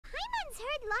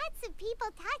people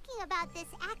talking about this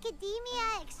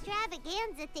academia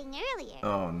extravaganza thing earlier.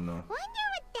 Oh no. Wonder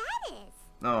what that is.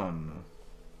 Oh no.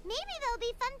 Maybe there'll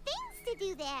be fun things to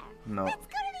do there. No. Let's go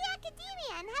to the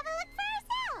academia and have a look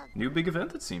for ourselves. New big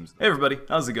event, it seems. Hey everybody,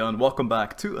 how's it going? Welcome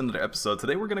back to another episode.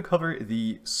 Today we're going to cover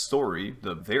the story,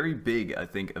 the very big, I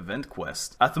think, event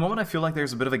quest. At the moment I feel like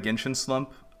there's a bit of a Genshin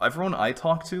slump. Everyone I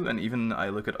talk to, and even I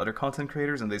look at other content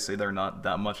creators, and they say they're not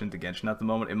that much into Genshin at the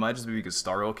moment. It might just be because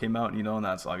Star Rail came out, you know, and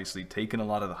that's obviously taken a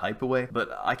lot of the hype away.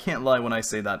 But I can't lie when I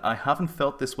say that I haven't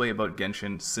felt this way about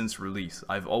Genshin since release.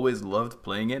 I've always loved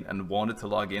playing it and wanted to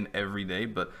log in every day,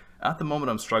 but at the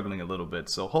moment I'm struggling a little bit.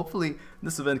 So hopefully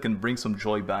this event can bring some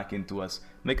joy back into us,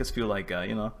 make us feel like,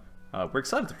 we're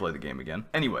excited to play the game again.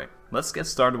 Anyway, let's get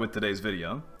started with today's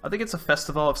video. I think it's a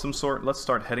festival of some sort. Let's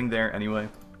start heading there anyway.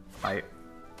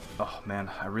 Oh man,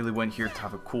 I really went here to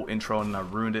have a cool intro and I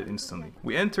ruined it instantly.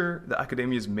 We enter the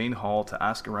Academia's main hall to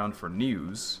ask around for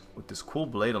news with this cool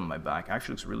blade on my back.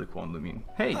 Actually looks really cool on Lumine.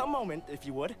 Hey! A moment, if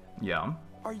you would. Yeah?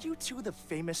 Are you two the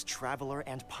famous Traveler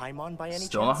and Paimon by any chance?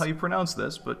 Still not how you pronounce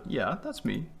this, but yeah, that's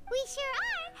me. We sure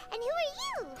are. And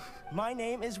who are you? My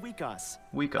name is Wikas.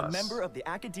 Wikas. A member of the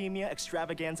Academia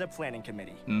Extravaganza Planning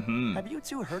Committee. Have you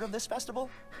two heard of this festival?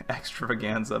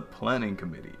 Extravaganza Planning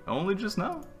Committee. Only just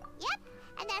now? Yep.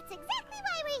 And that's exactly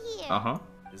why we're here. Uh-huh.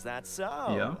 Is that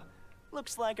so? Yeah.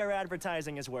 Looks like our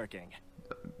advertising is working.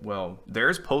 Well,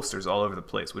 there's posters all over the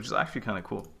place, which is actually kind of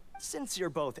cool. Since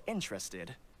you're both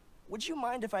interested, would you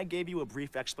mind if I gave you a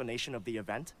brief explanation of the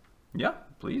event? Yeah,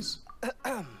 please.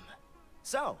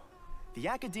 So, the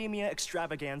Academia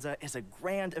Extravaganza is a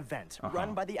grand event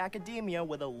run by the Academia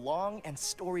with a long and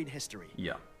storied history.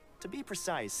 Yeah. To be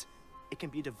precise, it can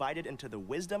be divided into the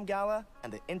Wisdom Gala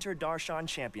and the Inter-Darshan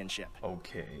Championship.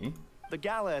 Okay. The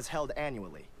gala is held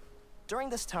annually. During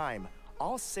this time,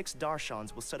 all 6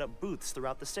 Darshans will set up booths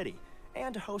throughout the city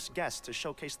and host guests to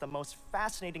showcase the most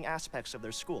fascinating aspects of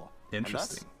their school.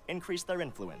 Interesting. And thus, increase their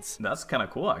influence. That's kind of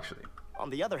cool, actually. On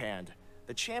the other hand,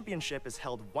 the championship is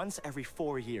held once every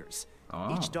 4 years.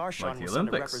 Oh, Each Darshan like the will send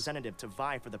a Olympics. representative to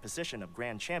vie for the position of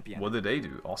Grand Champion. What did they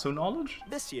do? Also knowledge?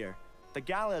 This year, the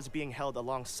gala is being held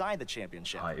alongside the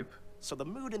championship. Hype. So the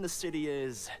mood in the city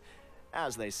is,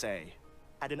 as they say,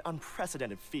 at an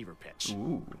unprecedented fever pitch.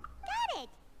 Ooh. Got it.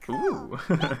 Cool. Ooh.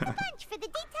 Thanks a bunch for the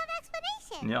detailed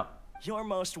explanation. Yeah. You're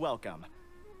most welcome.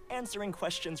 Answering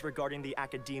questions regarding the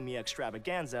Academia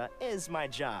Extravaganza is my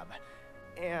job.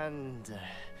 And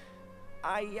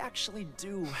I actually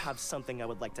do have something I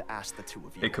would like to ask the two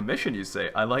of you. A commission, you say?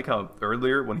 I like how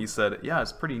earlier when he said, yeah,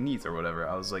 it's pretty neat or whatever,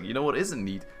 I was like, you know what isn't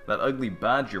neat? That ugly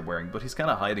badge you're wearing, but he's kind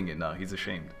of hiding it now. He's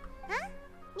ashamed. Huh?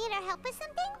 Need our help with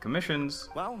something? Commissions.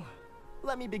 Well,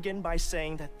 let me begin by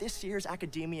saying that this year's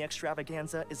Academia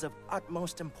Extravaganza is of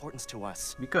utmost importance to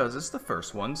us. Because it's the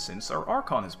first one since our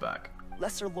Archon is back.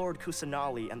 Lesser Lord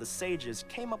Kusanali and the sages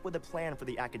came up with a plan for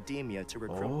the Academia to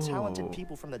recruit talented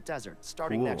people from the desert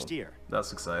starting next year.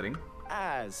 That's exciting.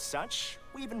 As such,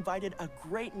 we've invited a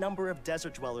great number of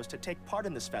desert dwellers to take part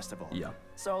in this festival. Yeah.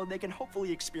 So they can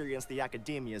hopefully experience the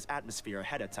Academia's atmosphere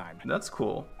ahead of time. That's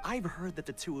cool. I've heard that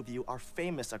the two of you are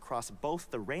famous across both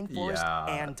the rainforest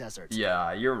and desert.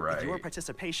 Yeah, you're right. With your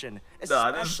participation, that's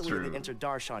especially true. the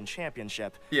Inter-Darshan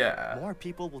Championship, Yeah. more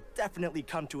people will definitely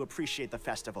come to appreciate the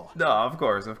festival. No, of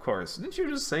course, of course. Didn't you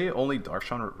just say only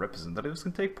Darshan representatives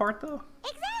can take part, though?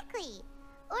 Exactly.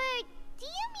 Or do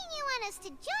you mean you want us to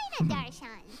join a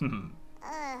Darshan?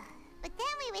 But then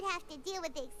we would have to deal with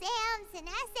exams and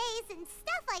essays and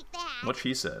stuff like that. What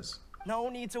she says. No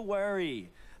need to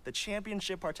worry. The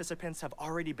championship participants have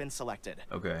already been selected.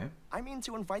 Okay. I mean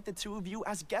to invite the two of you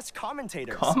as guest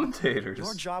commentators. Commentators?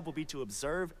 Your job will be to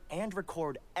observe and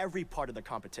record every part of the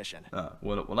competition.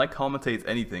 When I commentate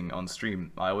anything on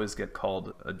stream, I always get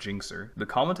called a jinxer. The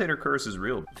commentator curse is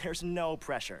real. There's no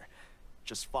pressure.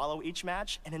 Just follow each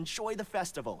match and enjoy the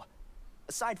festival.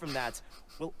 Aside from that,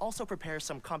 we'll also prepare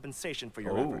some compensation for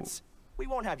your efforts. We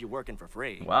won't have you working for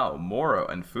free. Wow, Moro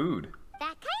and food.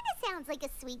 That kind of sounds like a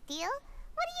sweet deal.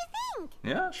 What do you think?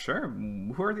 Yeah, sure.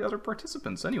 Who are the other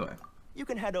participants anyway? You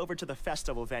can head over to the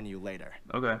festival venue later.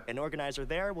 Okay. An organizer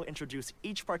there will introduce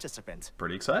each participant.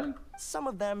 Pretty exciting. Some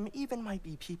of them even might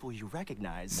be people you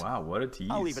recognize. Wow, what a tease.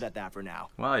 I'll leave it at that for now.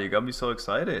 Wow, you got me so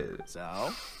excited.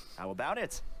 So, how about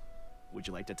it? Would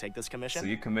you like to take this commission?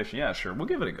 See, commission. Yeah, sure. We'll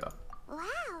give it a go. Wow.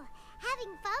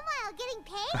 Having fun while getting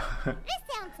paid? This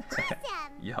sounds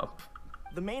awesome. Yup.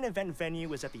 The main event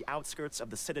venue is at the outskirts of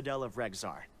the Citadel of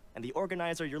Regzar, and the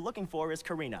organizer you're looking for is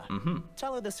khaenri'ah.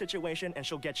 Tell her the situation and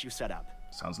she'll get you set up.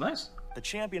 Sounds nice. The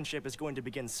championship is going to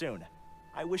begin soon.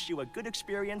 I wish you a good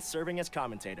experience serving as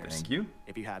commentators. Thank you.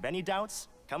 If you have any doubts,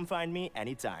 come find me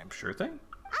anytime. Sure thing.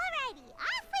 Alrighty.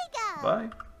 Bye.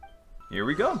 Here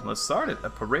we go. Let's start it. A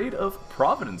Parade of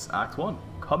Providence, Act 1.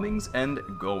 Comings and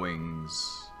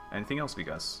goings. Anything else,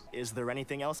 Vigas? Is there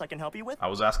anything else I can help you with? I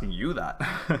was asking you that.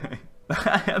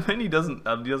 And then he doesn't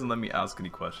let me ask any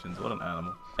questions. What an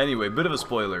animal. Anyway, bit of a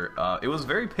spoiler. It was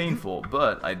very painful,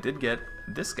 but I did get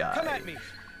this guy. Come at me.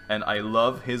 And I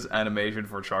love his animation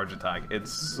for charge attack.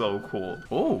 It's so cool.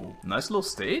 Oh, nice little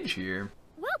stage here.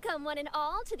 Welcome, one and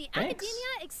all, to the Thanks.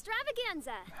 Academia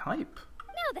Extravaganza. Hype.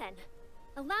 Now then,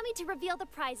 allow me to reveal the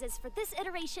prizes for this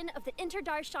iteration of the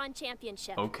Inter-Darshan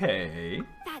Championship. Okay.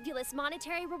 Fabulous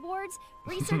monetary rewards,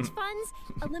 research funds,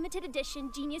 a limited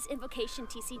edition Genius Invocation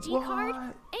TCG What? card,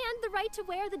 and the right to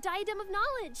wear the Diadem of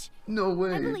Knowledge. No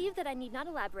way. I believe that I need not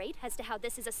elaborate as to how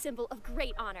this is a symbol of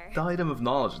great honor. Diadem of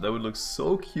Knowledge. That would look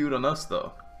so cute on us,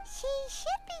 though. She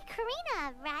should be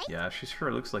khaenri'ah, right? Yeah, she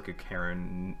sure looks like a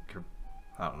Karen.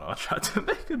 I don't know. I tried to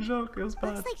make a joke. It was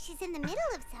bad. Looks like she's in the middle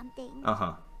of something.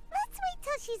 Uh-huh. Let's wait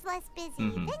till she's less busy,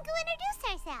 then go introduce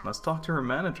herself. Let's talk to her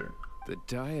manager. The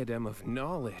Diadem of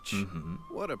Knowledge.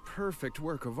 What a perfect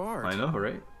work of art. I know,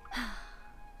 right?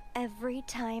 Every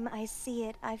time I see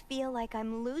it, I feel like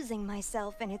I'm losing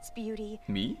myself in its beauty.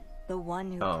 Me? The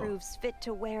one who proves fit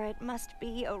to wear it must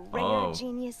be a rare Oh.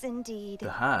 genius indeed.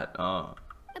 The hat. Oh.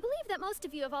 I believe that most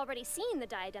of you have already seen the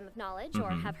Diadem of Knowledge or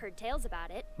have heard tales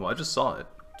about it. Well, I just saw it.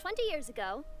 20 years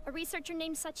ago, a researcher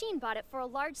named Sachin bought it for a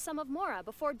large sum of mora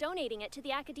before donating it to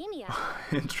the Academia.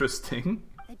 Interesting.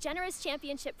 The generous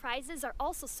championship prizes are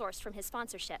also sourced from his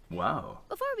sponsorship. Wow.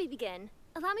 Before we begin,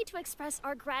 allow me to express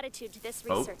our gratitude to this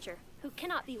researcher, who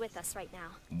cannot be with us right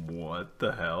now. What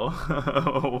the hell?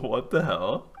 What the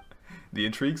hell? The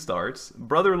intrigue starts.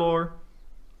 Brother lore.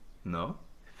 No?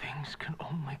 Things can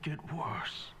only get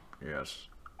worse. Yes.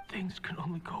 Things can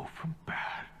only go from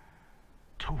bad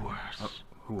to worse.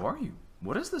 Who are you?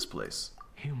 What is this place?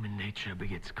 Human nature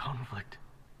begets conflict,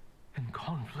 and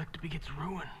conflict begets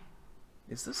ruin.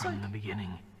 Is this like From the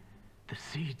beginning, the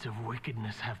seeds of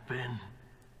wickedness have been.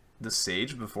 the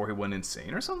sage before he went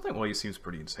insane or something? Well, he seems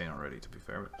pretty insane already, to be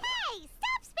fair. Hey,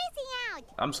 stop spacing out!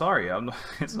 I'm sorry.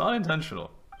 It's not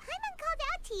intentional. Paimon called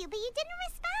out to you, but you didn't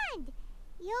respond.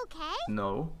 You okay?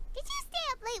 No. Did you stay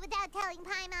up late without telling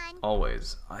Paimon?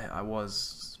 Always. I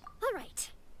was... All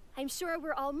right. I'm sure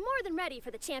we're all more than ready for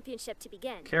the championship to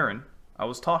begin. Karen, I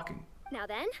was talking. Now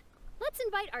then, let's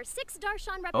invite our 6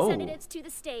 Darshan representatives to the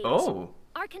stage. Oh.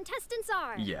 Our contestants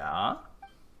are... Yeah?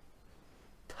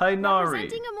 Tighnari.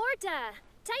 Representing Amorta,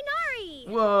 Tighnari.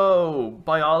 Whoa,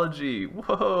 biology.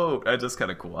 Whoa. That's just kind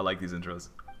of cool. I like these intros.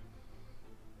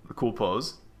 The cool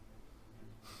pose.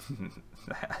 Representing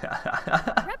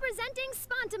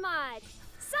Spontamod,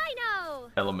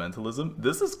 Cyno. Elementalism.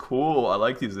 This is cool. I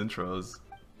like these intros.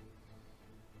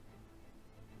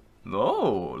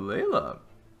 No, Layla.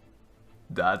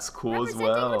 That's cool as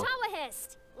well. Representing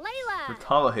Rtawahist, Layla.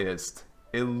 Rtawahist.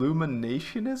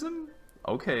 Illuminationism?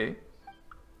 Okay.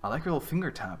 I like her little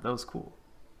finger tap. That was cool.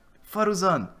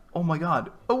 Faruzan. Oh my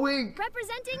god. A wig.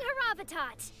 Representing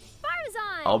Haravatat,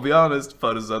 Faruzan. I'll be honest.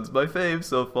 Faruzan's my fave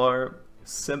so far.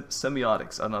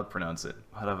 Semiotics. I'll not pronounce it.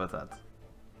 Haravatat.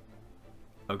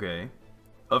 Okay.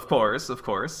 Of course, of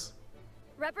course.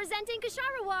 Representing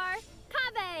Kasharawar,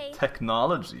 Kaveh.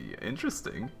 Technology.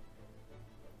 Interesting.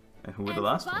 And who would the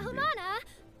last one be? Vahumana.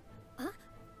 Huh?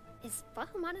 Is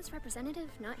Vahumana's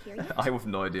representative not here yet? I have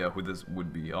no idea who this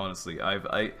would be, honestly.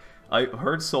 I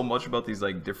heard so much about these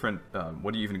like different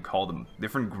what do you even call them?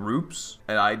 Different groups,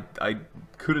 and I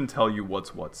couldn't tell you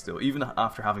what's what still, even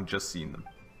after having just seen them.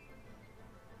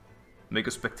 Make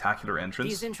a spectacular entrance.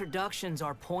 These introductions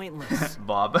are pointless.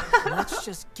 Bob. Let's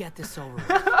just get this over with.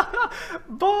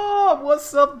 Bob,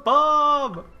 what's up,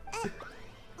 Bob?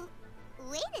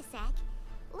 Wait a sec.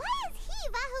 Why is he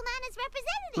Vahumana's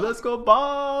representative? Let's go,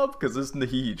 Bob, because this is the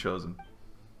he chose him.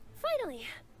 Finally,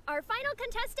 our final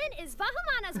contestant is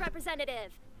Vahumana's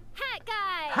representative, Hat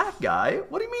Guy. Hat guy?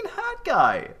 What do you mean hat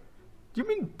guy? Do you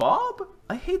mean Bob?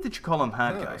 I hate that you call him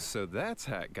hat guy. So that's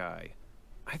Hat Guy.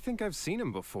 I think I've seen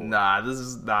him before. Nah, this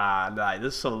is this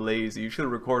is so lazy. You should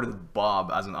have recorded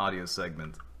Bob as an audio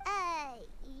segment.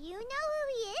 You know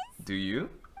who he is? Do you?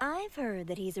 I've heard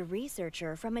that he's a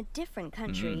researcher from a different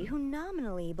country who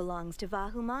nominally belongs to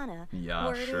Vahumana. Yeah,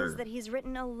 Word sure. is that he's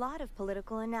written a lot of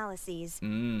political analyses.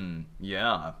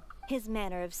 Yeah. His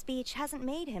manner of speech hasn't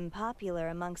made him popular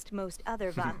amongst most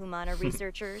other Vahumana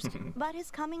researchers, but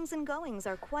his comings and goings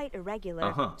are quite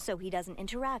irregular, so he doesn't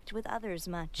interact with others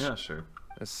much. Yeah, sure.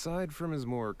 Aside from his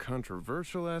more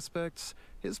controversial aspects,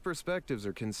 his perspectives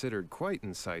are considered quite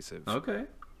incisive. Okay.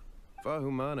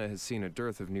 Vahumana has seen a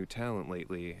dearth of new talent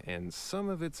lately, and some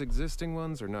of its existing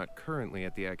ones are not currently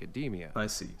at the academia. I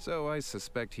see. So I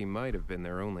suspect he might have been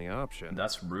their only option.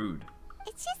 That's rude.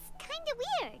 It's just kind of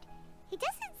weird. He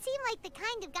doesn't seem like the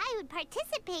kind of guy who'd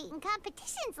participate in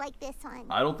competitions like this one.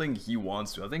 I don't think he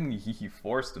wants to. I think he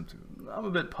forced him to. I'm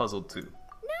a bit puzzled too.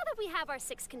 Now that we have our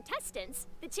 6 contestants,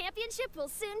 the championship will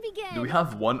soon begin. Do we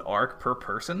have 1 arc per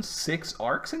person? 6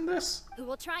 arcs in this? Who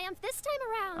will triumph this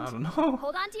time around? I don't know.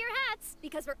 Hold on to your hats,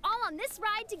 because we're all on this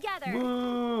ride together.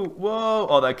 Whoa, whoa.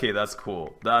 Oh, okay, that's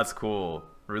cool. That's cool.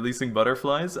 Releasing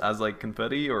butterflies as like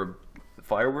confetti or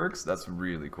fireworks? That's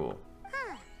really cool.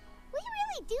 Huh. We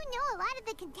really do know a lot of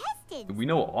the contestants. We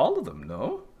know all of them,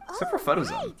 no? Except for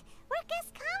Faruzan. Right. We're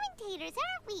guest commentators,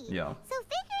 aren't we? Yeah. So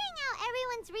figuring out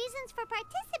everyone's reasons for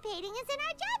participating is in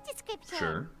our job description.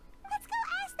 Sure. Let's go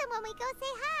ask them when we go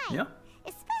say hi. Yeah.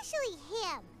 Especially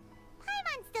him.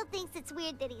 Paimon still thinks it's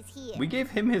weird that he's here. We gave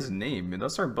him his name, and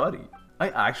that's our buddy. I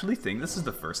actually think this is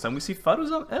the first time we see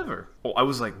Faruzan ever. Oh, I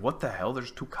was like, what the hell?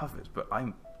 There's 2 Kavehs, but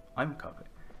I'm Kaveh.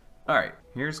 Alright,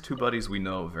 here's 2 buddies we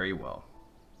know very well.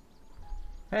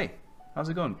 Hey, how's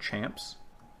it going, champs?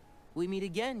 We meet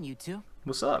again, you two.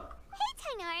 What's up? Hey,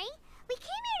 tighnari. We came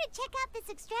here to check out this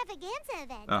extravaganza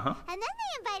event. Uh-huh. And then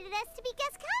they invited us to be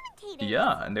guest commentators.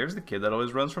 Yeah, and there's the kid that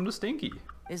always runs from the stinky.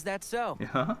 Is that so?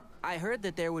 Yeah. I heard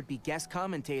that there would be guest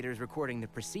commentators recording the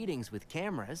proceedings with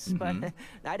cameras, but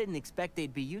I didn't expect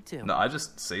they'd be you two. No, I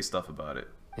just say stuff about it.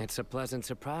 It's a pleasant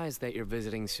surprise that you're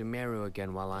visiting Sumeru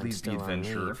again while I'm Please be still on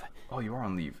adventurer. leave. Oh, you are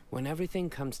on leave. When everything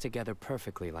comes together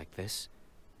perfectly like this,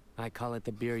 I call it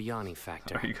the biryani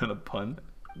factor. Are you gonna pun?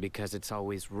 Because it's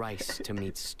always rice to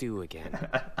meet stew again.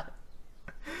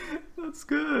 That's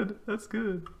good. That's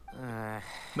good.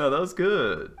 No, that was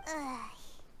good.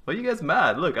 Why are you guys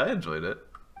mad? Look, I enjoyed it.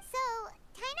 So,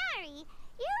 tighnari,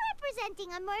 you're representing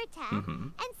Amurta,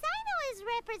 and Cyno is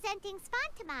representing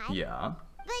Spontamai. Yeah.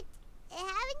 But haven't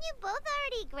you both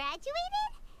already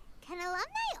graduated? Can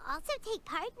alumni also take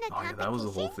part in a Oh, yeah, competition? that was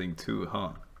the whole thing too, huh?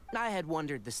 I had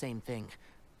wondered the same thing.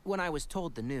 When I was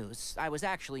told the news, I was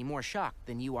actually more shocked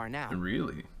than you are now.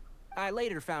 Really? I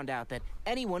later found out that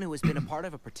anyone who has been a part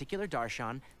of a particular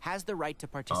Darshan has the right to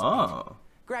participate. Oh.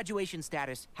 Graduation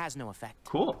status has no effect.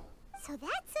 Cool. So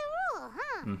that's a rule,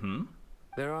 huh?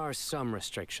 There are some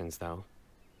restrictions, though.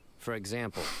 For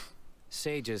example,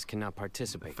 sages cannot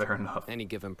participate. Fair enough. Any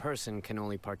given person can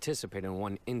only participate in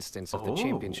 1 instance of the Oh.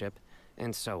 championship,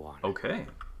 and so on. Okay.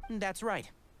 That's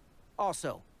right.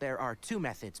 Also, there are 2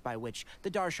 methods by which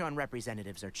the Darshan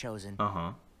representatives are chosen.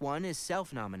 One is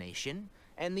self-nomination,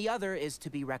 and the other is to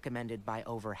be recommended by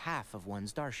over half of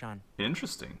one's Darshan.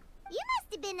 Interesting. You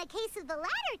must have been a case of the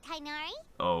latter, tighnari.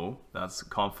 Oh, that's a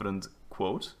confident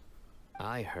quote.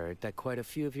 I heard that quite a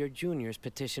few of your juniors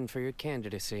petitioned for your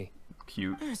candidacy.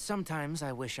 Cute. Sometimes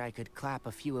I wish I could clap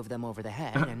a few of them over the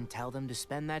head and tell them to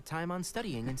spend that time on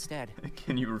studying instead.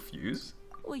 Can you refuse?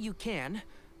 Well, you can,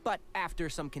 but after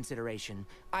some consideration,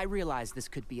 I realize this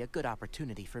could be a good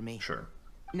opportunity for me. Sure.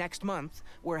 Next month,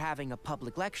 we're having a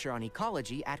public lecture on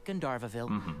ecology at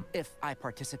Gandharvaville. If I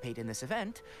participate in this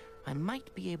event, I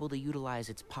might be able to utilize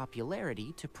its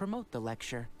popularity to promote the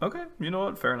lecture. Okay, you know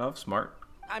what? Fair enough. Smart.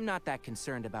 I'm not that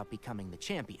concerned about becoming the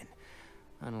champion,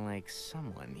 unlike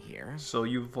someone here. So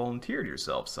you volunteered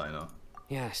yourself, Cyno.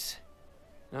 Yes.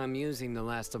 I'm using the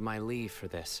last of my leave for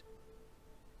this.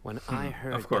 When I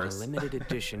heard that a course. limited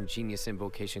edition Genius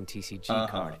Invocation TCG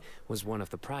card was one of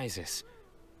the prizes,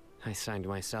 I signed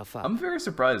myself up. I'm very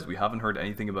surprised we haven't heard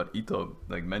anything about Ito,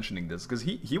 like, mentioning this, because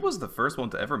he was the first one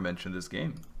to ever mention this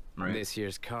game, right? This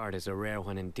year's card is a rare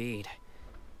one indeed.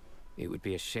 It would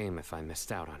be a shame if I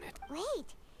missed out on it.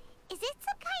 Wait, is it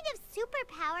some kind of super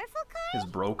powerful card? It's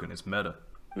broken, it's meta.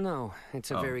 No,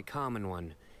 it's a very common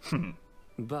one.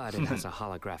 But it has a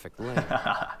holographic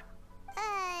layer.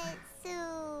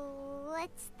 So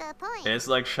what's the point? It's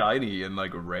like shiny and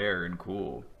like rare and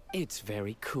cool. It's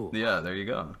very cool. Yeah, there you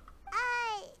go.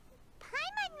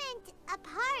 Paimon meant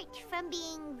apart from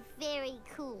being very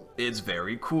cool. It's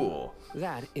very cool.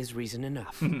 That is reason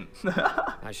enough.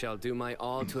 I shall do my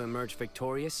all to emerge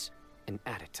victorious and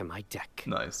add it to my deck.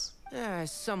 Nice.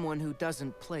 As someone who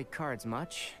doesn't play cards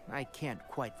much, I can't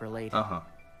quite relate.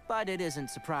 But it isn't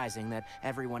surprising that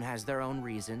everyone has their own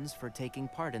reasons for taking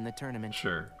part in the tournament.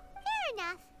 Sure. Fair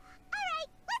enough. Alright,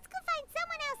 let's go find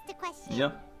someone else to question.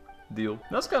 Yeah. Deal.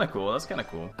 That's kind of cool. That's kind of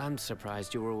cool. I'm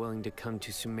surprised you were willing to come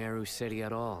to Sumeru City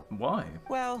at all. Why?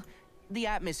 Well, the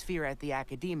atmosphere at the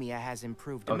academia has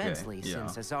improved immensely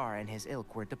since Azar and his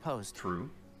ilk were deposed. True.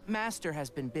 Master has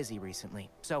been busy recently,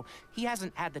 so he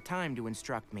hasn't had the time to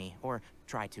instruct me or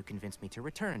try to convince me to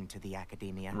return to the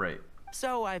academia. Right.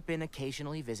 So I've been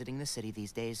occasionally visiting the city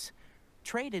these days.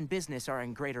 Trade and business are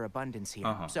in greater abundance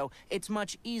here, so it's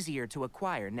much easier to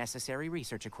acquire necessary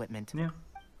research equipment. Yeah.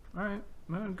 Alright.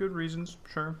 Good reasons,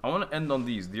 sure. I want to end on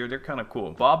these. They're kind of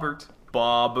cool. Bobbert.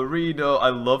 Bobberino. I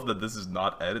love that this is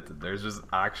not edited. There's just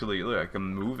actually, look, I can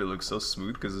move. It looks so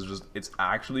smooth because it's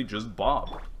actually just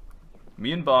Bob.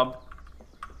 Me and Bob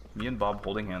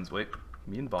holding hands. Wait.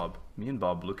 Me and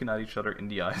Bob looking at each other in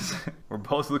the eyes. We're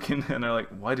both looking and they're like,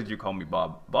 why did you call me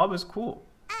Bob? Bob is cool.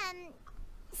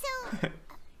 So,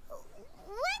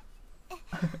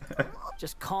 what?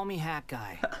 Just call me Hat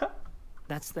Guy.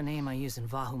 That's the name I use in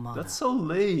Vahumana. That's so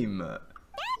lame. That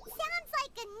sounds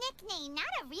like a nickname, not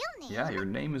a real name. Yeah, your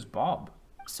name is Bob.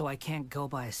 So I can't go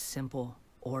by a simple,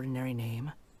 ordinary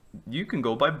name? You can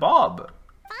go by Bob.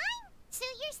 Fine, suit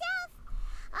yourself.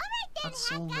 Alright then, That's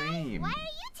so Hat Guy. lame. Why are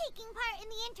you taking part in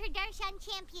the Inter-Darshan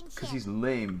Championship? Because he's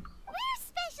lame. We're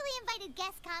specially invited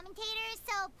guest commentators,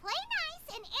 so play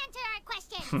nice and answer our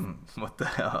questions. What the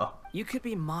hell? You could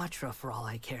be Matra for all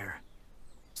I care.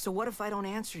 So what if I don't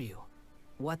answer you?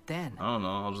 What then? I don't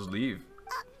know, I'll just leave.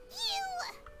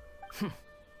 You...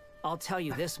 I'll tell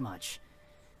you this much.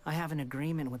 I have an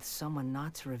agreement with someone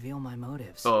not to reveal my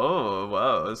motives. Oh,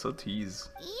 wow, that's so tease.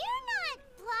 You're not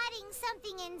plotting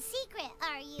something in secret,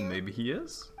 are you? Maybe he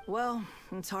is? Well,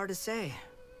 it's hard to say.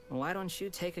 Why don't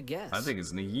you take a guess? I think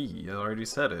it's Nihi. You already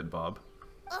said it, Bob.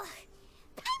 Ugh,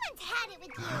 Paimon's had it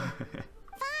with you.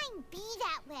 Fine, be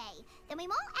that way. Then we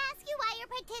won't ask you why you're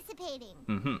participating.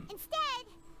 Instead,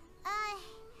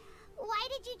 why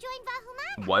did you join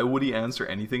Vahumana? Why would he answer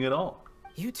anything at all?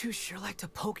 You two sure like to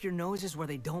poke your noses where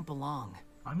they don't belong.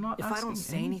 I'm not If asking I don't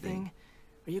say anything,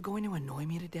 are you going to annoy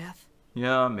me to death?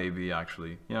 Yeah, maybe,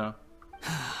 actually. Yeah.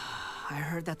 I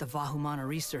heard that the Vahumana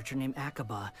researcher named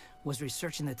Akaba was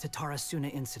researching the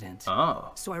Tatarasuna incident.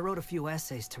 Oh. So I wrote a few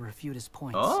essays to refute his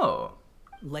points. Oh.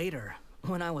 Later,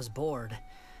 when I was bored,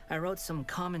 I wrote some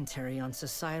commentary on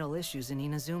societal issues in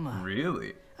Inazuma.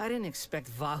 Really? I didn't expect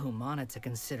Vahumana to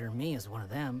consider me as one of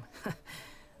them.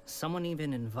 Someone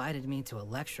even invited me to a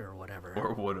lecture or whatever.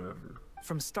 Or whatever.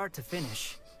 From start to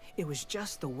finish, it was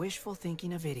just the wishful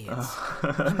thinking of idiots.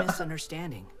 A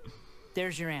misunderstanding.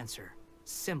 There's your answer.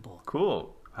 Simple.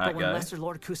 Cool. Hi, But when guy. Lesser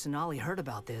Lord Kusanali heard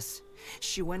about this,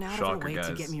 she went out of her way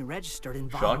to get me registered in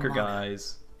Vahumana. Shocker,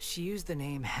 guys. She used the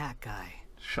name Hat Guy.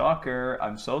 Shocker.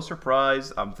 I'm so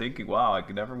surprised. I'm thinking, wow, I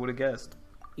never would have guessed.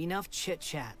 Enough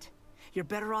chit-chat. You're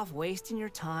better off wasting your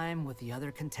time with the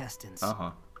other contestants.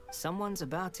 Someone's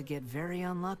about to get very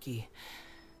unlucky.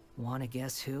 Wanna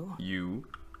guess who? You.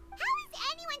 How is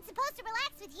anyone supposed to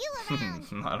relax with you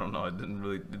around? I don't know.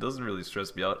 It doesn't really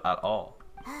stress me out at all.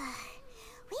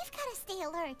 We've got to stay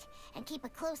alert and keep a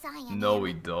close eye on him. No,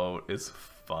 we don't. It's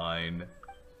fine.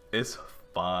 It's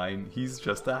fine. He's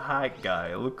just a hat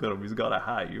guy. Look at him. He's got a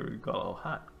hat. You got a little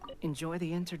hat. Enjoy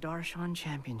the Inter-Darshan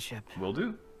Championship. Will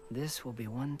do. This will be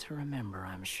one to remember,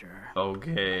 I'm sure.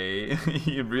 Okay.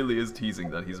 He really is teasing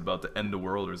that he's about to end the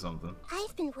world or something.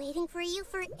 I've been waiting for you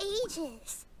for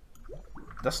ages.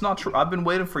 That's not true. I've been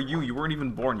waiting for you. You weren't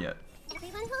even born yet.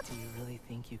 Everyone will... Do you really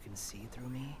think you can see through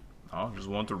me? I just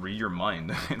want to read your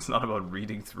mind. It's not about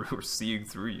reading through or seeing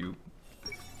through you.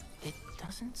 It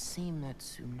doesn't seem that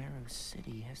Sumeru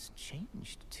City has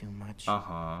changed too much.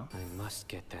 Uh-huh. I must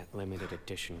get that limited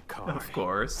edition car. Of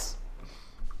course.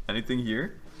 Anything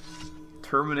here?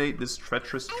 Terminate this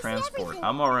treacherous transport.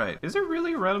 I'm alright. Is there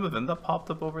really a random event that popped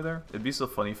up over there? It'd be so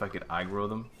funny if I could aggro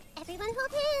them. Everyone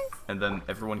hold hands. And then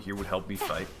everyone here would help me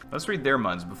fight. Let's read their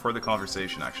minds before the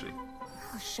conversation, actually.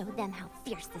 I'll show them how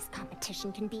fierce this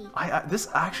competition can be. This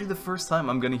is actually the first time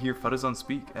I'm gonna hear Faruzan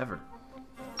speak, ever.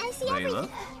 I see Layla? everything.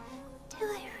 Do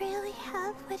I really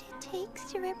have what it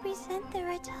takes to represent the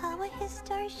Ratawa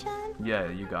Darshan? Yeah,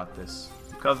 you got this.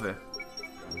 Kaveh.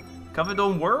 Kaveh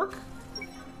don't work?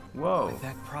 Whoa. With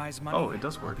that prize money, Oh, it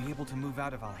does work. I'll be able to move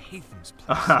out of Al-Haytham's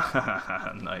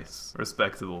place. Nice.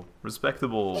 Respectable.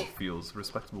 Respectable feels.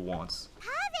 Respectable wants.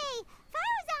 Kaveh!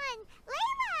 Faruzan!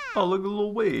 Layla! Oh, look at the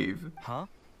little wave. Huh?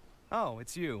 Oh,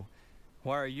 it's you.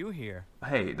 Why are you here?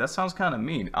 Hey, that sounds kind of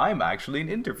mean. I'm actually an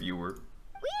interviewer.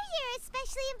 We're here as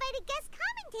specially invited guest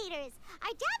commentators. Our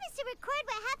job is to record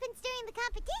what happens during the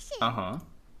competition. Uh-huh.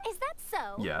 Is that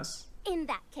so? Yes. In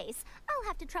that case, I'll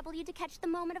have to trouble you to catch the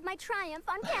moment of my triumph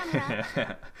on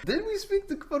camera. Did we speak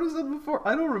to Faruzan before?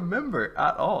 I don't remember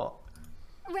at all.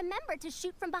 Remember to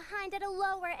shoot from behind at a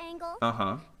lower angle.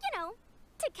 Uh-huh. You know,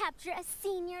 to capture a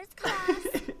senior's class.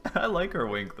 I like her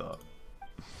wink, though.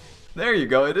 There you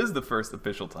go. It is the first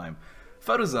official time.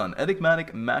 Faruzan,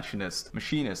 enigmatic machinist,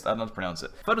 I don't know how to pronounce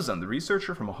it. Faruzan, the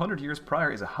researcher from 100 years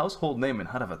prior, is a household name in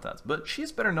Haravatat, but she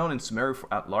is better known in Sumeru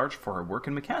at large for her work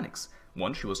in mechanics.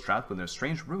 Once she was trapped within a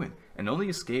strange ruin, and only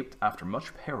escaped after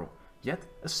much peril. Yet,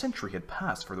 a century had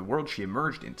passed for the world she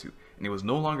emerged into, and it was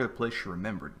no longer the place she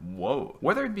remembered. Whoa.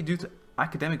 Whether it be due to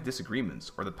academic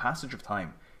disagreements or the passage of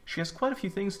time, she has quite a few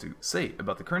things to say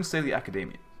about the current state of the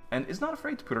academia, and is not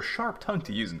afraid to put her sharp tongue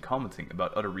to use in commenting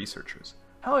about other researchers.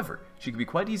 However, she can be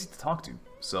quite easy to talk to,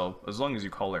 so as long as you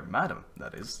call her Madam,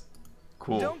 that is.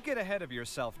 Cool. Don't get ahead of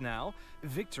yourself now.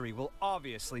 Victory will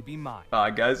obviously be mine.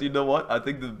 Guys, you know what? I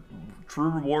think the true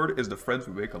reward is the friends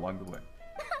we make along the way.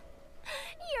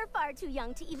 You're far too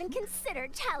young to even consider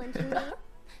challenging me.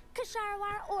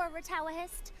 Kasharawar or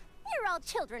Ratawahist, you're all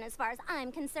children as far as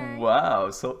I'm concerned.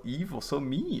 Wow, so evil, so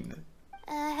mean.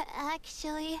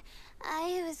 Actually,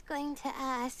 I was going to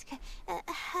ask,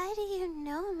 how do you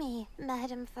know me,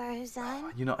 Madam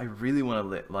Faruzan? You know, I really want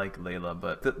to like Layla,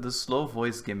 but the slow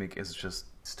voice gimmick is just,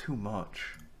 it's too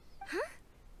much. Huh?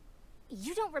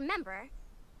 You don't remember?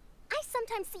 I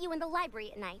sometimes see you in the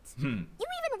library at night. You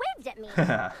even waved at me.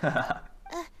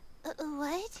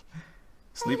 What?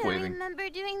 Sleep I don't waving. remember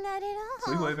doing that at all.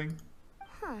 Sleep waving.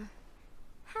 Huh.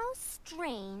 How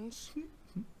strange.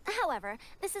 However,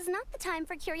 this is not the time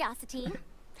for curiosity.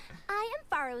 I am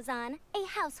Faruzan, a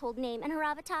household name in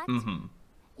Haravatat.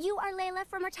 You are Layla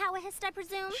from Ratawahist, I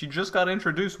presume? She just got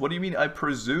introduced. What do you mean, I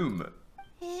presume?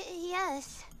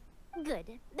 Yes.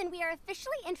 Good. Then we are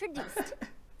officially introduced.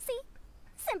 See?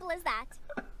 Simple as that.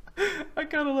 I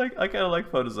kind of like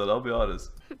Faruzan, I'll be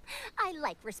honest. I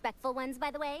like respectful ones,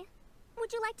 by the way.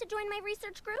 Would you like to join my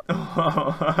research group?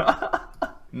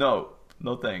 No.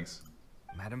 No thanks.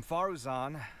 Madam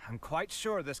Faruzan, I'm quite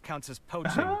sure this counts as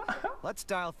poaching. Let's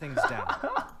dial things down.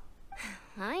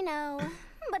 I know,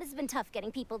 but it's been tough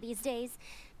getting people these days.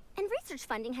 And research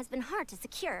funding has been hard to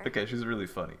secure. Okay, she's really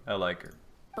funny. I like her.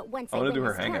 But once I I want to win do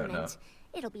her this hangout now. tournament,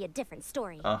 it'll be a different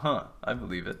story. I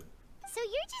believe it. So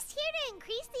you're just here to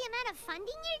increase the amount of funding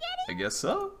you're getting? I guess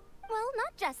so. Well,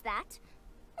 not just that.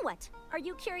 What? Are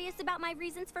you curious about my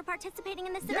reasons for participating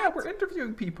in this event? Yeah, we're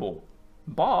interviewing people.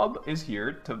 Bob is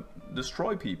here to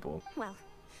destroy people. Well,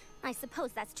 I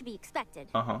suppose that's to be expected.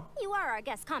 Uh-huh. You are our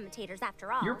guest commentators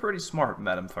after all. You're pretty smart,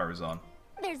 Madam Faruzan.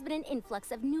 There's been an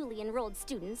influx of newly enrolled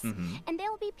students, and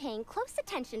they'll be paying close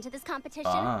attention to this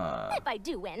competition. If I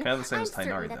do win, kind of the same I'm as tighnari,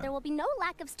 certain that then. there will be no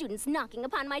lack of students knocking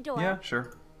upon my door. Yeah,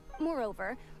 sure.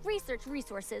 Moreover, research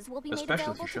resources will be Especially made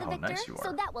available if to you the show how victor, nice you so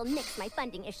are. that will nix my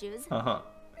funding issues.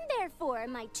 Therefore,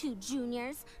 my two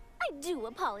juniors, I do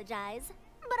apologize,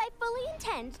 but I fully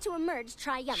intend to emerge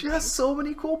triumphant. She has so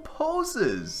many cool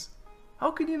poses. How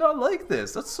can you not like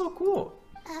this? That's so cool.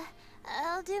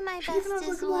 I'll do my She even best has, like,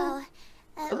 as a little- well.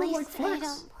 At little, like, least I flex.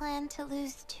 don't plan to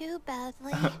lose too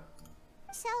badly.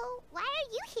 So, why are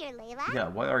you here, Layla? Yeah,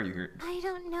 why are you here? I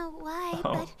don't know why,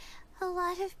 but a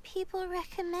lot of people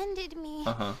recommended me.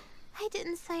 I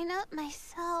didn't sign up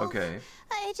myself. Okay.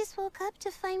 I just woke up to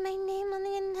find my name on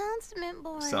the announcement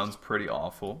board. Sounds pretty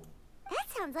awful.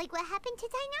 That sounds like what happened to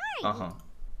tighnari.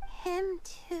 Him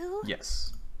too?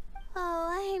 Yes.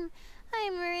 Oh,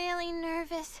 I'm really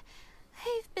nervous.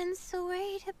 I've been so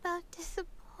worried about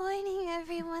disappointing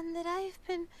everyone that I've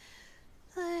been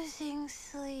losing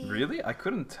sleep. Really? I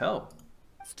couldn't tell.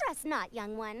 Stress not,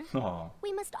 young one. Aw.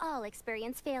 We must all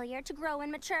experience failure to grow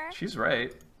and mature. She's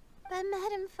right. But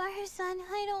Madam Faruzan,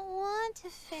 I don't want to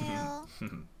fail.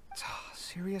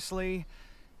 Seriously?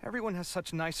 Everyone has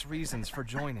such nice reasons for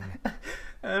joining.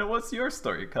 And what's your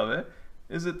story, Kaveh?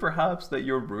 Is it perhaps that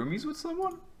you're roomies with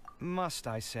someone? Must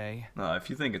I say? If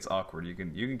you think it's awkward, you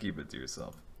can keep it to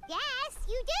yourself. Yes,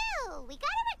 you do. We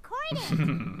gotta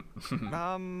record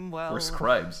it. Well... We're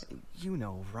scribes. You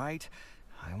know, right?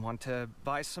 I want to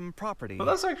buy some property. Well,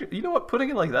 that's actually... You know what? Putting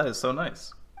it like that is so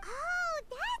nice. Oh,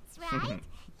 that's right.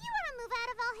 You want to move out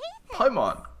of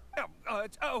Alhaitham.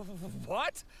 Paimon!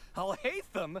 What?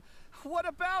 Alhaitham? What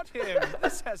about him?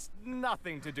 This has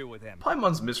nothing to do with him.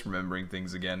 Paimon's misremembering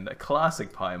things again. A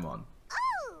classic Paimon.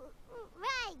 Oh,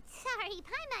 right. Sorry,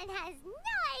 Paimon has no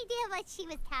idea what she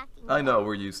was talking about. I know,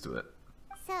 we're used to it.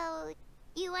 So,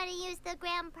 you want to use the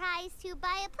grand prize to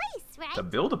buy a place, right? To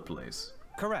build a place?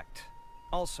 Correct.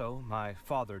 Also, my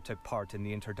father took part in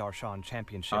the Inter-Darshan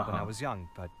Championship when I was young,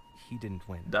 but he didn't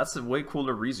win. That's a way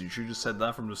cooler reason. You should have just said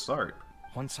that from the start.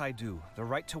 Once I do, the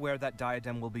right to wear that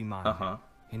diadem will be mine.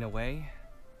 In a way,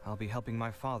 I'll be helping my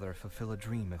father fulfill a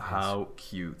dream of his. How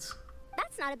cute.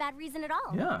 That's not a bad reason at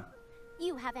all. Yeah.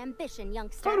 You have ambition,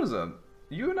 youngster. Faruzan,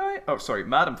 you and I... Oh, sorry,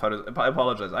 Madam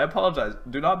Faruzan. I apologize.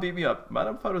 Do not beat me up.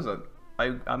 Madam Faruzan,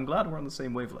 I'm glad we're on the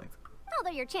same wavelength. Oh,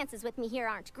 although your chances with me here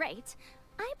aren't great,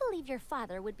 I believe your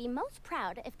father would be most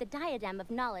proud if the diadem of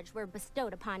knowledge were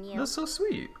bestowed upon you. That's so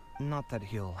sweet. Not that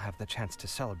he'll have the chance to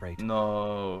celebrate.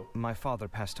 No. My father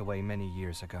passed away many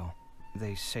years ago.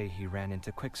 They say he ran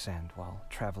into quicksand while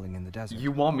traveling in the desert.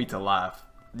 You want me to laugh.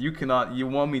 You cannot. You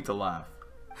want me to laugh.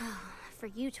 For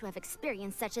you to have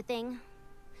experienced such a thing,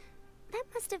 that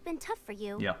must have been tough for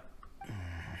you. Yeah.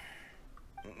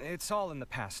 It's all in the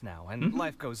past now, and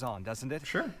life goes on, doesn't it?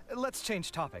 Sure. Let's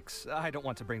change topics. I don't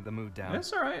want to bring the mood down.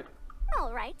 That's alright.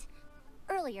 Alright.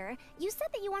 Earlier, you said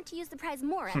that you want to use the prize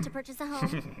Mora to purchase a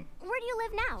home. Where do you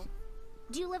live now?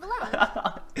 Do you live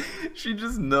alone? She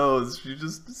just knows. She's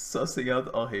just sussing out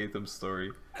the Al-Haytham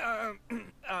story.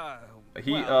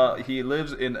 He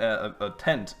lives in a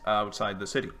tent outside the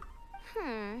city.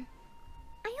 I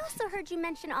also heard you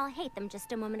mention Al-Haytham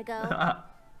just a moment ago.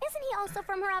 Isn't he also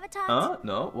from Haravatat?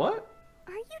 No, what?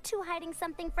 Are you two hiding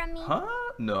something from me? Huh?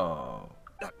 No.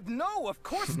 No, of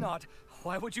course not.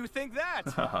 Why would you think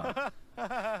that?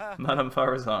 Madame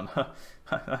Faruzan,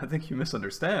 I think you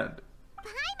misunderstand.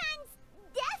 Paimon's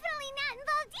definitely not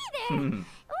involved either.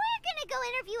 We're gonna go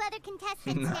interview other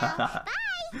contestants now.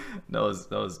 Bye!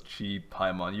 That was cheap,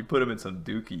 Paimon. You put him in some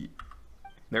dookie.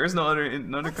 There is no other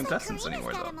contestants like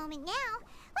anymore, got though. a moment now.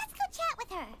 Let's go chat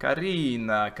with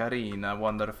her. Karina,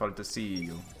 wonderful to see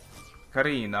you.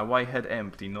 Karina, why head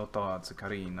empty? No thoughts,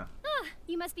 Karina.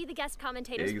 You must be the guest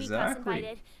commentator Exactly. Speedpass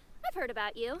invited. I've heard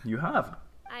about you. You have.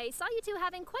 I saw you two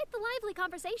having quite the lively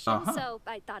conversation, so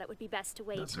I thought it would be best to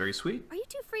wait. That's very sweet. Are you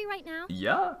two free right now?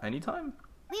 Yeah, anytime.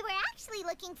 We were actually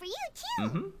looking for you,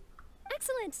 too.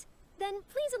 Excellent. Then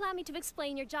please allow me to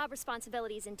explain your job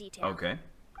responsibilities in detail. Okay.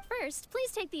 First,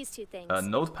 please take these two things. A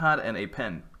notepad and a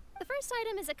pen. The first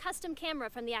item is a custom camera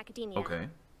from the Academia. Okay.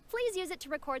 Please use it to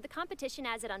record the competition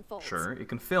as it unfolds. Sure, it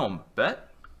can film. Bet?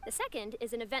 The second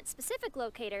is an event-specific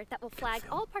locator that will flag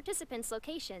all participants'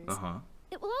 locations.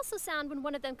 It will also sound when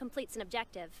one of them completes an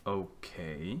objective.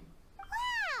 Okay.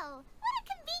 Wow! What a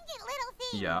convenient little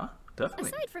thing! Yeah, definitely.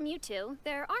 Aside from you two,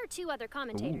 there are two other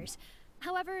commentators.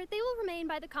 However, they will remain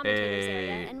by the commentators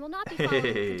area and will not be following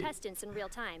the contestants in real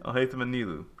time. Al-Haytham and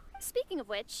Nilu. Speaking of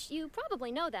which, you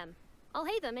probably know them.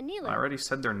 Al-Haytham and Nilu. I already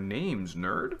said their names,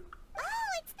 nerd. Oh,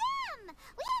 it's them!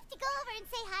 We have to go over and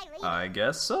say hi later. I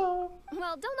guess so.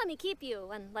 Well, don't let me keep you,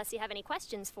 unless you have any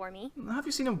questions for me. Have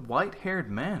you seen a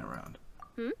white-haired man around?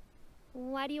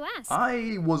 Why do you ask?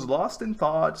 I was lost in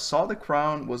thought, saw the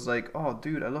crown, was like, oh,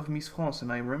 dude, I love Miss France,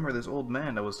 and I remember this old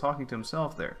man that was talking to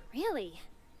himself there. Really?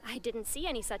 I didn't see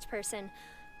any such person.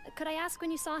 Could I ask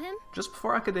when you saw him? Just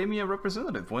before Academia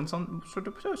representative went on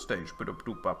the stage.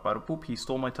 He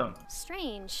stole my tongue.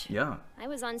 Strange. Yeah. I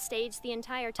was on stage the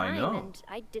entire time, I know. and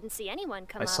I didn't see anyone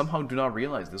come up. I somehow do not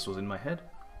realize this was in my head.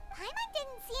 Paimon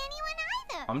didn't see anyone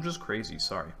either. I'm just crazy,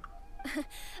 sorry.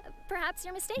 Perhaps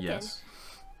you're mistaken. Yes.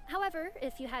 However,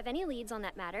 if you have any leads on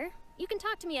that matter, you can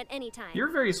talk to me at any time.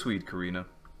 You're very sweet, Karina.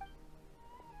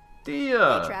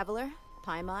 Dia! Hey, traveler.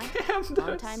 Paimon. Candace.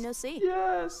 Long time no see.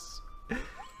 Yes.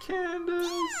 Candace.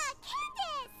 Yeah,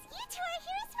 Candace! You two are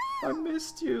here as well! I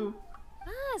missed you.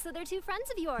 Ah, so they're two friends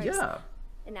of yours. Yeah.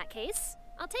 In that case,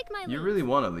 I'll take my leave. You really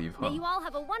want to leave, huh? May you all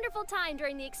have a wonderful time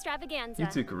during the extravaganza. You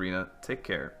too, Karina. Take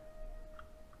care.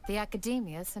 The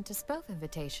Academia sent us both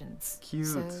invitations. Cute.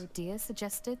 So Dia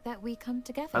suggested that we come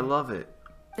together. I love it.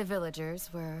 The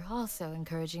villagers were also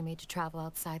encouraging me to travel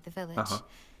outside the village.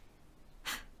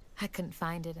 I couldn't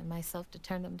find it in myself to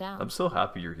turn them down. I'm so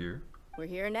happy you're here. We're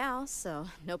here now, so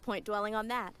no point dwelling on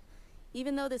that.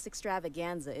 Even though this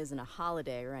extravaganza isn't a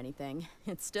holiday or anything,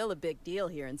 it's still a big deal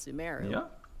here in Sumeru. Yeah.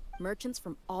 Merchants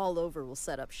from all over will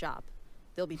set up shop.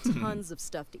 There'll be tons of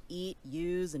stuff to eat,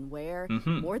 use, and wear,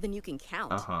 more than you can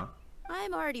count.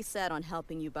 I'm already set on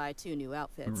helping you buy 2 new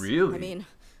outfits. Really? I mean,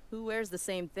 who wears the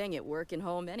same thing at work and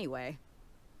home anyway?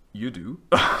 You do.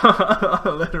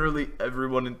 Literally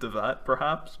everyone into that,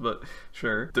 perhaps, but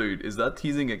sure. Dude, is that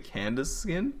teasing a Candace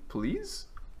skin? Please?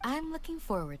 I'm looking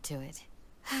forward to it.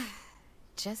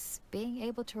 Just being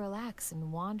able to relax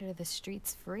and wander the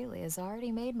streets freely has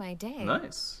already made my day.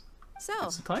 Nice. So,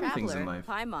 it's the tiny things in life.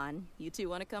 Paimon, you two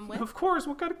want to come with? Of course,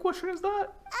 what kind of question is that?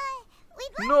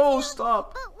 We'd No, love to,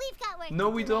 stop. But we've got work No, to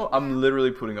we do don't. right I'm now.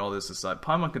 literally putting all this aside.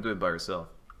 Paimon can do it by herself.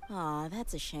 Aw,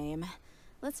 that's a shame.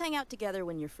 Let's hang out together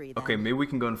when you're free then. Okay, maybe we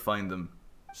can go and find them.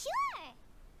 Sure.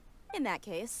 In that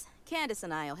case, Candace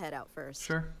and I'll head out first.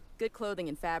 Sure. Good clothing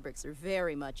and fabrics are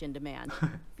very much in demand.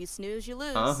 If you snooze, you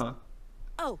lose.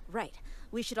 Oh, right.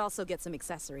 We should also get some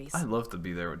accessories. I'd love to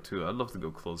be there too. I'd love to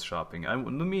go clothes shopping. I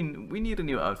mean, we need a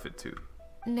new outfit too.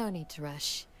 No need to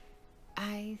rush.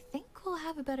 I think we'll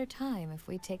have a better time if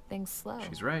we take things slow.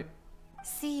 She's right.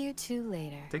 See you two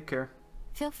later. Take care.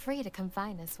 Feel free to come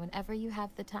find us whenever you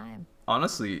have the time.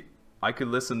 Honestly, I could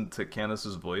listen to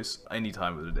Candace's voice any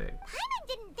time of the day. Paimon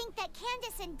didn't think that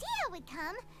Candace and Dio would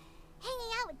come.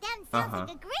 Hanging out with them sounds like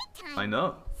a great time. I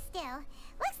know. Still,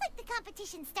 looks like the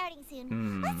competition's starting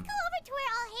soon. Let's go over to where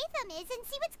Al-Haytham is and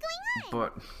see what's going on.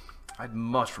 But I'd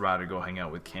much rather go hang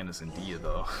out with Candace and Dia,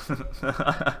 though.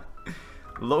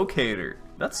 Locator.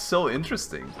 That's so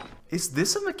interesting. Is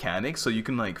this a mechanic so you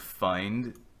can, like,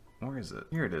 find... Where is it?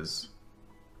 Here it is.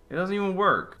 It doesn't even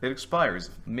work. It expires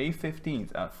May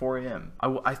 15th at 4 a.m.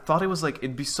 I thought it was like,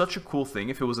 it'd be such a cool thing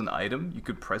if it was an item. You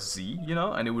could press Z, you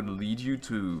know, and it would lead you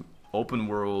to open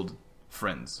world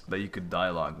friends that you could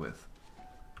dialogue with.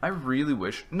 I really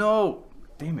wish... No!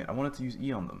 Damn it, I wanted to use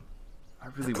E on them. I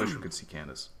really wish we could see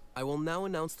Candace. I will now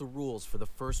announce the rules for the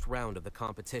first round of the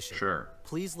competition. Sure.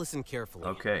 Please listen carefully.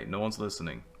 Okay, no one's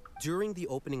listening. During the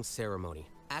opening ceremony,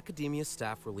 Academia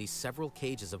staff released several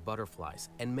cages of butterflies,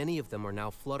 and many of them are now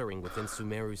fluttering within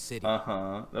Sumeru City.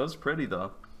 That was pretty,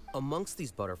 though. Amongst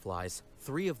these butterflies,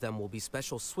 3 of them will be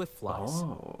special swift flies.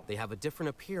 Oh. They have a different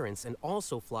appearance and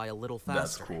also fly a little faster.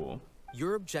 That's cool.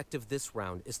 Your objective this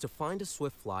round is to find a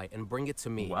swift fly and bring it to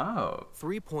me. Wow.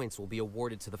 3 points will be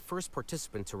awarded to the first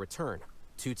participant to return,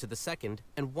 2 to the second,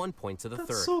 and 1 point to the third.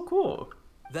 That's so cool.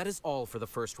 That is all for the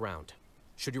first round.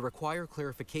 Should you require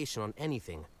clarification on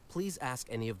anything, please ask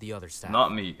any of the other staff.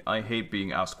 Not me. I hate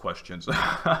being asked questions. And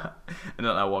then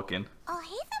I walk in.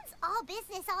 Al-Haytham's all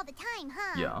business all the time,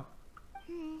 huh? Yeah.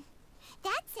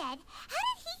 That said, how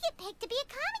did he get picked to be a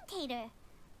commentator?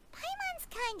 Paimon's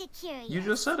kinda curious. You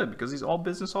just said it, because he's all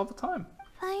business all the time.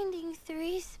 Finding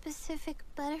 3 specific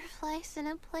butterflies in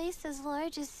a place as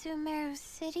large as Sumeru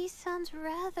City sounds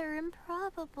rather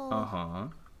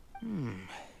improbable.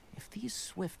 If these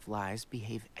swift flies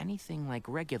behave anything like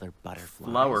regular butterflies...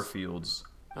 Flower fields.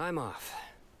 I'm off.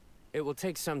 It will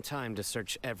take some time to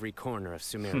search every corner of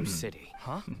Sumeru City.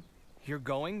 Huh? You're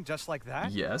going just like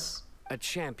that? Yes. A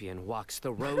champion walks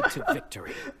the road to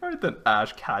victory. Alright then,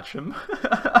 Ash, catch him.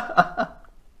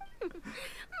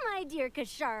 My dear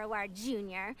Kasharawar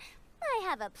Jr., I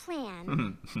have a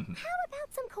plan. How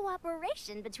about some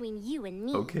cooperation between you and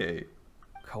me? Okay.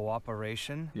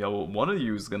 Cooperation? Yeah, well, one of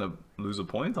you is gonna lose a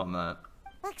point on that.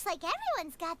 Looks like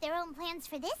everyone's got their own plans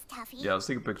for this, Tuffy. Yeah, let's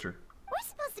take a picture. We're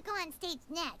supposed to go on stage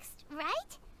next,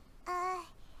 right?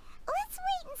 Let's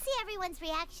wait and see everyone's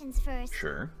reactions first.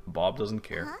 Sure. Bob doesn't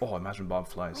care. Oh, imagine Bob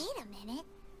flies. Wait a minute.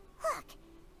 Look,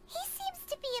 he seems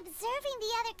to be observing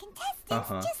the other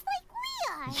contestants just like we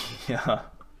are. Yeah.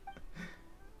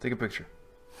 Take a picture.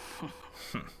 We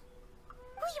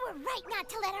were right not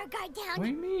to let our guard down. What do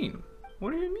you mean?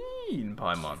 What do you mean,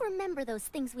 Paimon? Remember those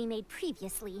things we made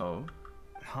previously? Oh.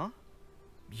 Huh?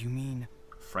 You mean...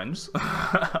 Friends?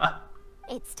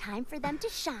 It's time for them to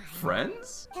shine.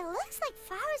 Friends? It looks like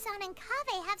Faruzan and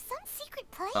Kaveh have some secret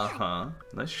plan.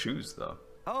 Nice shoes, though.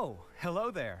 Oh, hello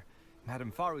there.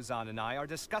 Madam Faruzan and I are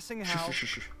discussing how...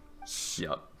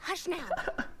 Yep. Hush now.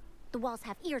 The walls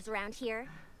have ears around here.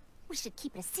 We should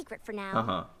keep it a secret for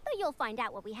now. But you'll find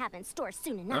out what we have in store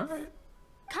soon enough. Alright.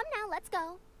 Come now, let's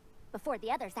go. Before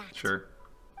the others act. Sure.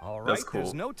 All right, that's cool.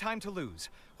 There's no time to lose.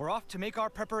 We're off to make our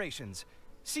preparations.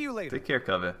 See you later. Take care,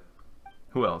 Kaveh.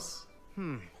 Who else?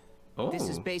 Oh. This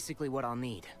is basically what I'll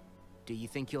need. Do you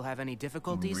think you'll have any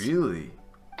difficulties? Really?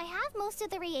 I have most of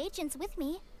the reagents with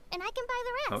me, and I can buy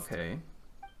the rest. Okay.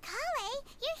 Kale,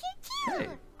 you're here too.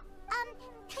 Hey.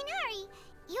 Tighnari,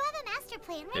 you have a master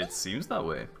plan, right? It seems that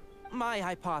way. My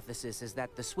hypothesis is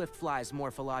that the swift fly's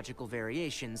morphological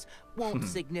variations won't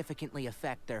significantly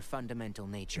affect their fundamental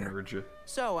nature.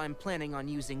 So I'm planning on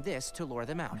using this to lure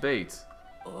them out. Bait.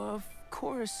 Of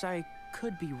course, I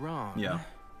could be wrong. Yeah.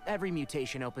 Every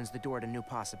mutation opens the door to new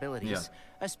possibilities,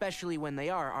 especially when they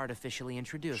are artificially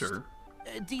introduced. Sure.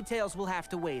 Details will have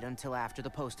to wait until after the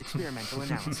post-experimental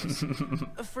analysis.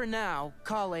 For now,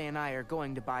 Kale and I are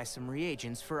going to buy some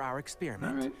reagents for our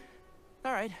experiment.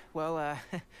 All right. Well,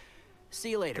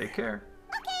 see you later. Take care.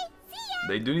 Okay, see ya.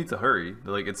 They do need to hurry.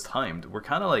 Like, it's timed. We're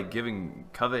kind of like giving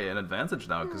Kaveh an advantage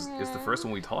now because it's the first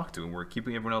one we talk to and we're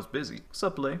keeping everyone else busy. What's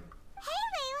up, Lay? Hey,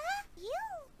 Layla. You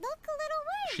look a little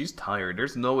worried. She's tired.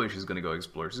 There's no way she's gonna go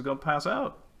explore. She's gonna pass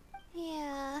out.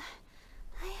 Yeah,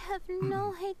 I have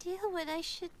no idea what I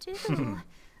should do.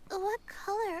 What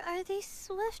color are these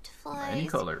swift flies? Any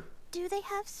color. Do they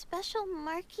have special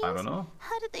markings? I don't know.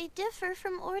 How do they differ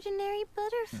from ordinary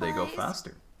butterflies? They go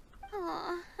faster.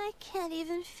 Aw, I can't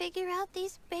even figure out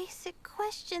these basic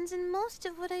questions, and most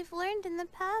of what I've learned in the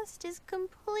past is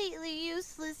completely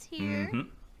useless here.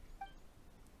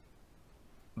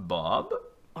 Bob?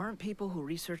 Aren't people who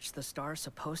research the stars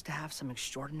supposed to have some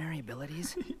extraordinary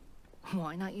abilities?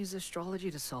 Why not use astrology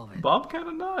to solve it? Bob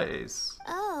kinda nice.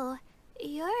 Oh,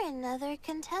 you're another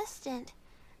contestant.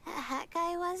 That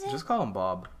guy, was it? Just call him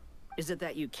Bob. Is it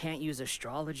that you can't use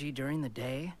astrology during the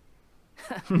day?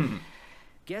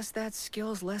 Guess that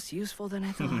skill's less useful than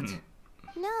I thought.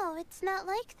 No, it's not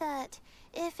like that.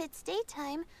 If it's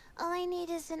daytime, all I need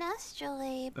is an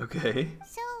astrolabe. Okay.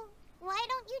 So, why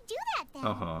don't you do that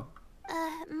then?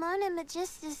 Mona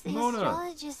Magistus, the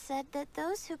astrologist, said that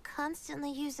those who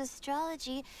constantly use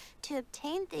astrology to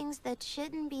obtain things that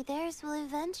shouldn't be theirs will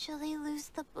eventually lose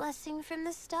the blessing from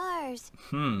the stars.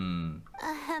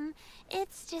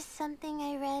 It's just something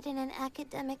I read in an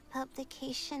academic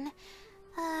publication.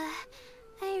 I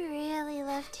really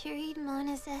love to read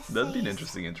Mona's essays. That'd be an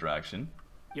interesting interaction.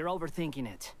 You're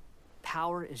overthinking it.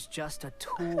 Power is just a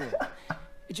tool.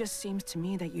 It just seems to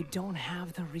me that you don't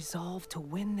have the resolve to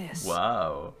win this.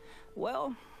 Wow.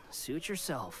 Well, suit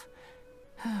yourself.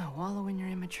 Wallow in your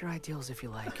immature ideals if you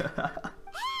like.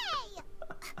 Hey!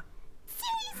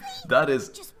 Seriously? That is...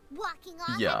 Just walking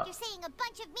off after saying a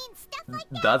bunch of mean stuff like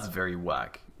that? That's very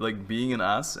whack. Like, being an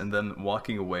ass and then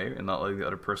walking away and not letting the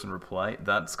other person reply,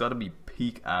 that's gotta be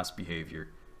peak ass behavior.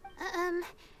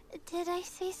 Did I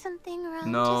say something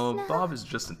wrong No, just now? Bob is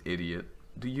just an idiot.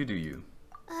 Do you.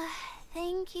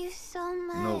 Thank you so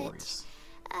much. No worries.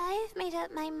 I've made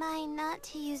up my mind not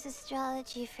to use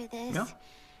astrology for this. Yeah.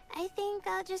 I think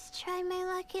I'll just try my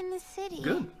luck in the city.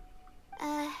 Good.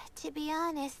 To be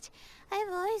honest, I've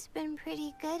always been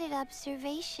pretty good at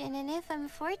observation, and if I'm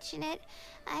fortunate,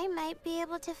 I might be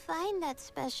able to find that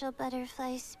special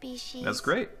butterfly species. That's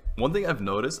great. One thing I've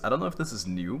noticed, I don't know if this is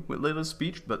new with Layla's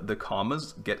speech, but the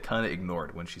commas get kind of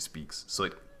ignored when she speaks. So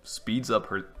it speeds up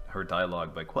her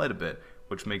dialogue by quite a bit,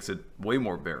 which makes it way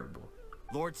more bearable.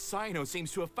 Lord Cyno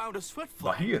seems to have found a swift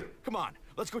fly. Bahir. Come on,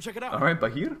 let's go check it out. Alright,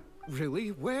 Bahir. Really?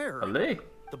 Where? Allez.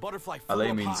 The butterfly flew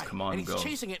Allez up means high, come on, and he's go.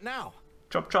 chasing it now.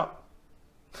 Chop chop.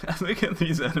 I think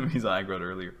these enemies I aggroed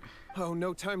earlier. Oh,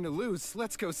 no time to lose.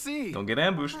 Let's go see. Don't get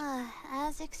ambushed.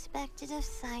 As expected of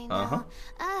Cyno.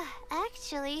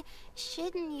 Actually,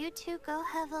 shouldn't you two go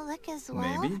have a look as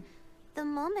well? Maybe. The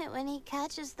moment when he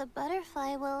catches the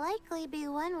butterfly will likely be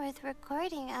one worth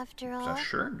recording after all.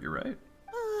 Sure, you're right.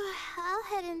 I'll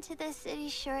head into the city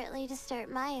shortly to start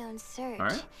my own search.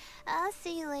 Alright. I'll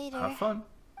see you later. Have fun.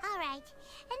 Alright.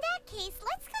 In that case,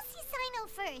 let's go see Cyno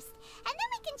first, and then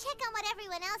we can check on what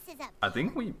everyone else is up to. I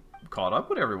think we caught up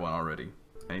with everyone already.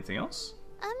 Anything else?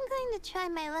 I'm going to try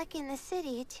my luck in the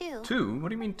city, too. 2? What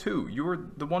do you mean 2? You were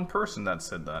the one person that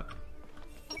said that.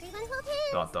 Everyone hold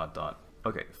hands. ...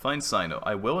 Okay, find Cyno.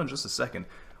 I will in just a second.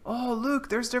 Oh, look,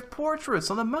 there's their portraits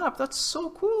on the map. That's so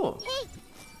cool. Hey!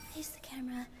 Face the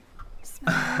camera.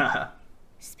 Smile.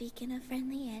 Speak in a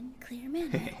friendly and clear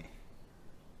manner.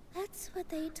 That's what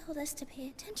they told us to pay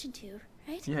attention to,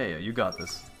 right? Yeah, you got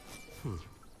this.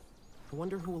 I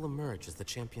wonder who will emerge as the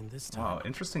champion this time. Wow,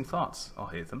 interesting thoughts. I'll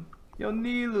hate them. Yo,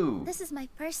 Nilu! This is my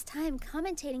first time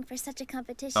commentating for such a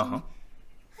competition. I'm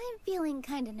feeling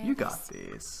kind of nervous. You got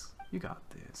this. You got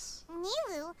this.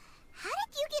 Nilu, how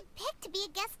did you get picked to be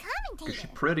a guest commentator?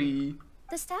 She's pretty.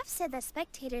 The staff said that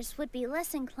spectators would be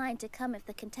less inclined to come if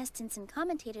the contestants and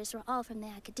commentators were all from the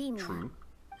academia. True.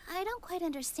 I don't quite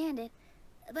understand it,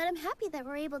 but I'm happy that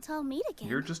we're able to all meet again.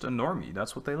 You're just a normie.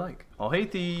 That's what they like. I'll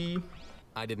hate thee.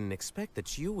 I didn't expect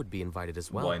that you would be invited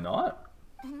as well. Why not?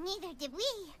 Neither did we.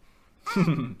 By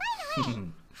the way, how did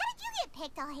you get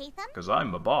picked, Al-Haytham? Because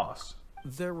I'm a boss.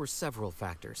 There were several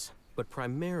factors, but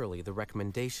primarily the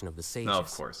recommendation of the sages. No,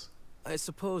 of course. I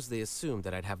suppose they assumed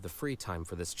that I'd have the free time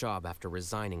for this job after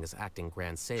resigning as acting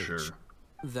Grand Sage. Sure.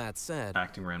 That said,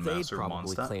 Acting Grand they'd Master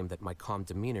probably Mondstadt. claim that my calm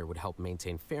demeanor would help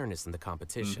maintain fairness in the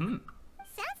competition.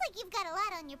 Sounds like you've got a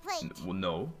lot on your plate. Well,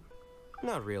 no.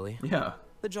 Not really. Yeah.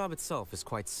 The job itself is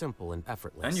quite simple and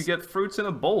effortless. And you get fruits in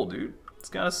a bowl, dude. It's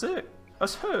kind of sick.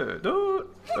 That's her, dude.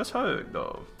 That's her,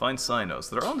 though. Find Cyno.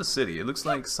 So they're on the city. It looks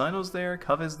like Cyno's there,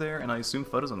 Kaveh's there, and I assume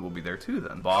faruzan will be there too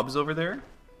then. Bob's over there.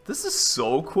 This is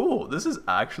so cool. This is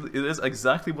actually, it is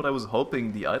exactly what I was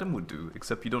hoping the item would do,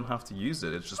 except you don't have to use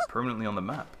it. It's just permanently on the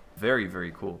map. Very,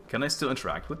 very cool. Can I still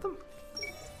interact with them?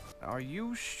 Are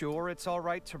you sure it's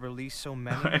alright to release so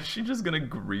many? Is she just gonna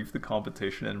grief the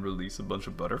competition and release a bunch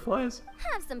of butterflies?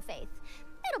 Have some faith.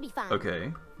 It'll be fine.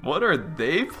 Okay. What are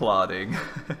they plotting?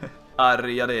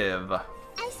 Arriadev.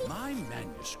 My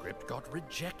manuscript got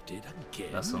rejected again.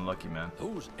 That's unlucky, man.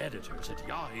 Those editors at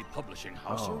Yahi Publishing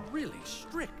House are really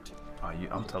strict.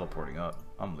 I'm teleporting up.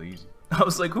 I'm lazy. I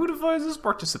was like, who defines this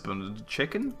participant?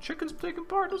 Chicken? Chicken's taking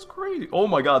part? That's crazy. Oh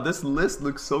my god, this list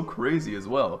looks so crazy as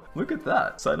well. Look at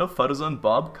that. Cyno, faruzan,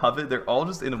 Bob, Kaveh, they're all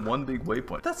just in one big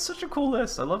waypoint. That's such a cool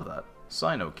list. I love that.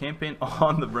 Cyno, camping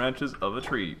on the branches of a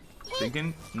tree,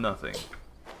 thinking nothing.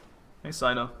 Hey,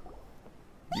 Cyno.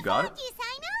 You got it? You,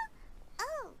 Cyno?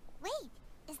 Oh, wait.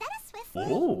 Is that a swift fly?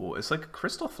 Oh, it's like a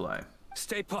crystal fly.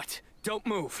 Stay put. Don't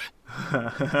move. He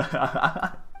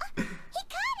caught it!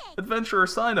 Adventurer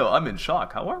Cyno, I'm in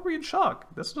shock. How are we in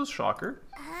shock? That's no shocker.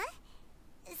 Huh?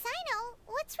 Cyno,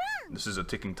 what's wrong? This is a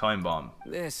ticking time bomb.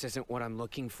 This isn't what I'm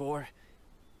looking for.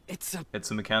 It's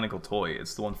a mechanical toy.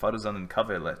 It's the one Faruzan and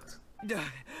Kaveh left.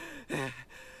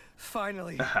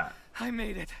 Finally, I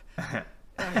made it. I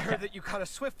heard that you caught a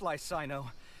swiftfly,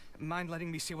 Cyno. Mind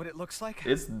letting me see what it looks like?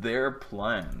 It's their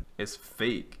plan. It's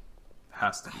fake.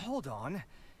 Has to be. Hold on.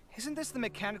 Isn't this the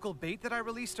mechanical bait that I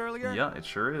released earlier? Yeah, it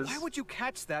sure is. Why would you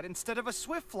catch that instead of a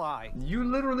swiftfly? You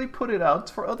literally put it out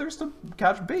for others to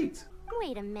catch bait.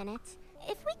 Wait a minute.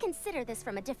 If we consider this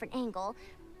from a different angle,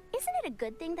 isn't it a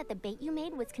good thing that the bait you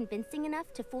made was convincing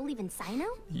enough to fool even Cyno?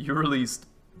 You released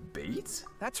bait?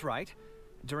 That's right.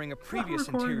 During a previous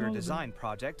interior design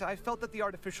project, I felt that the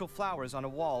artificial flowers on a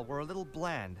wall were a little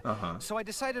bland. So I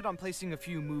decided on placing a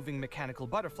few moving mechanical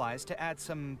butterflies to add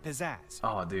some pizzazz.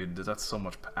 Oh, dude, that's so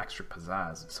much extra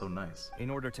pizzazz. It's so nice. In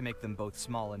order to make them both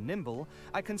small and nimble,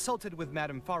 I consulted with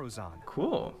Madame Faruzan.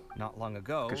 Cool. Not long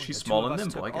ago, because she's the small two and of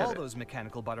us nimble. took all those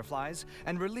mechanical butterflies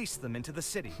and released them into the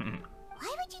city.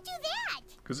 Why would you do that?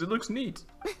 Because it looks neat.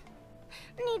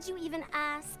 Need you even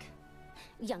ask?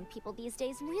 Young people these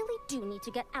days really do need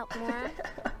to get out more.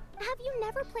 Have you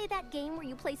never played that game where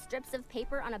you place strips of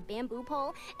paper on a bamboo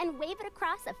pole and wave it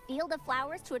across a field of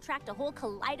flowers to attract a whole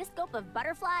kaleidoscope of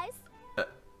butterflies?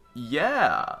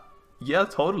 Yeah. Yeah,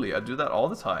 totally. I do that all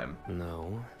the time.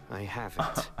 No, I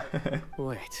haven't.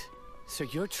 Wait, so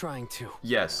you're trying to...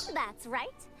 Yes. That's right.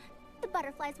 The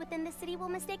butterflies within the city will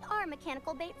mistake our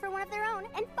mechanical bait for one of their own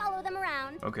and follow them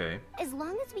around. Okay. As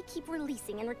long as we keep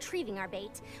releasing and retrieving our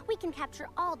bait, we can capture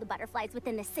all the butterflies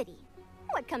within the city.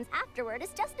 What comes afterward is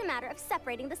just a matter of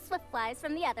separating the swift flies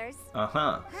from the others.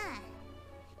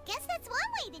 Guess that's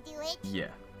one way to do it. Yeah.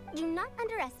 Do not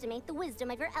underestimate the wisdom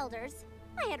of your elders.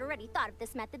 I had already thought of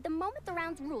this method the moment the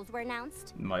round's rules were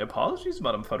announced. My apologies,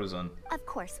 Madame Faruzan. Of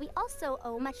course, we also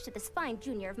owe much to this fine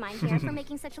junior of mine here for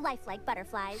making such lifelike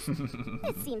butterflies.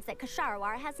 It seems that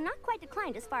Khaenri'ah has not quite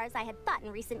declined as far as I had thought in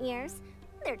recent years.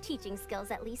 Their teaching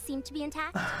skills at least seem to be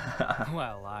intact.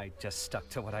 Well, I just stuck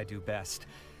to what I do best.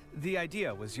 The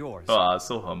idea was yours. Ah,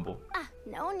 so humble.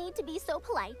 No need to be so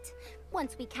polite.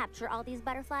 Once we capture all these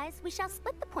butterflies, we shall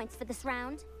split the points for this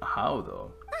round. How,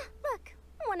 though? Look.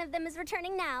 One of them is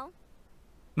returning now.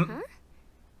 Huh?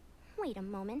 Wait a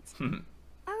moment. Are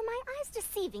my eyes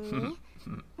deceiving me?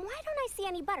 Why don't I see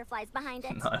any butterflies behind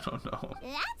it? I don't know.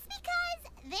 That's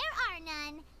because there are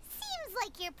none. Seems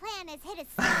like your plan has hit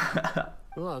a snag.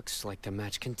 Looks like the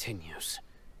match continues.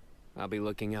 I'll be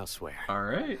looking elsewhere. All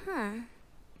right.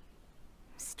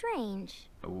 Strange.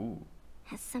 Ooh.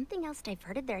 Has something else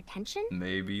diverted their attention?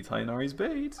 Maybe Tighnari's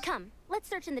bait. Come, let's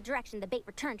search in the direction the bait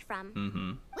returned from.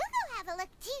 We'll go have a look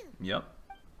too. Yep.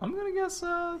 I'm gonna guess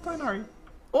Tighnari.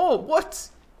 Oh, what?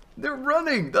 They're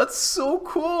running! That's so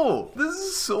cool! This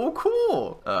is so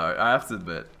cool! Alright, I have to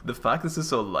admit, the fact this is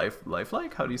so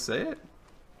lifelike, how do you say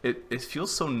it? It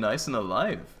feels so nice and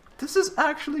alive. This is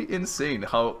actually insane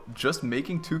how just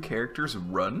making two characters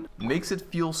run makes it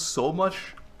feel so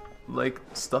much like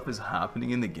stuff is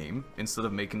happening in the game instead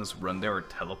of making us run there or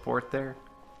teleport there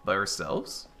by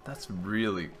ourselves. That's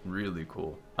really, really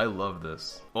cool. I love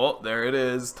this. Oh, there it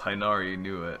is. Tighnari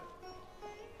knew it.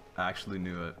 Actually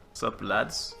knew it. What's up,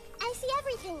 lads? I see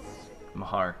everything.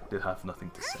 Mahar did have nothing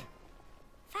to say.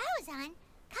 Faruzan,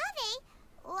 Kaveh,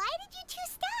 why did you two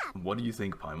stop? What do you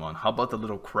think, Paimon? How about the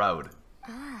little crowd?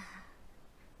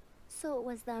 So it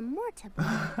was the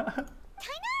mortable.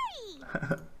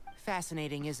 Tighnari!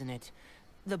 Fascinating, isn't it?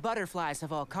 The butterflies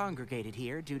have all congregated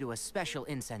here due to a special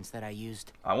incense that I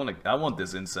used. I want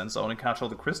this incense. I want to catch all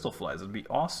the crystal flies. It'd be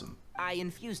awesome. I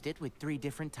infused it with 3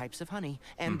 different types of honey,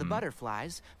 and the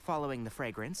butterflies, following the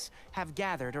fragrance, have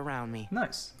gathered around me.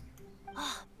 Nice.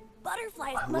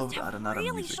 Butterflies must have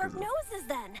really sharp noses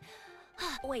then.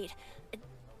 Wait,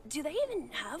 do they even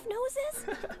have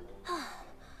noses?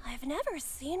 I've never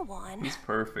seen one. It's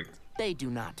perfect. They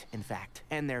do not, in fact,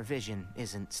 and their vision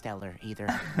isn't stellar either.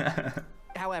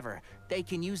 However, they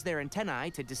can use their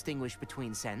antennae to distinguish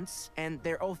between scents, and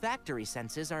their olfactory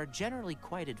senses are generally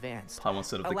quite advanced,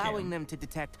 allowing them to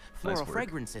detect floral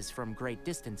fragrances from great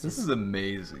distances. This is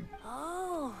amazing.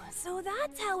 Oh, so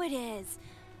that's how it is.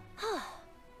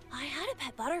 I had a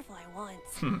pet butterfly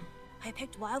once. I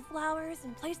picked wildflowers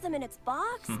and placed them in its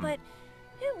box, but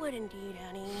it wouldn't eat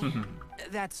any.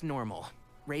 That's normal.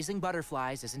 Raising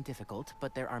butterflies isn't difficult,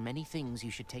 but there are many things you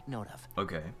should take note of.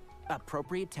 Okay.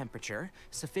 Appropriate temperature,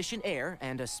 sufficient air,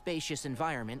 and a spacious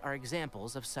environment are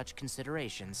examples of such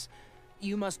considerations.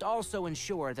 You must also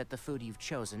ensure that the food you've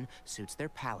chosen suits their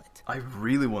palate. I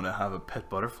really want to have a pet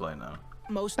butterfly now.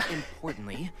 Most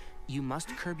importantly, you must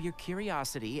curb your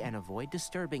curiosity and avoid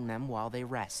disturbing them while they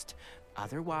rest.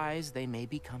 Otherwise, they may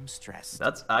become stressed.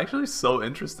 That's actually so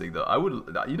interesting, though. I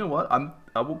would, you know what?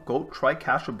 I will go try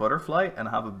catch a butterfly and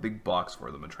have a big box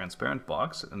for them, a transparent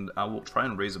box, and I will try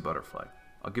and raise a butterfly.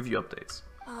 I'll give you updates.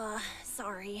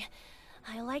 Sorry.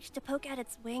 I liked to poke at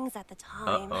its wings at the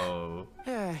time. Uh-oh.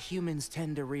 Humans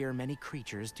tend to rear many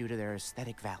creatures due to their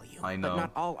aesthetic value. I know. But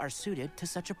not all are suited to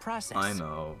such a process. I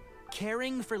know.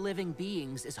 Caring for living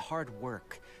beings is hard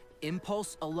work.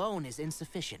 Impulse alone is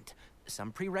insufficient.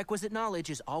 Some prerequisite knowledge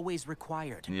is always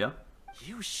required. Yeah.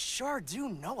 You sure do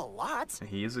know a lot.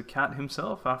 He is a cat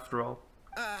himself, after all.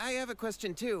 I have a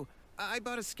question, too. I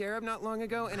bought a scarab not long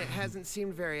ago, and it hasn't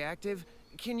seemed very active.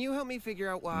 Can you help me figure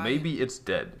out why? Maybe it's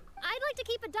dead. I'd like to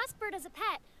keep a dust bird as a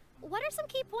pet. What are some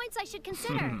key points I should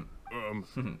consider?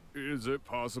 Is it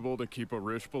possible to keep a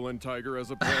Rishbalin tiger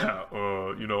as a pet?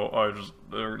 You know,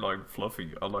 they're like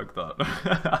fluffy. I like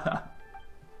that.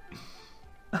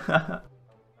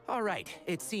 All right,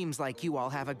 it seems like you all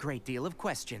have a great deal of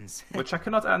questions. Which I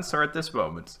cannot answer at this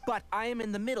moment. But I am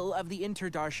in the middle of the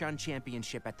Inter-Darshan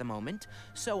Championship at the moment,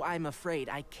 so I'm afraid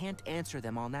I can't answer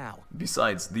them all now.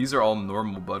 Besides, these are all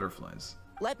normal butterflies.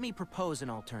 Let me propose an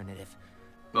alternative.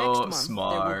 Next month,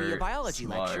 smart, there will be a biology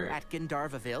lecture at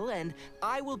Gandharvaville, and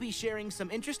I will be sharing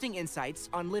some interesting insights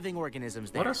on living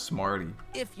organisms there. What a smarty.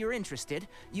 If you're interested,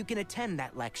 you can attend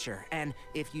that lecture, and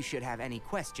if you should have any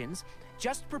questions,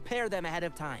 just prepare them ahead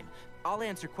of time. I'll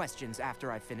answer questions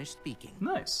after I finish speaking.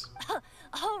 Nice.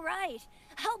 All right,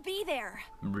 I'll be there.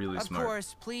 Really smart. Of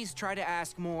course, please try to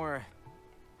ask more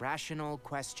rational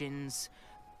questions.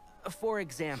 For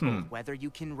example, whether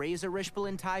you can raise a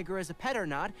Rishbalin tiger as a pet or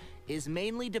not is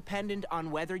mainly dependent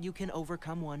on whether you can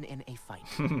overcome one in a fight.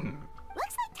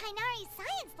 Looks like Tighnari's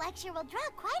science lecture will draw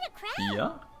quite a crowd.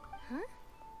 Yeah. Huh?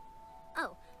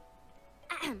 Oh.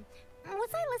 Was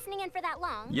I listening in for that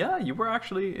long? Yeah, you were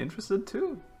actually interested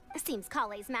too. Seems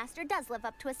Kaveh's master does live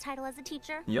up to his title as a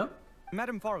teacher. Yep.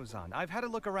 Madam Faruzan, I've had a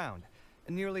look around.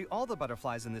 Nearly all the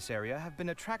butterflies in this area have been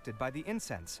attracted by the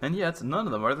incense. And yet, none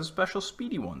of them are the special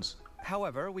speedy ones.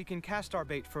 However, we can cast our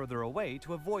bait further away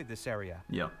to avoid this area.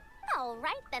 Yeah. All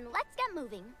right, then let's get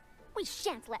moving. We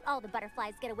shan't let all the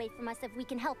butterflies get away from us if we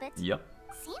can help it. Yep.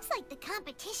 Seems like the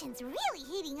competition's really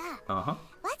heating up. Uh-huh.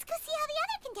 Let's go see how the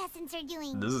other contestants are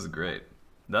doing. This is great.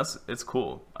 It's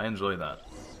cool. I enjoy that.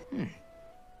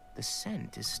 The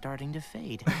scent is starting to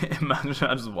fade. Imagine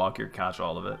I just walk here, catch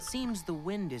all of it. Seems the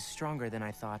wind is stronger than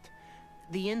I thought.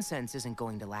 The incense isn't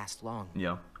going to last long.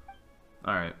 Yeah.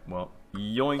 Alright, well,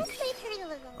 yoink.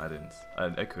 I didn't.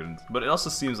 I couldn't. But it also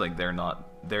seems like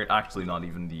they're actually not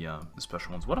even the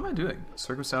special ones. What am I doing?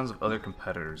 Circumstance of other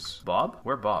competitors. Bob?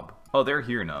 Where Bob? Oh, they're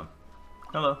here now.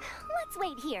 Hello. Let's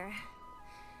wait here.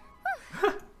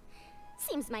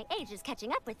 Seems my age is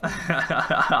catching up with me.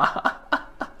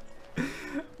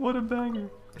 What a banger.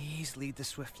 Please lead the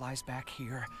Swiftflies back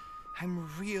here. I'm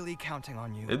really counting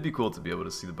on you. It'd be cool to be able to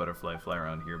see the butterfly fly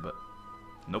around here, but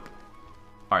nope.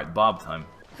 Alright, Bob time.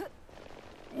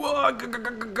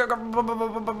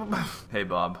 Hey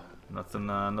Bob.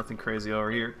 Nothing crazy over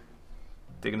here.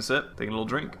 Taking a sip, taking a little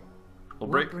drink. Little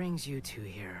break. What brings you two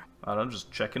here? I'm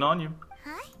just checking on you.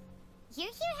 Huh? You're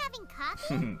here having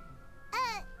coffee?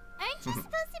 Aren't you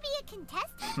supposed to be a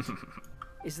contestant?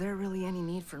 Is there really any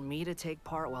need for me to take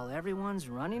part while everyone's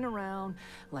running around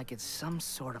like it's some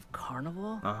sort of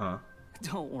carnival? Uh-huh.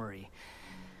 Don't worry.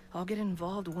 I'll get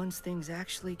involved once things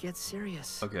actually get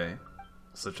serious. Okay.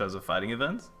 Such as a fighting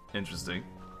event? Interesting.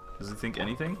 Does he think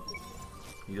anything?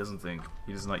 He doesn't think.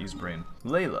 He does not use brain.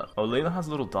 Layla. Oh, Layla has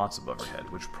little dots above her head,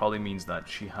 which probably means that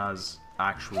she has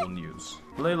actual news.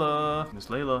 Layla! Miss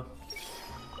Layla.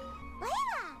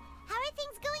 Layla! How are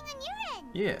things going on your end?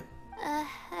 Yeah.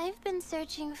 I've been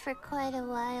searching for quite a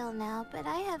while now, but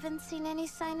I haven't seen any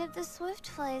sign of the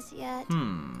Swiftflies yet.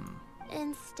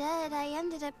 Instead, I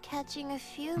ended up catching a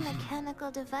few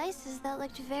mechanical devices that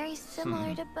looked very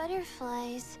similar to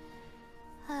butterflies.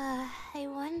 I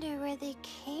wonder where they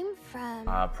came from.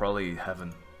 Probably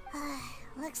heaven.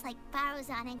 Looks like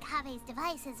Faruzan and Kaveh's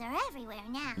devices are everywhere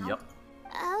now. Yep.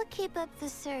 I'll keep up the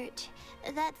search.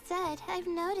 That said, I've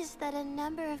noticed that a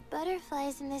number of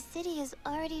butterflies in the city has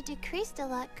already decreased a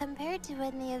lot compared to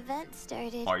when the event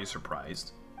started. Are you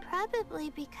surprised?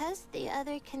 Probably because the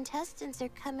other contestants are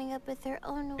coming up with their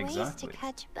own ways to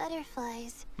catch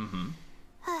butterflies.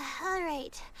 All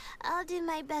right, I'll do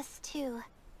my best too.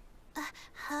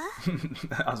 Huh?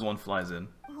 As one flies in.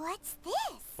 What's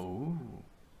this? Oh.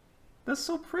 That's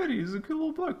so pretty. It's a cute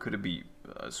little bug. Could it be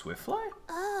a swiftfly?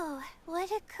 Oh,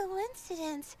 what a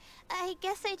coincidence. I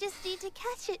guess I just need to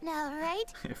catch it now, right?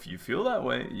 If you feel that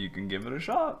way, you can give it a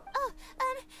shot. Oh,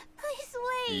 please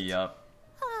wait. Yep.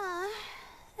 Oh,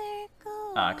 there it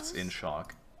goes. Acts in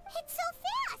shock. It's so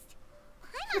fast.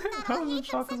 I thought all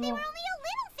heathens said they were only a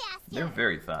little faster. They're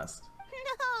very fast.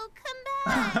 No, come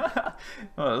back.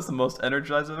 Oh, that's the most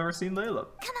energized I've ever seen Layla.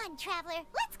 Come on, traveler.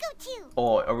 Let's go too.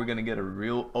 Oh, are we gonna get a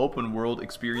real open world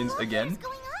experience again?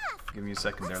 Going off. Give me a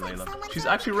second there, Looks like Layla. She's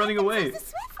actually running away.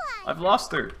 I've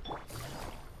lost her.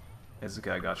 It's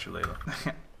okay, I got you, Layla.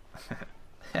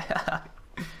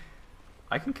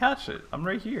 I can catch it. I'm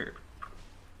right here.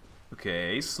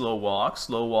 Okay, slow walk,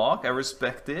 slow walk. I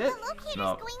respect it. The locator's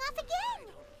going off again.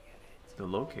 The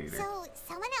locator. So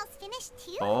someone else finished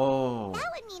too? Oh. That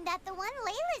would mean that the one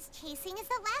Layla's chasing is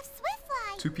the last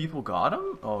swiftfly. 2 people got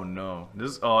him? Oh no.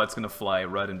 It's gonna fly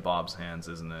right in Bob's hands,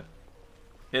 isn't it?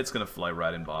 It's gonna fly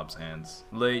right in Bob's hands.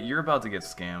 Lay, you're about to get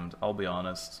scammed, I'll be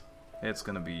honest. It's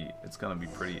gonna be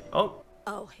pretty. Oh!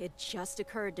 Oh, it just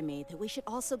occurred to me that we should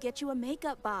also get you a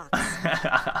makeup box.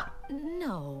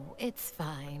 No, it's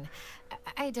fine.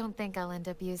 I don't think I'll end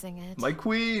up using it. My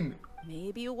queen!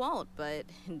 Maybe you won't, but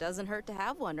it doesn't hurt to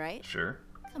have one, right? Sure.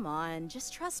 Come on,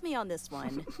 just trust me on this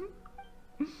one.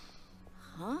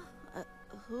 Huh?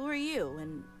 Who are you,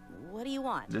 and what do you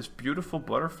want? This beautiful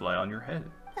butterfly on your head.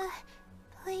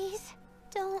 Please,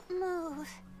 don't move.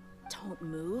 Don't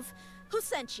move? Who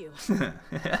sent you?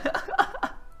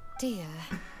 Dear.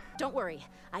 Don't worry,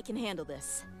 I can handle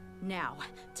this. Now,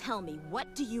 tell me,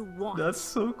 what do you want? That's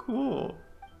so cool.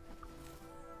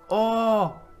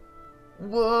 Oh!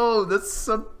 Whoa, that's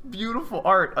some beautiful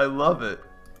art. I love it.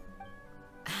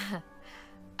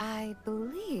 I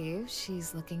believe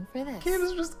she's looking for this.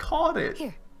 Candace just caught it.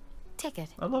 Here, take it.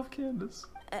 I love Candace.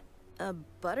 A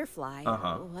butterfly?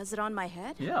 Was it on my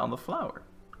head? Yeah, on the flower.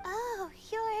 Oh,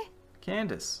 you're...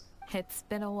 Candace. It's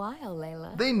been a while,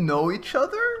 Layla. They know each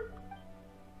other?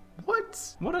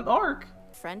 What? What an arc.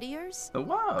 Friend of yours? Oh,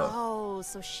 wow. Oh,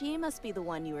 so she must be the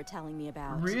one you were telling me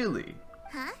about. Really?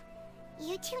 Huh?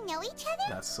 You two know each other?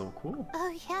 That's so cool.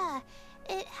 Oh yeah,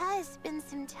 it has been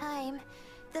some time.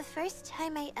 The first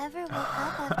time I ever woke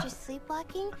up after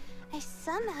sleepwalking, I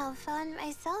somehow found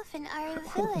myself in our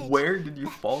village. Where did you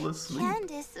fall asleep?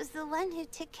 Candace was the one who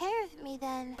took care of me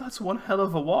then. That's one hell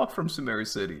of a walk from Sumeru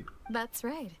City. That's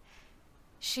right.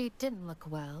 She didn't look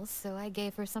well, so I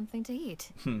gave her something to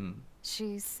eat.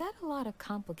 She said a lot of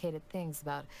complicated things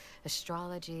about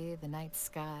astrology, the night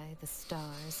sky, the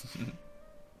stars.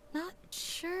 Not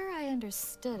sure I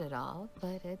understood it all,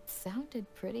 but it sounded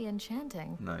pretty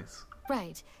enchanting. Nice.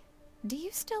 Right. Do you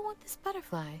still want this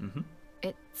butterfly?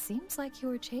 It seems like you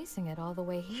were chasing it all the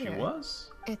way here. She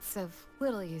was. It's of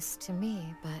little use to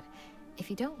me, but if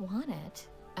you don't want it,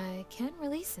 I can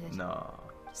release it. No.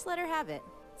 Just let her have it.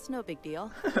 It's no big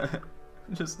deal.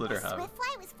 Just let her have it. The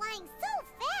swiftfly was flying so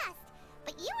fast,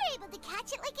 but you were able to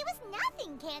catch it like it was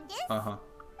nothing, Candace. Oh,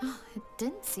 it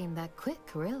didn't seem that quick,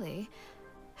 really.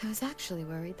 I was actually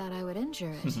worried that I would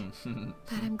injure it,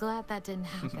 but I'm glad that didn't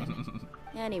happen.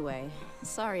 Anyway,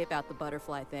 sorry about the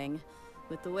butterfly thing.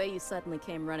 With the way you suddenly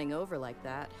came running over like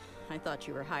that, I thought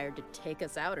you were hired to take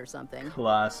us out or something.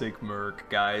 Classic Merc,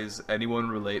 guys. Anyone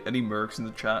relate? Any Mercs in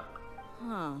the chat?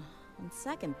 Huh. On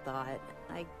second thought,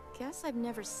 I guess I've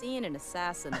never seen an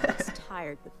assassin that looks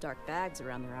tired with dark bags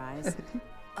around their eyes.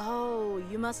 Oh,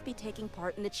 you must be taking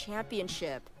part in the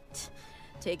championship.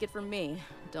 Take it from me.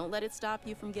 Don't let it stop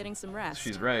you from getting some rest.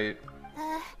 She's right.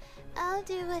 I'll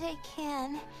do what I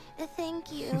can.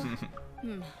 Thank you.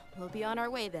 We'll be on our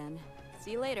way then.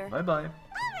 See you later. Bye-bye.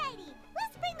 Alrighty,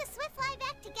 let's bring the swiftfly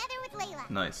back together with Layla.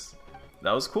 Nice.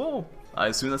 That was cool. I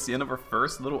assume that's the end of our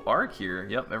first little arc here.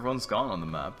 Yep, everyone's gone on the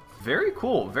map. Very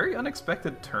cool. Very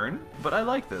unexpected turn, but I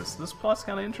like this. This plot's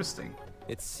kind of interesting.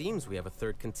 It seems we have a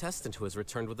third contestant who has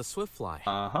returned with a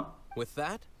swiftfly. With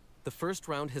that, the first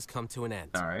round has come to an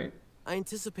end. Alright. I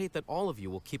anticipate that all of you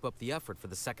will keep up the effort for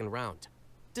the second round.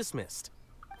 Dismissed.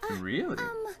 Really?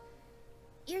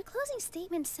 Your closing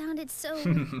statement sounded so...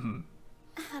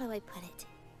 how do I put it?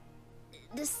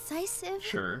 Decisive?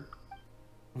 Sure.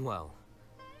 Well,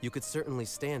 you could certainly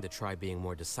stand to try being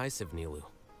more decisive, Nilu.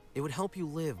 It would help you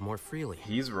live more freely.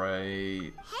 He's right.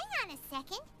 Hang on a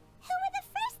second. Who were the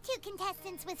first 2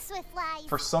 contestants with swiftflies?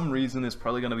 For some reason, it's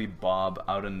probably gonna be Bob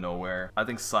out of nowhere. I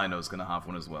think Cyno's gonna have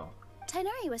one as well.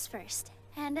 Tighnari was first,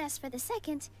 and as for the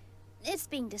second, it's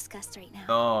being discussed right now.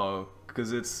 Oh,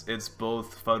 because it's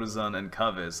both Faruzan and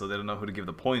Kaveh, so they don't know who to give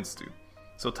the points to.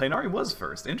 So Tighnari was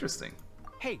first. Interesting.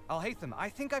 Hey, Al-Haytham, I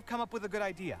think I've come up with a good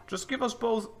idea. Just give us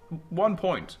both 1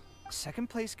 point. Second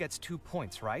place gets 2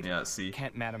 points, right? Yeah, see?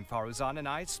 Can't Madame Faruzan and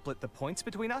I split the points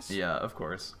between us? Yeah, of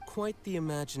course. Quite the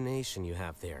imagination you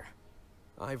have there.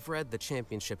 I've read the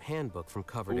championship handbook from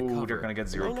cover to cover. They're gonna get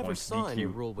 0 I never points. saw any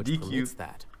rule which permits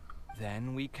that.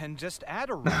 Then we can just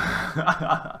add a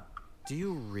rule. Do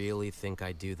you really think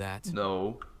I'd do that?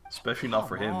 No, especially not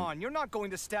for him. Come on, you're not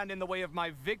going to stand in the way of my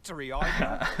victory, are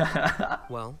you?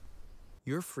 Well,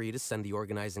 you're free to send the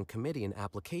organizing committee an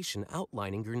application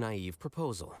outlining your naive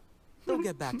proposal. They'll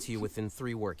get back to you within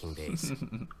 3 working days.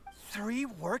 3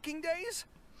 working days?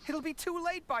 It'll be too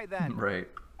late by then. Right.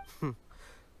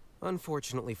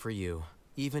 Unfortunately for you,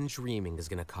 even dreaming is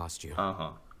gonna cost you.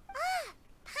 Uh-huh.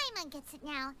 Paimon gets it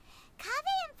now.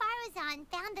 Kaveh and Faruzan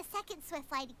found the second swift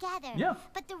fly together. Yeah.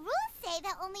 But the rules say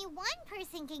that only one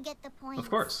person can get the points.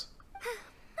 Of course.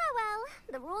 Oh well,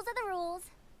 the rules are the rules.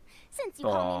 Since you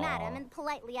call me madam and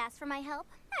politely ask for my help,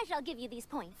 I shall give you these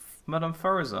points. Madame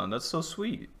Faruzan, that's so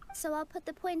sweet. So I'll put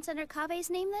the points under Kaveh's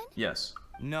name then? Yes.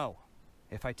 No.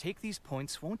 If I take these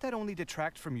points, won't that only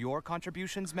detract from your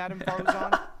contributions, Madame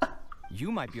Faruzan?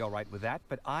 You might be alright with that,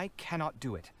 but I cannot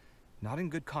do it. Not in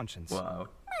good conscience. Wow.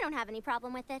 I don't have any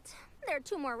problem with it. There are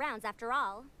 2 more rounds after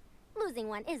all. Losing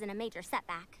one isn't a major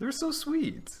setback. They're so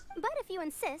sweet. But if you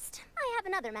insist, I have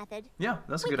another method. Yeah,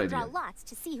 that's a good idea. We can draw lots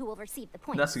to see who will receive the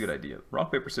points. That's a good idea.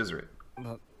 Rock, paper, scissors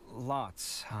it.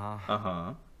 Lots, huh?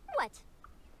 Uh-huh. What?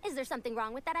 Is there something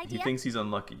wrong with that idea? He thinks he's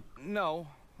unlucky. No.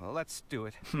 Well, let's do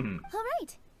it. All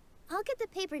right. I'll get the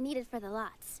paper needed for the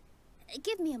lots.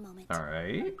 Give me a moment. All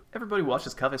right. Everybody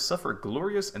watches Kaveh suffer a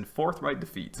glorious and forthright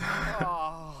defeat.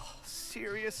 Oh,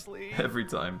 seriously? Every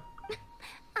time.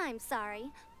 I'm sorry,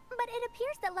 but it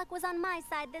appears that luck was on my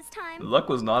side this time. Luck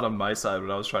was not on my side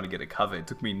when I was trying to get a Kaveh. It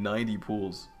took me 90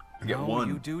 pools to get one.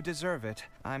 You do deserve it.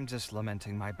 I'm just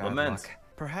lamenting my bad luck.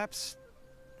 Perhaps...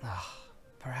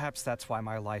 perhaps that's why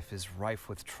my life is rife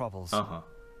with troubles. Uh-huh.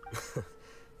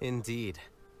 Indeed.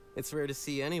 It's rare to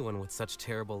see anyone with such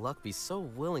terrible luck be so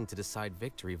willing to decide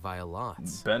victory via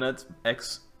lots. Bennett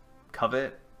X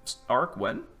Kaveh arc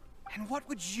when? And what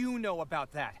would you know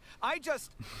about that? I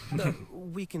just...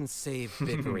 We can save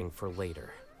bickering for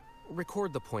later.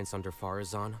 Record the points under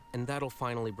Faruzan, and that'll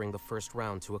finally bring the first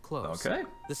round to a close. Okay.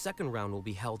 The second round will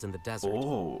be held in the desert.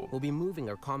 Oh. We'll be moving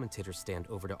our commentator stand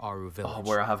over to Aru Village. Oh,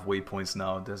 where I have waypoints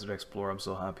now, Desert Explorer, I'm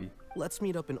so happy. Let's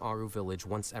meet up in Aru Village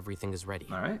once everything is ready.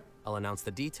 Alright. I'll announce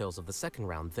the details of the second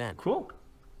round then. Cool.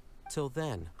 Till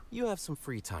then, you have some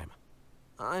free time.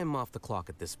 I'm off the clock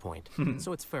at this point,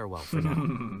 so it's farewell for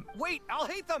now. Wait,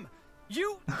 Al-Haytham!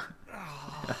 You...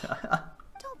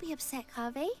 Don't be upset,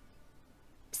 Kaveh.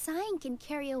 Sighing can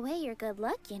carry away your good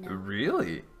luck, you know.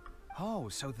 Really? Oh,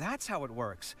 so that's how it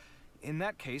works. In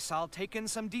that case, I'll take in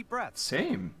some deep breaths.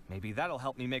 Same. Maybe that'll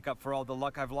help me make up for all the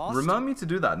luck I've lost. Remind me to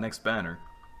do that next banner.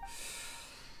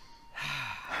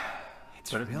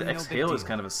 It's but really the exhale is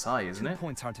kind of a sigh, isn't it? 2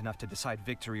 points aren't enough to decide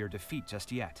victory or defeat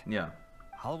just yet. Yeah.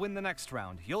 I'll win the next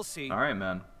round. You'll see. Alright,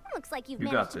 man. Looks like you've You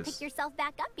managed got to this. pick yourself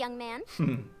back up, young man.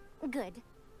 Good.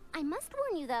 I must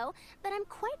warn you, though, that I'm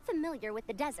quite familiar with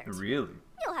the desert. Really?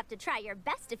 You'll have to try your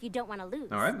best if you don't want to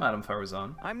lose. Alright, Madame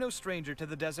Faruzan. I'm no stranger to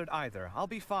the desert either. I'll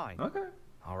be fine. Okay.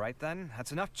 Alright then,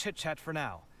 that's enough chit-chat for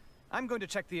now. I'm going to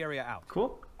check the area out.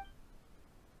 Cool.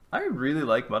 I really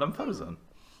like Madame Faruzan.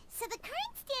 So the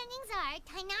current standings are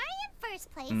tighnari in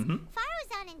first place,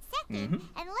 Faruzan in second,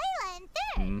 and layla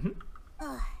in third.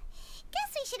 Ugh.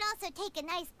 Guess we should also take a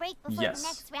nice break before the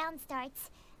next round starts.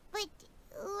 But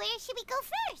where should we go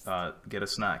first? Get a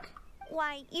snack.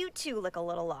 Why, you two look a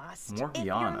little lost. Morgiana. If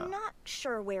you're not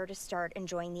sure where to start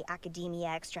enjoying the Academia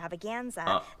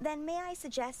extravaganza, then may I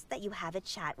suggest that you have a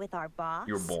chat with our boss?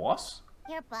 Your boss?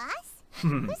 Your boss?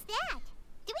 Who's that?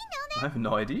 Do we know I them? have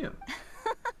no idea.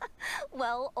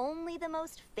 Well, only the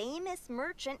most famous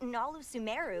merchant in all of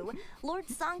Sumeru, Lord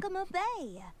Sangamo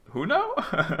Bay. Who now?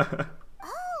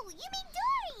 Oh, you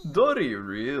mean Dory? Dory,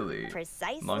 really?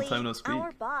 Precisely. Long time no speak.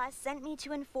 Our boss sent me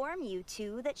to inform you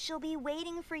two that she'll be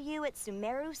waiting for you at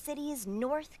Sumeru City's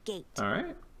North Gate.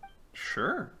 Alright.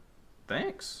 Sure.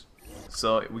 Thanks.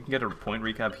 So, we can get a point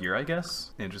recap here, I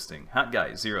guess? Interesting. Hat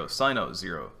guy, 0. Cyno,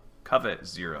 0. Kaveh,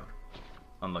 0.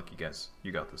 Unlucky guys.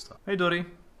 You got this stuff. Hey, Dory.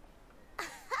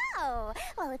 Oh,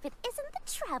 well, if it isn't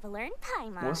the traveler in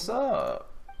Paimon. What's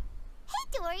up?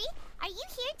 Hey, Dory. Are you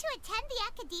here to attend the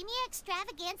Academia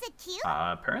extravaganza too?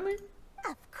 Apparently.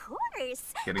 Of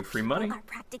course. Getting free money. People are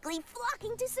practically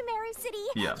flocking to Sumeru City.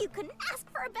 Yeah. You couldn't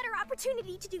ask for a better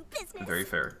opportunity to do business. Very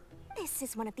fair. This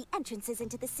is one of the entrances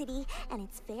into the city, and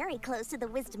it's very close to the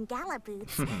Wisdom Gala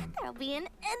booths. There'll be an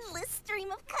endless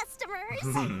stream of customers.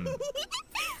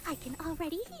 I can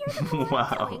already hear the coin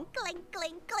Wow. going clink,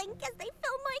 clink, clink as they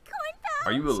fill my coin pouch.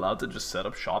 Are you allowed to just set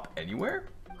up shop anywhere?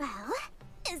 Well,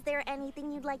 is there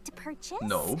anything you'd like to purchase?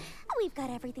 No. We've got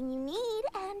everything you need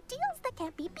and deals that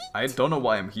can't be beat. I don't know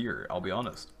why I'm here, I'll be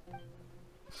honest.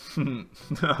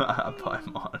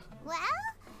 Paimon. Well,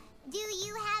 do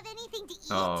you have anything to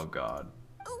eat? Oh god.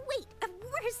 Oh, wait,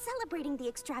 we're celebrating the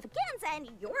extravaganza and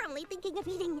you're only thinking of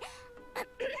eating...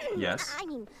 Yes? I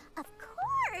mean, of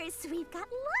course, we've got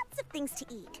lots of things to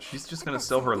eat. She's just gonna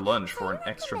sell her lunch for an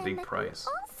extra big price.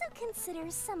 Also consider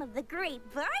some of the great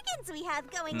bargains we have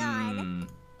going on.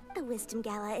 The Wisdom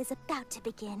Gala is about to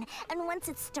begin, and once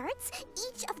it starts,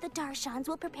 each of the Darshans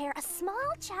will prepare a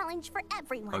small challenge for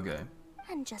everyone. Okay.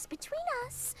 And just between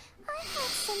us, I have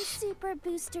some super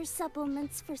booster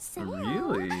supplements for sale.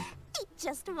 Really? Eat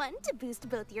just one to boost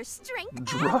both your strength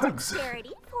Drugs. and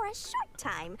dexterity for a short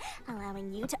time,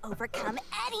 allowing you to overcome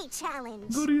any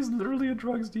challenge. Dude, he's literally a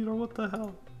drugs dealer, what the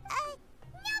hell?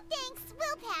 No thanks,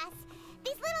 we'll pass.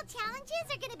 These little challenges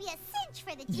are gonna be a cinch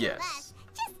for the two of us.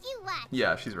 Just you watch.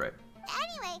 Yeah, she's right.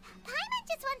 Anyway, Paimon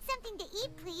just wants something to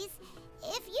eat, please.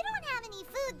 If you don't have any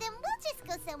food, then we'll just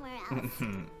go somewhere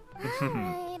else.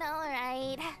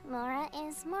 Alright. Mora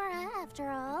is Mora, after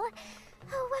all.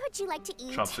 Oh, what would you like to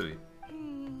eat? Chop City.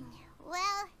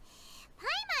 Well,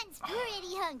 Paimon's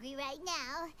pretty hungry right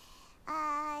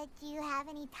now. Do you have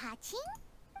any touching?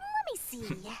 Let me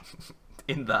see.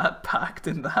 In that? Packed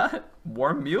in that?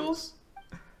 Warm meals?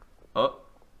 Oh.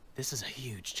 This is a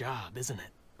huge job, isn't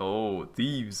it? Oh,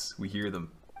 thieves. We hear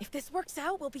them. If this works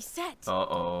out, we'll be set.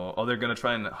 Uh-oh. Oh, they're gonna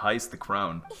try and heist the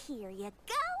crown. Here you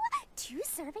go. 2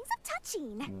 servings of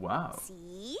touching. Wow.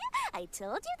 See? I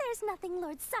told you there's nothing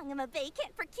Lord Sangama Bay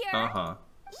can't procure. Uh-huh.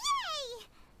 Yay!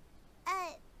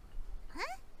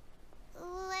 Huh?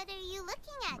 What are you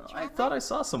looking at, I Trevor? thought I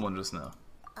saw someone just now.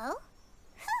 Oh?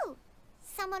 Who?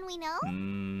 Someone we know?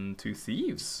 2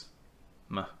 thieves.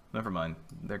 Never mind.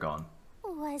 They're gone.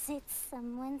 Was it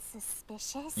someone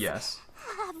suspicious? Yes.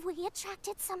 Have we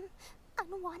attracted some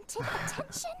unwanted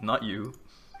attention? Not you.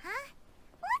 Huh?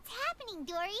 What's happening,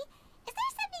 Dory? Is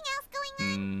there something else going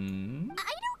on?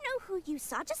 I don't know who you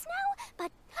saw just now,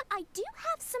 but I do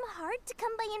have some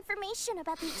hard-to-come-by information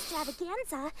about the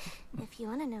extravaganza. If you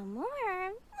want to know more,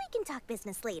 we can talk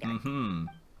business later.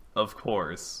 Of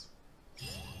course.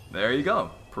 There you go.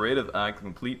 Parade of Act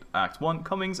complete. Act 1,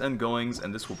 comings and goings,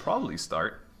 and this will probably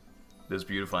start this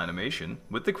beautiful animation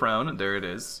with the crown. There it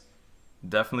is.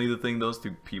 Definitely the thing those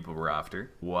 2 people were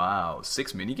after. Wow,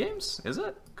 6 minigames? Is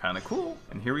it? Kinda cool.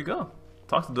 And here we go.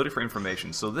 Talk to Dori for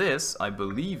information. So this, I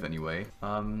believe anyway,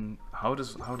 how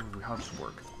does this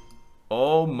work?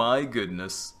 Oh my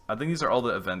goodness. I think these are all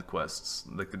the event quests,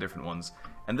 like the different ones.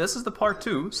 And this is the part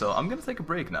 2, so I'm gonna take a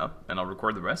break now, and I'll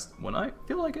record the rest when I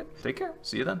feel like it. Take care.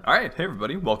 See you then. Alright, hey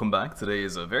everybody, welcome back. Today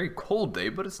is a very cold day,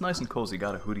 but it's nice and cozy.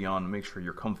 Got a hoodie on, make sure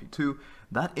you're comfy too.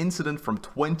 That incident from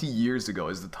 20 years ago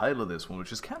is the title of this one,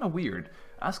 which is kind of weird.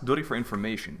 Ask Dori for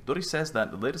information. Dori says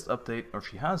that the latest update, or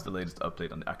she has the latest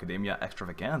update on the Academia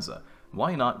Extravaganza.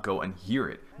 Why not go and hear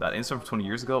it? That incident from 20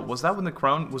 years ago, was that when the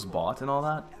crown was bought and all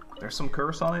that? There's some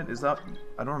curse on it? Is that...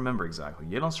 I don't remember exactly.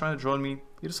 Yedon's trying to join me.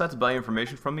 He decided to buy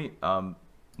information from me.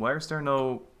 Why is there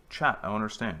no chat? I don't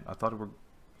understand. I thought it were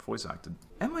voice acted.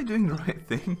 Am I doing the right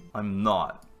thing? I'm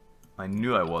not. I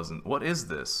knew I wasn't. What is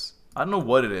this? I don't know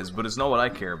what it is, but it's not what I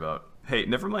care about. Hey,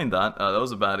 never mind that. That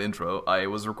was a bad intro. I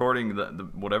was recording the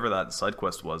whatever that side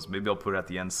quest was. Maybe I'll put it at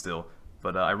the end still.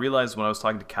 But I realized when I was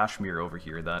talking to Kashmir over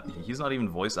here that he's not even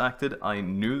voice acted. I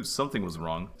knew something was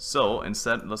wrong. So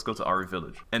instead, let's go to Ari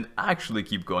Village and actually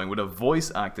keep going with a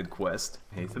voice acted quest.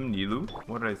 Hatham, Nilu,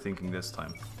 what are I thinking this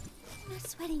time? I'm not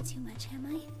sweating too much, am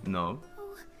I? No.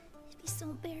 Oh, it'd be so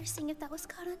embarrassing if that was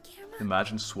caught on camera.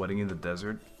 Imagine sweating in the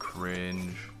desert.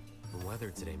 Cringe. The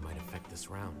weather today might affect this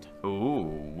round.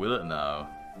 Ooh, will it now?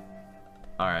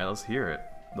 Alright, let's hear it.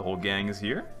 The whole gang is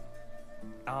here?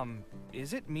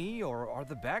 Is it me, or are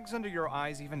the bags under your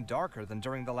eyes even darker than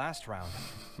during the last round?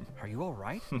 Are you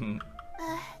alright?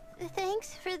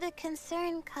 Thanks for the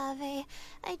concern, Kaveh.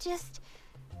 I just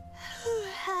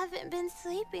haven't been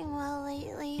sleeping well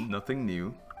lately. Nothing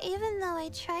new. Even though I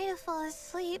try to fall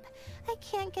asleep, I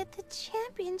can't get the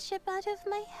championship out of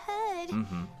my head.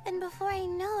 And before I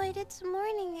know it, it's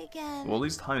morning again. Well, at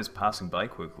least time is passing by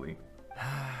quickly.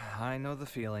 I know the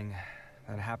feeling.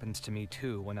 That happens to me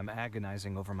too when I'm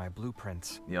agonizing over my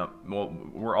blueprints. Yep, well,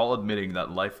 we're all admitting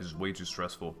that life is way too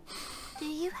stressful. Do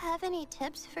you have any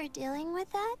tips for dealing with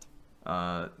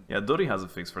that? Yeah, Dori has a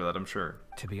fix for that, I'm sure.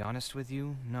 To be honest with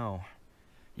you, no.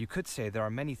 You could say there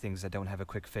are many things that don't have a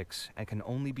quick fix and can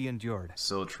only be endured.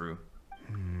 So true.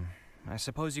 I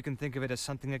suppose you can think of it as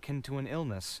something akin to an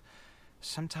illness.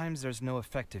 Sometimes there's no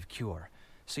effective cure,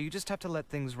 so you just have to let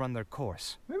things run their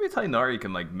course. Maybe tighnari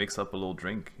can like mix up a little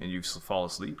drink and you fall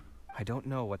asleep. I don't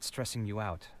know what's stressing you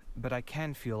out, but I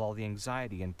can feel all the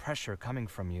anxiety and pressure coming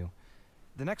from you.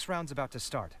 The next round's about to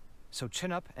start, so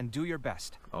chin up and do your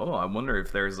best. Oh, I wonder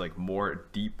if there's like more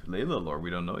deep Layla lore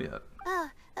we don't know yet. Oh,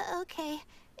 okay.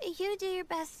 You do your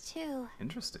best too.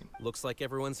 Interesting. Looks like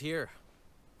everyone's here.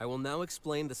 I will now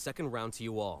explain the second round to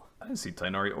you all. I didn't see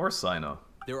tighnari or cyno.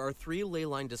 There are 3 ley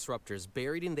line disruptors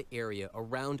buried in the area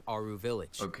around Aru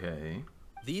village. Okay.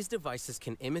 These devices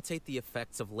can imitate the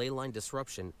effects of ley line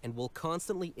disruption and will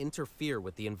constantly interfere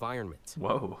with the environment.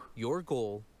 Whoa. Your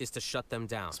goal is to shut them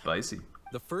down. Spicy.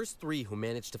 The first 3 who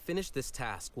manage to finish this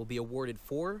task will be awarded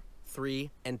 4,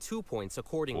 3, and 2 points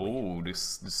accordingly. Oh, the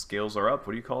scales are up.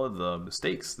 What do you call it? The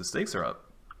stakes. The stakes are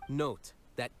up. Note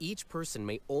that each person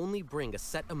may only bring a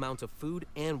set amount of food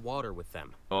and water with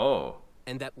them. Oh.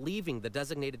 And that leaving the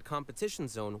designated competition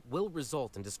zone will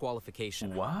result in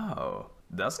disqualification. Wow.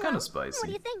 That's kind of spicy. What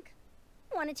do you think?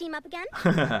 Want to team up again?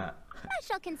 I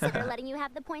shall consider letting you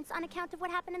have the points on account of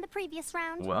what happened in the previous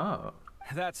round. Wow.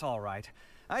 That's all right.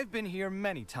 I've been here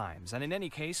many times, and in any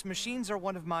case, machines are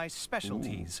one of my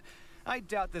specialties. Ooh. I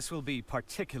doubt this will be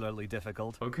particularly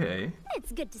difficult. Okay.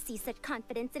 It's good to see such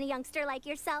confidence in a youngster like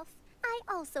yourself. I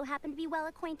also happen to be well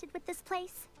acquainted with this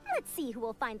place. Let's see who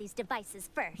will find these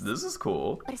devices first. This is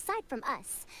cool. But aside from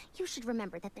us, you should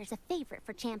remember that there's a favorite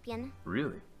for Champion.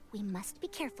 Really? We must be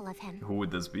careful of him. Who would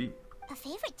this be? A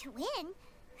favorite to win?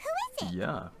 Who is it?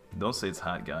 Yeah. Don't say it's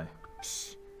Hat Guy.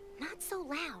 Shh. Not so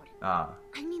loud. Ah.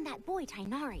 I mean that boy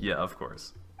Tighnari. Yeah, of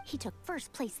course. He took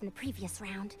first place in the previous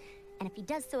round. And if he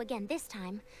does so again this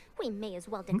time, we may as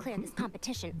well declare this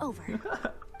competition over.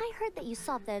 I heard that you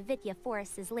solved the Avidya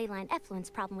Forest's leyline effluence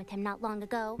problem with him not long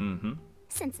ago. Mm-hmm.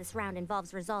 Since this round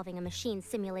involves resolving a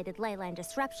machine-simulated leyline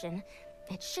disruption,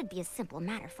 it should be a simple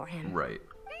matter for him. Right.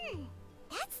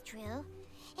 That's true.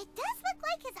 It does look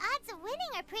like his odds of winning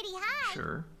are pretty high.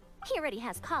 Sure. He already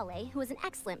has Kaveh, who is an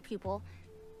excellent pupil.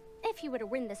 If he were to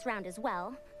win this round as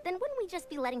well, then wouldn't we just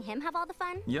be letting him have all the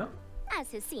fun? Yeah. As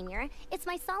his senior, it's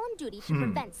my solemn duty to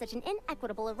prevent such an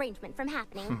inequitable arrangement from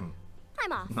happening.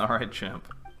 I'm off. All right, champ.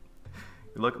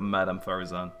 Good luck, Madame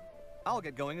Faruzan. I'll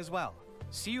get going as well.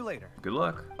 See you later. Good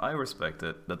luck. I respect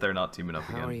it that they're not teaming up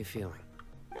again. How are you feeling?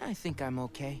 I think I'm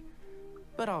okay,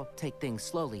 but I'll take things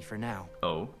slowly for now.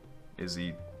 Oh, is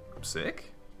he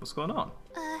sick? What's going on?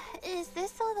 Is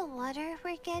this all the water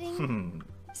we're getting?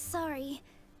 Sorry,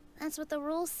 that's what the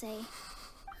rules say.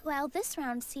 While this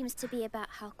round seems to be about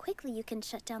how quickly you can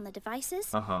shut down the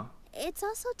devices, it's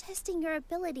also testing your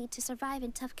ability to survive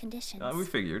in tough conditions. We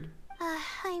figured.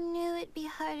 I knew it'd be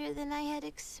harder than I had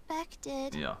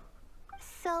expected. Yeah.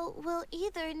 So we'll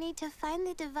either need to find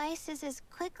the devices as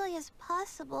quickly as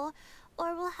possible,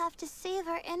 or we'll have to save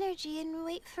our energy and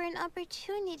wait for an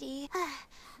opportunity.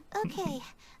 Okay,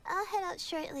 I'll head out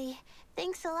shortly.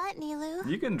 Thanks a lot, Nilu.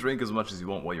 You can drink as much as you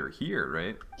want while you're here,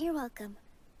 right? You're welcome.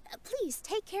 Please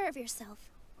take care of yourself.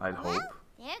 I'd hope. Well,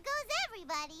 there goes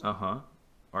everybody.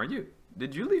 Are you?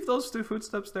 Did you leave those 2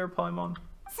 footsteps there, Paimon?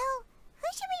 So, who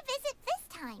should we visit this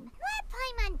time? Let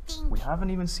Paimon think. We haven't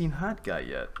even seen Hat Guy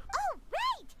yet. Oh,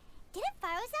 right! Didn't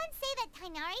Faruzan say that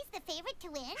Tighnari's the favorite to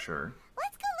win? Sure.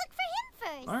 Let's go look for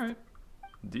him first. Alright.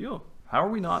 Deal. How are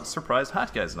we not surprised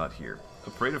Hat Guy's not here? A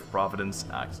Parade of Providence,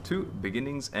 Act 2,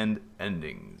 Beginnings and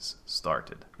Endings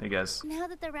started. Hey guys. Now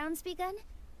that the round's begun,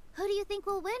 who do you think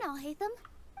will win, Alhaitham?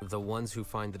 The ones who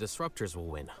find the disruptors will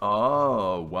win.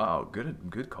 Oh, wow.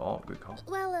 Good call. Good call.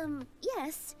 Well,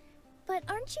 yes. But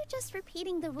aren't you just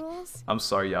repeating the rules? I'm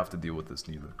sorry you have to deal with this,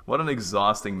 Nilu. What an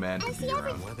exhausting man to be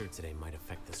around. Weather today might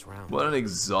affect this round. What an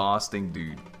exhausting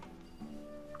dude.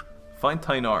 Find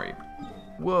Tighnari.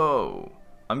 Whoa.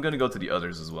 I'm gonna go to the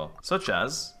others as well, such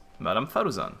as Madame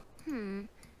Faruzan.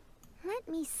 Let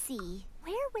me see.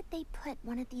 Where would they put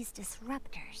one of these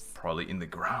disruptors? Probably in the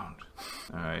ground.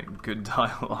 Alright, good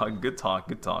dialogue, good talk.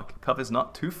 Kaveh's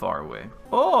not too far away.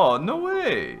 Oh, no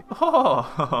way!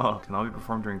 Oh, cannot be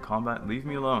performed during combat. Leave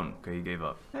me alone. Okay, he gave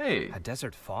up. Hey! A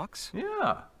desert fox?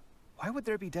 Yeah. Why would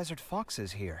there be desert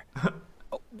foxes here?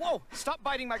 Oh, whoa! Stop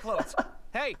biting my clothes!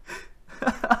 Hey!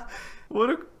 What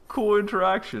a cool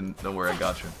interaction. Don't worry, I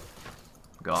got you.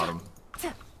 Got him.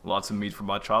 Lots of meat for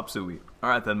my chop suey.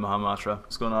 Alright then, Mahamatra.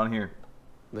 What's going on here?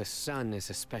 The sun is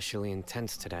especially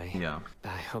intense today. Yeah.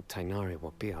 I hope Tighnari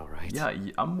will be alright. Yeah,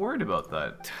 I'm worried about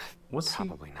that. What's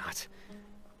Probably not.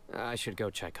 I should go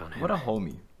check on him. What a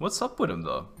homie. What's up with him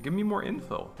though? Give me more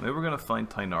info. Maybe we're gonna find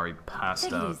Tighnari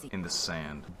passed out in the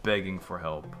sand, begging for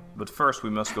help. But first we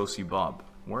must go see Bob.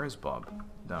 Where is Bob?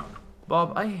 Down.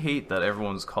 Bob, I hate that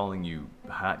everyone's calling you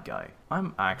Hat Guy.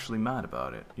 I'm actually mad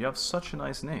about it. You have such a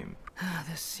nice name.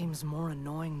 This seems more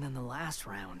annoying than the last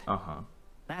round. Uh-huh.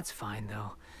 That's fine,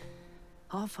 though.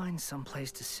 I'll find some place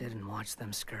to sit and watch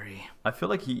them scurry. I feel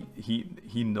like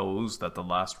he knows that the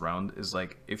last round is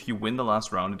like, if you win the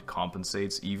last round, it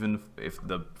compensates even if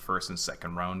the first and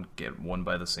second round get won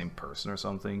by the same person or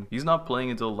something. He's not playing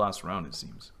until the last round, it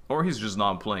seems. Or he's just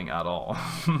not playing at all.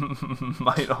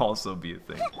 Might also be a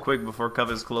thing. Quick, before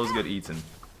Kaveh's clothes get eaten.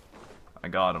 I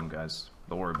got him, guys.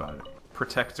 Don't worry about it.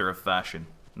 Protector of fashion.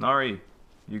 Nari,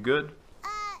 you good?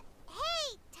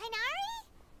 Hey, Tighnari?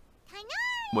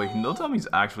 Tighnari! Wait, don't tell me he's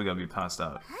actually gonna be passed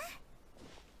out. Huh?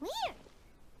 Weird.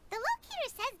 The locator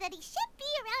says that he should be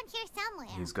around here somewhere.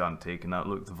 He's gotten taken out.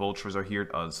 Look, the vultures are here.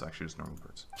 Oh, it's actually just normal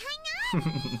birds. Tighnari!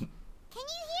 Can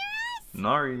you hear us?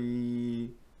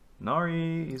 Nari.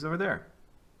 Nari, he's over there.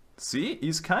 See?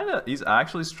 He's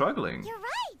actually struggling. You're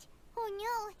right. Oh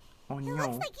no. Oh no. It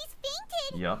looks like he's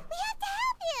fainted. Yeah. We have to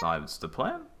help him. It's the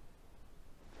plan.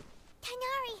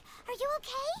 Tighnari, are you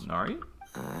okay? Nari?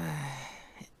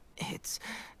 It's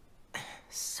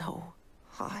so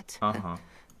hot. Uh-huh.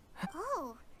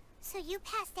 Oh, so you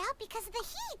passed out because of the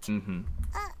heat? Mm-hmm.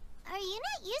 Are you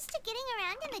not used to getting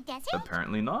around in the desert?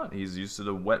 Apparently not. He's used to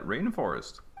the wet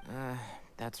rainforest.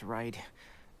 That's right.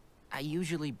 I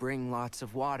usually bring lots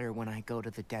of water when I go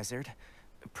to the desert,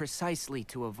 precisely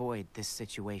to avoid this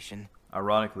situation.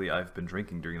 Ironically, I've been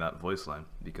drinking during that voice line,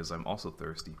 because I'm also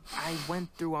thirsty. I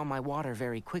went through all my water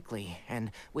very quickly,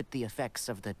 and with the effects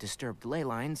of the disturbed ley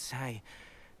lines, I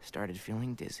started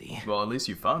feeling dizzy. Well, at least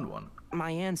you found one.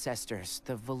 My ancestors,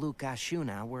 the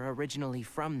Valukashuna, were originally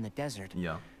from the desert.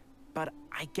 Yeah. But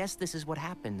I guess this is what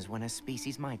happens when a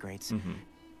species migrates. Mm-hmm.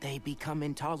 They become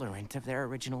intolerant of their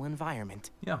original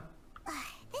environment. Yeah.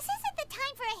 This isn't the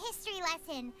time for a history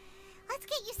lesson. Let's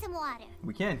get you some water.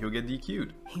 We can't. He'll get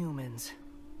DQ'd. Humans.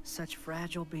 Such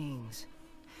fragile beings.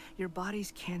 Your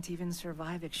bodies can't even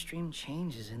survive extreme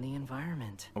changes in the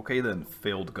environment. Okay then,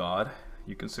 failed god.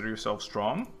 You consider yourself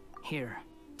strong? Here,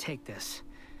 take this.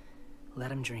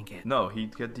 Let him drink it. No,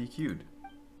 he'd get DQ'd.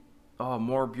 Oh,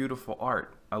 more beautiful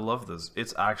art. I love this.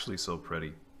 It's actually so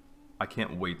pretty. I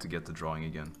can't wait to get the drawing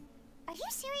again. Are you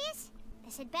serious?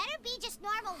 This had better be just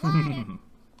normal water.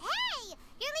 Hey,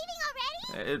 you're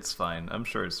leaving already? It's fine. I'm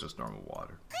sure it's just normal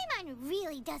water. Paimon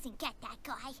really doesn't get that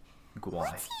guy. Guy.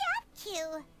 What's he up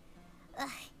to?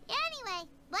 Anyway,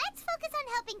 let's focus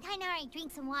on helping Tighnari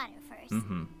drink some water first.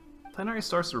 Mm-hmm. Tighnari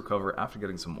starts to recover after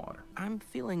getting some water. I'm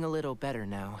feeling a little better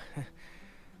now.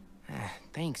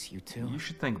 Thanks, you two. You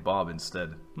should thank Bob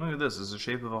instead. Look at this. It's the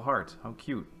shape of a heart. How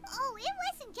cute. Oh, it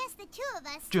wasn't just the two of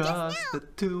us. Just the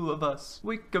two of us.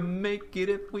 We can make it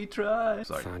if we try.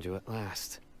 Sorry. Found you at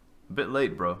last. A bit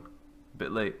late, bro. A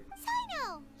bit late.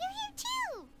 Cyno, you're here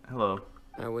too. Hello.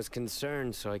 I was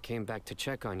concerned, so I came back to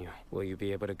check on you. Will you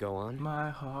be able to go on? My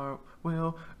heart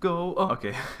will go on.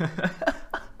 Okay.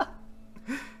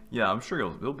 Yeah, I'm sure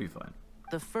he'll be fine.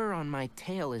 The fur on my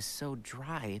tail is so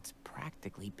dry, it's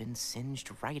practically been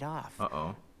singed right off.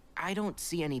 Uh-oh. I don't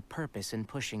see any purpose in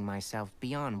pushing myself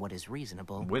beyond what is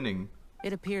reasonable. Winning.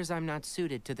 It appears I'm not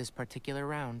suited to this particular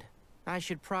round. I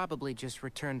should probably just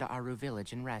return to Aru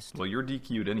Village and rest. Well, you're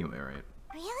DQ'd anyway, right?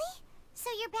 Really? So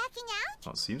you're backing out?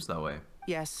 Well, it seems that way.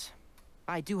 Yes.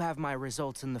 I do have my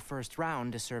results in the first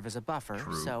round to serve as a buffer,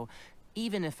 True. So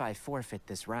even if I forfeit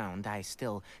this round, I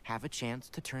still have a chance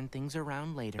to turn things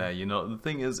around later. You know, the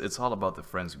thing is, it's all about the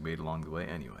friends we made along the way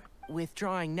anyway.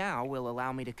 Withdrawing now will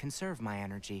allow me to conserve my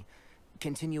energy.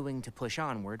 Continuing to push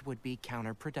onward would be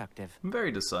counterproductive.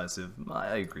 Very decisive.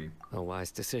 I agree. A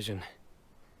wise decision.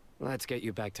 Let's get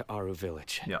you back to Aru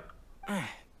Village. Yeah.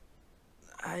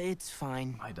 It's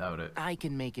fine. I doubt it. I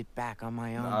can make it back on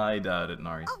my own. I doubt it,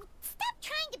 Nari. Oh, stop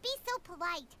trying to be so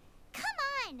polite. Come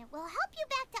on, we'll help you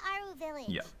back to Aru Village.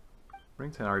 Yeah.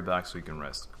 Bring Tighnari back so he can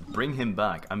rest. Bring him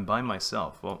back. I'm by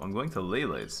myself. Well, I'm going to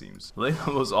Layla, it seems.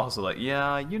 Layla was also like,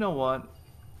 yeah, you know what?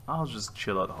 I'll just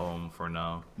chill at home for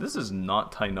now. This is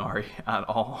not Tighnari at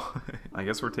all. I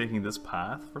guess we're taking this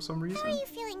path for some reason. How are you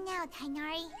feeling now,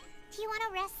 Tighnari? Do you want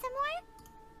to rest some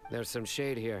more? There's some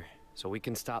shade here, so we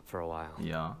can stop for a while.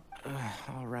 Yeah.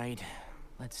 All right,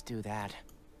 let's do that.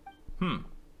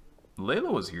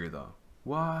 Layla was here though.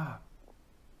 Wow.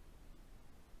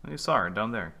 I saw her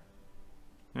down there.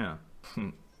 Yeah.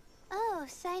 Oh,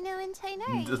 Cyno and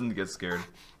Tighnari. Doesn't get scared.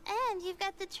 And you've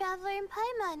got the Traveler and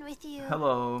Paimon with you.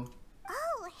 Hello.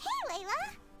 Oh, hey,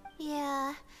 Layla.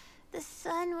 Yeah, the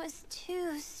sun was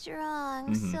too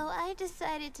strong, so I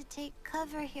decided to take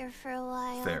cover here for a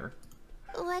while. Fair.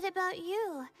 What about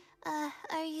you?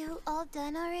 Are you all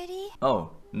done already?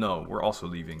 Oh, no, we're also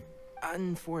leaving.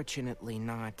 Unfortunately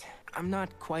not. I'm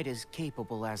not quite as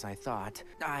capable as I thought.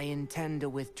 I intend to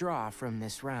withdraw from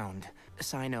this round.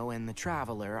 Cyno and the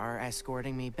Traveler are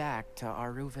escorting me back to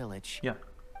Aru Village. Yeah.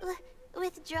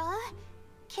 Withdraw?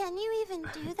 Can you even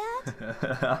do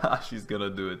that? She's gonna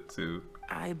do it too.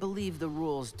 I believe the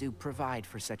rules do provide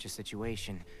for such a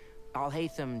situation.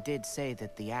 Al-Haytham did say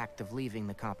that the act of leaving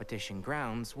the competition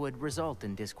grounds would result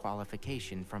in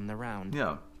disqualification from the round.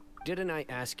 Yeah. Didn't I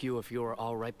ask you if you were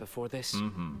all right before this?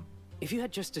 If you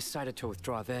had just decided to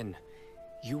withdraw then,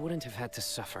 you wouldn't have had to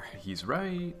suffer. He's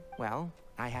right. Well,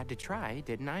 I had to try,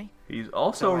 didn't I? He's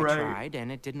also right. I tried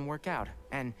and it didn't work out.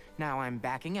 And now I'm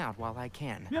backing out while I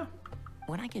can. Yeah.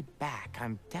 When I get back,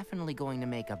 I'm definitely going to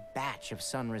make a batch of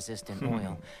sun-resistant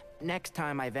oil. Next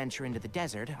time I venture into the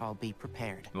desert, I'll be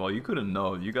prepared. Well, you couldn't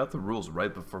know. You got the rules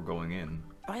right before going in.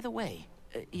 By the way,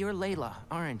 you're Layla,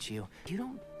 aren't you? You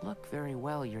don't look very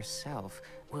well yourself.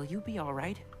 Will you be all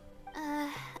right?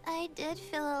 I did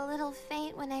feel a little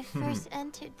faint when I first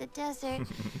entered the desert,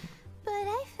 but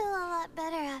I feel a lot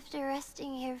better after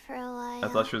resting here for a while. I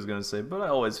thought she was gonna say, but I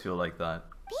always feel like that.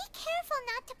 Be careful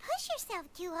not to push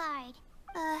yourself too hard.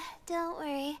 Don't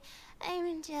worry.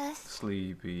 I'm just...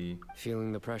 sleepy.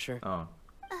 Feeling the pressure? Oh.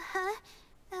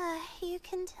 You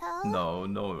can tell?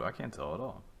 No, I can't tell at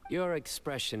all. Your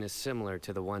expression is similar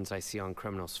to the ones I see on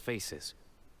criminals' faces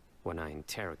when I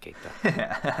interrogate them.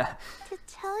 To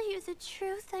tell you the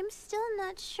truth, I'm still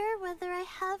not sure whether I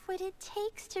have what it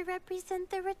takes to represent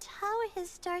the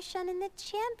Inter-Darshan in the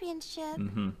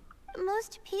championship.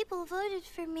 Most people voted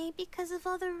for me because of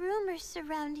all the rumors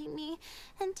surrounding me,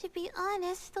 and to be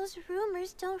honest, those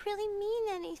rumors don't really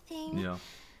mean anything. Yeah.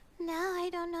 Now I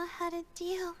don't know how to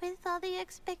deal with all the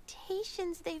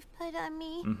expectations they've put on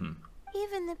me.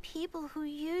 Even the people who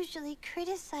usually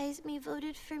criticize me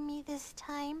voted for me this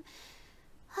time.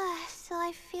 So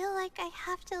I feel like I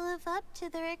have to live up to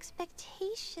their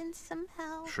expectations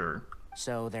somehow. Sure.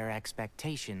 So their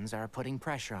expectations are putting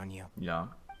pressure on you. Yeah.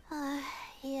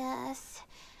 Yes.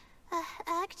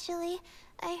 Actually,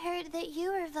 I heard that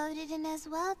you were voted in as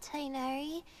well,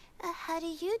 tighnari. How do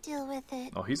you deal with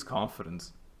it? Oh, he's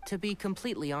confident. To be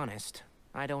completely honest,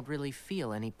 I don't really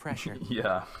feel any pressure.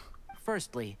 Yeah.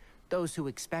 Firstly, those who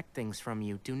expect things from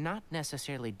you do not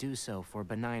necessarily do so for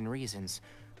benign reasons.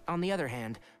 On the other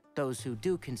hand, those who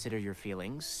do consider your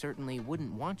feelings certainly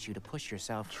wouldn't want you to push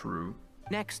yourself. True.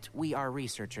 Next, we are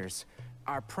researchers.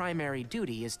 Our primary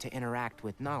duty is to interact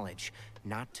with knowledge,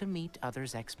 not to meet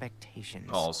others'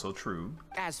 expectations. Also true.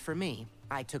 As for me,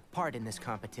 I took part in this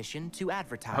competition to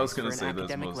advertise for an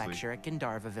academic lecture at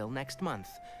Gandharvaville next month.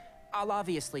 I'll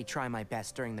obviously try my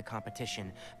best during the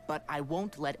competition, but I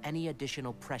won't let any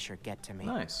additional pressure get to me.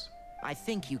 Nice. I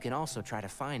think you can also try to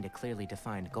find a clearly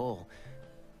defined goal.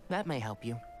 That may help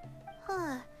you.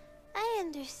 I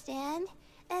understand.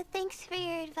 Thanks for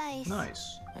your advice.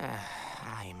 Nice.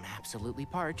 I'm absolutely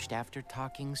parched after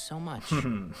talking so much.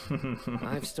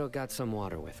 I've still got some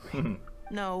water with me.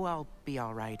 No, I'll be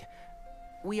all right.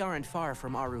 We aren't far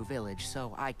from Aru Village,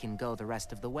 so I can go the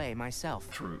rest of the way myself.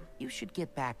 True. You should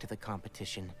get back to the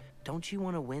competition. Don't you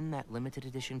want to win that limited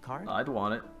edition card? I'd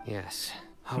want it. Yes.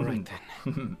 All right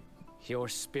then. Your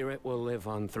spirit will live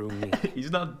on through me.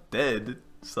 He's not dead,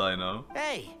 Cyno.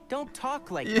 Hey, don't talk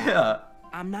like that. Yeah.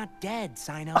 I'm not dead,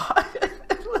 Cyno. I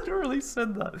literally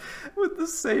said that with the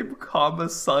same comma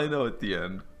Cyno at the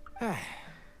end.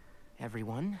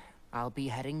 Everyone, I'll be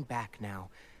heading back now.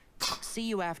 See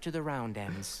you after the round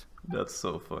ends. That's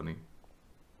so funny.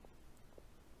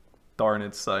 Darn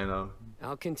it, Cyno.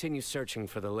 I'll continue searching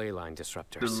for the ley line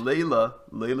disruptors. The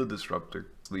Layla disruptor.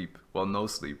 Sleep. Well, no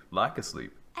sleep. Lack of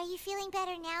sleep. Are you feeling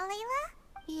better now, Layla?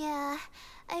 Yeah,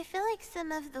 I feel like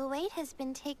some of the weight has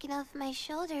been taken off my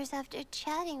shoulders after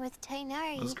chatting with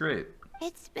tighnari. That's great.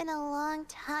 It's been a long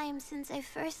time since I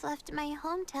first left my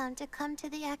hometown to come to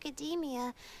the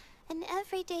academia, and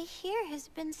every day here has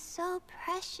been so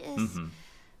precious.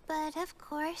 But of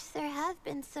course, there have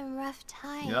been some rough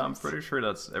times. Yeah, I'm pretty sure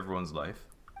that's everyone's life.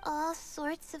 All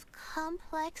sorts of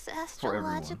complex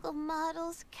astrological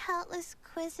models, countless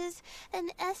quizzes,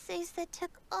 and essays that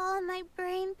took all my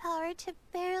brain power to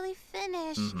barely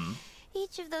finish.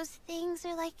 Each of those things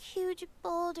are like huge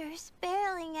boulders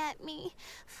barreling at me,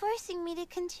 forcing me to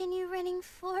continue running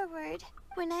forward.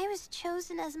 When I was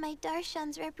chosen as my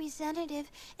Darshan's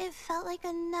representative, it felt like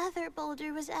another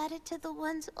boulder was added to the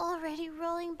ones already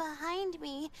rolling behind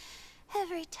me.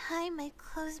 Every time I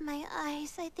close my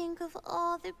eyes, I think of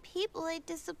all the people I'd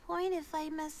disappoint if I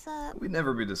mess up. We'd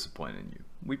never be disappointed in you.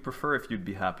 We'd prefer if you'd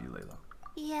be happy, Layla.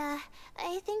 Yeah,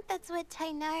 I think that's what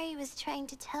tighnari was trying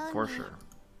to tell me. For sure.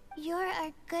 You're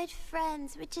our good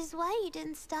friends, which is why you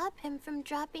didn't stop him from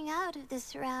dropping out of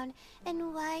this round,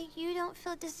 and why you don't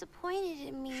feel disappointed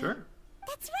in me. Sure.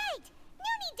 That's right. No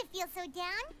need to feel so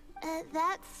down.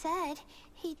 That said,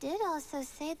 he did also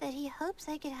say that he hopes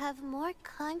I could have more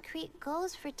concrete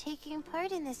goals for taking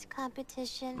part in this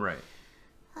competition. Right.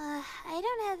 I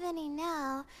don't have any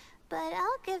now, but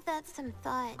I'll give that some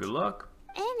thought. Good luck.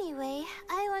 Anyway,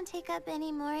 I won't take up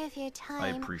any more of your time.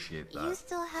 I appreciate that. You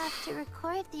still have to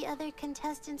record the other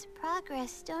contestants'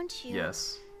 progress, don't you?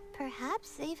 Yes.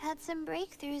 Perhaps they've had some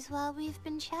breakthroughs while we've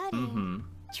been chatting. Mm-hmm.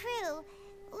 True.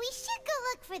 We should go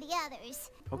look for the others.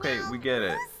 Okay, now, we get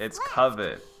it. It's left?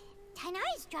 Kaveh.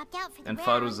 Tighnari's dropped out for the And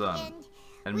round, faruzan.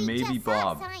 And we maybe just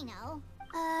saw Bob. Cyno.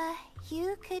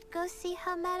 You could go see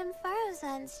how Madame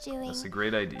Faruzan's doing. That's a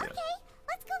great idea. Okay,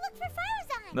 let's go look for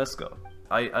Faruzan. Let's go.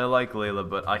 I like Layla,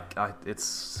 but it's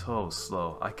so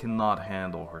slow. I cannot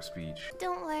handle her speech.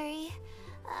 Don't worry.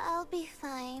 I'll be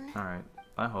fine. Alright,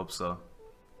 I hope so.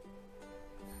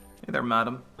 Hey there,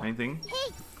 madam. Anything?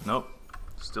 Hey. Nope.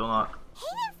 Still not. Hey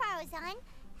there, Faruzan.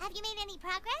 Have you made any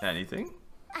progress? Anything?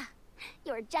 Ah,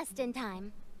 you're just in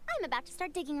time. I'm about to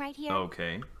start digging right here.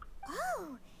 Okay.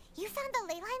 Oh, you found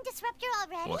the ley line disruptor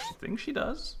already? Well, she thinks she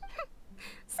does.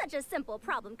 Such a simple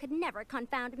problem could never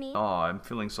confound me. Oh, I'm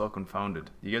feeling so confounded.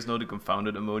 You guys know the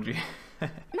confounded emoji?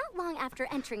 Not long after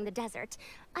entering the desert,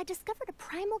 I discovered a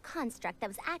primal construct that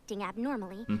was acting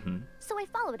abnormally. So I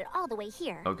followed it all the way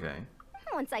here. Okay.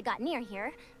 Once I got near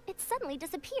here, it suddenly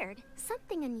disappeared.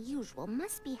 Something unusual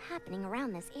must be happening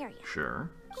around this area. Sure.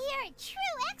 You're a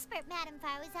true expert, Madame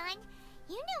Faruzan.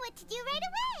 You know what to do right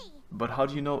away. But how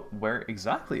do you know where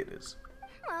exactly it is?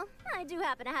 Well, I do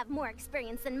happen to have more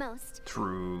experience than most.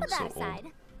 True, But so that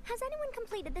aside, has anyone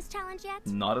completed this challenge yet?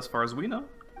 Not as far as we know.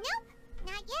 Nope,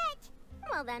 not yet.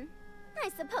 Well then, I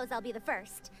suppose I'll be the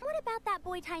first. What about that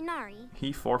boy Tighnari?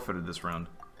 He forfeited this round.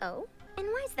 Oh? And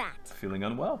why's that? Feeling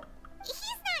unwell. He's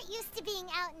not used to being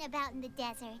out and about in the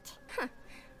desert. Huh.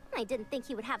 I didn't think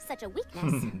he would have such a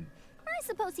weakness. I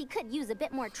suppose he could use a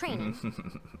bit more training.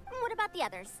 What about the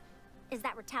others? Is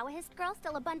that Retawahist girl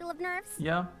still a bundle of nerves?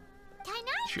 Yeah.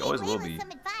 Tighnari She always will Layla be. some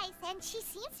advice, and she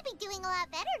seems to be doing a lot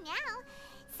better now.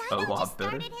 A Cyno lot just better?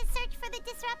 started his search for the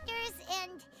disruptors,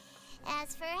 and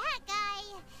as for Hat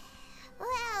Guy,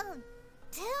 well,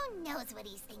 who knows what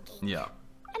he's thinking. Yeah.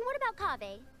 And what about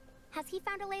Kaveh? Has he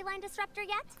found a ley line disruptor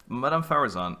yet? Madame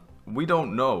Faruzan, we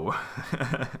don't know.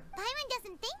 Paimon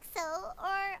doesn't think so,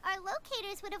 or our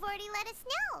locators would have already let us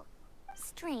know.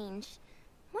 Strange.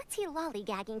 What's he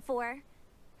lollygagging for?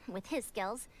 With his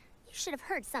skills, you should have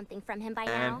heard something from him by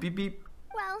now. And beep beep.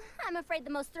 Well, I'm afraid the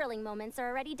most thrilling moments are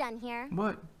already done here.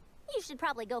 What? You should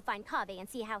probably go find Kaveh and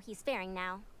see how he's faring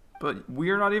now. But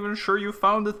we're not even sure you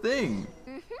found the thing.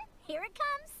 Here it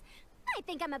comes. I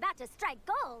think I'm about to strike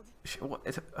gold.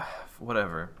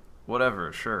 Whatever.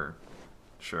 Whatever, sure.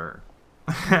 Sure.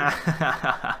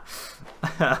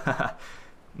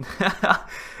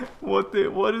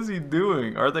 What is he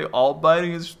doing? Are they all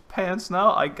biting his pants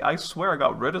now? I swear I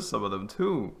got rid of some of them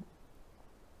too.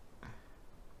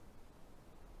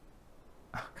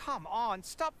 Come on,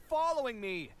 stop following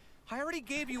me. I already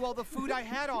gave you all the food I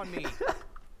had on me.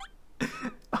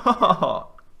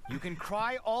 You can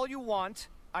cry all you want.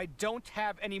 I don't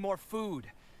have any more food.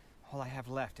 All I have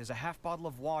left is a half bottle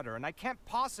of water, and I can't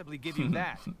possibly give you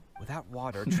that. Without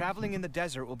water, traveling in the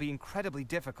desert will be incredibly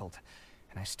difficult,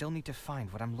 and I still need to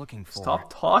find what I'm looking for.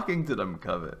 Stop talking to them,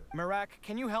 Kaveh. Marak,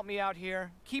 can you help me out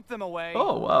here? Keep them away.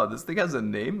 Oh wow, this thing has a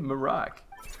name, Marak.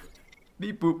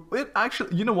 Beep boop. It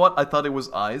actually, you know what? I thought it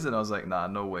was eyes, and I was like, nah,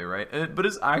 no way, right? But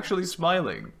it's actually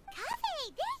smiling. Kaveh,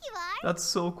 there you are. That's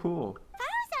so cool.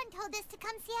 Faruzan told us to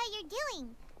come see how you're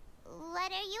doing.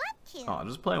 What are you up to? Oh,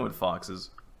 just playing with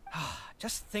foxes.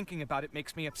 Just thinking about it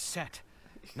makes me upset.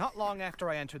 Not long after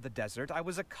I entered the desert, I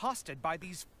was accosted by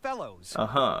these fellows.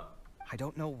 Uh-huh. I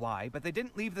don't know why, but they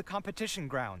didn't leave the competition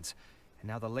grounds. And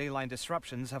now the ley line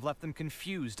disruptions have left them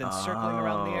confused and circling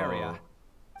around the area.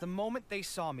 The moment they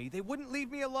saw me, they wouldn't leave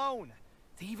me alone.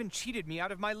 They even cheated me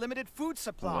out of my limited food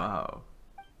supply. Wow.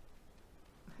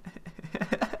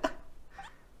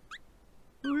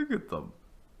 Look at them.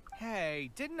 Hey,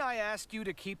 didn't I ask you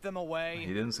to keep them away?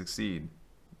 He didn't succeed.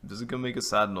 Is it gonna make a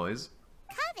sad noise?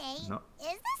 Kaveh, No. is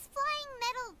this flying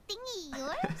metal thingy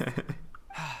yours?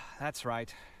 That's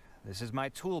right. This is my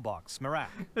toolbox, Marak.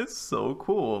 It's so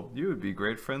cool. You would be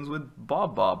great friends with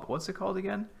Bob. What's it called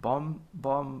again?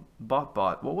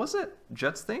 Bot. What was it?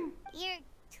 Jet's thing? Your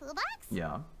toolbox?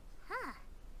 Yeah. Huh.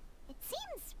 It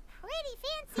seems pretty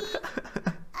fancy.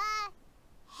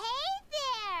 Hey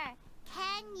there!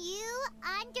 Can you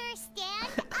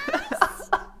understand us?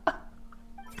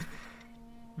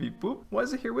 why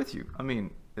is it here with you? I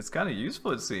mean, it's kind of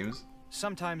useful, it seems.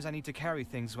 Sometimes I need to carry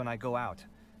things when I go out,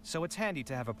 so it's handy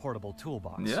to have a portable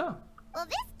toolbox. Yeah. Well,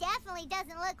 this definitely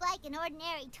doesn't look like an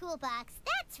ordinary toolbox,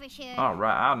 that's for sure.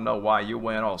 Alright, I don't know why you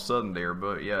went all sudden there,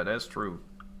 but yeah, that's true.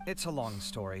 It's a long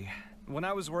story. When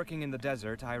I was working in the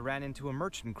desert, I ran into a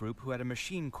merchant group who had a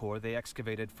machine core they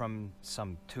excavated from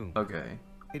some tomb. Okay.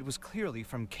 It was clearly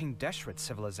from King Deshret's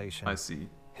civilization. I see.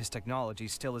 His technology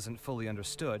still isn't fully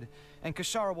understood, and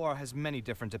Kshahrewar has many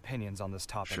different opinions on this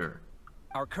topic. Sure.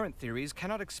 Our current theories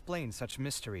cannot explain such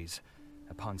mysteries.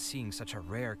 Upon seeing such a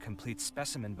rare, complete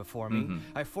specimen before me,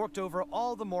 I forked over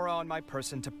all the mora on my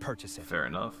person to purchase it. Fair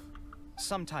enough.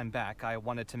 Some time back, I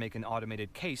wanted to make an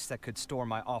automated case that could store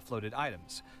my offloaded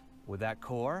items. With that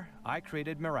core, I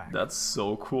created Mirak. That's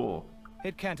so cool.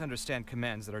 It can't understand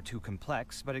commands that are too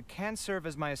complex, but it can serve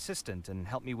as my assistant and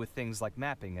help me with things like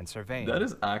mapping and surveying. That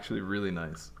is actually really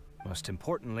nice. Most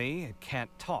importantly, it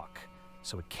can't talk,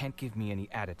 so it can't give me any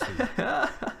attitude.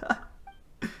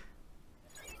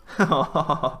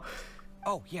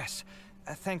 Oh, yes.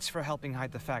 Thanks for helping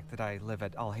hide the fact that I live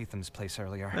at Al-Haytham's place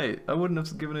earlier. Hey, I wouldn't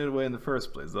have given it away in the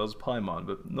first place. That was Paimon,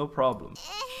 but no problem.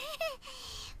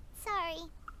 Sorry.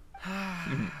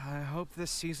 I hope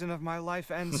this season of my life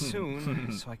ends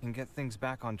soon, so I can get things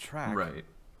back on track. Right.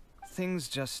 Things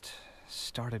just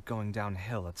started going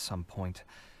downhill at some point.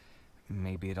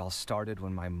 Maybe it all started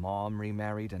when my mom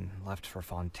remarried and left for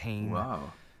Fontaine.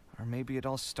 Wow. Or maybe it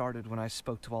all started when I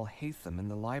spoke to Al-Haytham in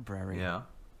the library. Yeah.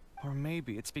 Or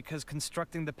maybe it's because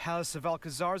constructing the Palace of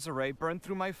Alcazar's burned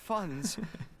through my funds.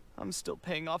 I'm still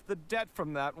paying off the debt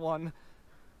from that one.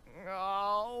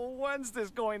 Oh, when's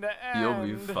this going to end?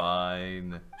 You'll be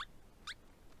fine.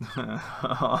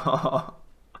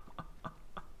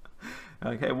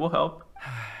 Okay, we'll help.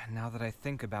 Now that I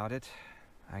think about it,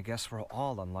 I guess we're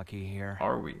all unlucky here.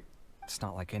 Are we? It's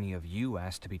not like any of you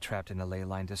asked to be trapped in a ley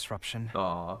line disruption.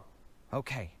 Aw.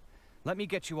 Okay, let me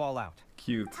get you all out.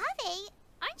 Cute. Kaveh,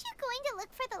 aren't you going to look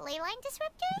for the ley line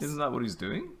disruptors? Isn't that what he's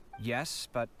doing? Yes,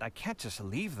 but I can't just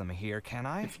leave them here, can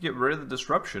I? If you get rid of the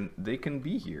disruption, they can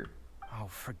be here. Oh,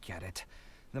 forget it.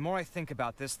 The more I think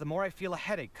about this, the more I feel a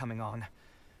headache coming on.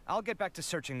 I'll get back to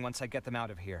searching once I get them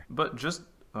out of here. But just...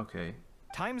 okay.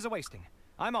 Time's a-wasting.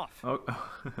 I'm off. Oh,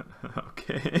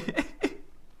 okay.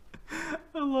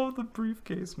 I love the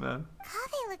briefcase, man.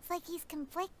 Kaveh looks like he's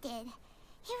conflicted.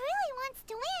 He really wants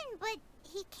to win, but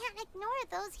he can't ignore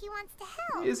those he wants to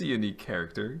help. He is a unique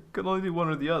character. Could only do one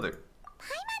or the other.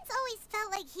 Paimon's always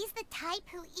felt like he's the type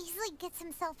who easily gets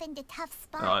himself into tough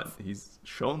spots. He's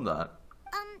shown that.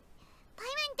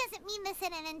 Paimon doesn't mean this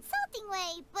in an insulting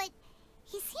way, but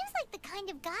he seems like the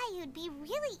kind of guy who'd be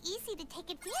really easy to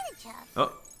take advantage of.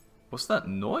 Oh, what's that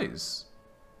noise?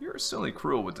 You're certainly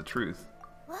cruel with the truth.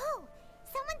 Whoa,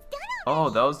 someone's done it. Oh,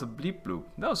 that was the bleep bloop.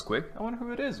 That was quick. I wonder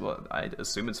who it is. Well, I'd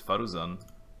assume it's Faruzan.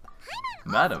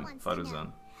 Madam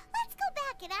Faruzan. Let's go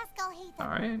back and ask Al-Haytham.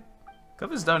 Alright.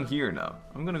 Kaveh's down here now.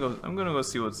 I'm gonna go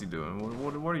see what's he doing.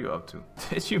 What are you up to?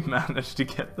 Did you manage to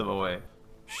get them away?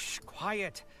 Shh,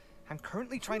 quiet. I'm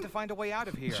currently trying to find a way out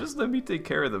of here. Just let me take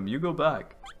care of them. You go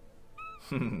back.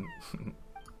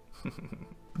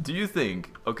 Do you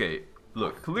think... okay,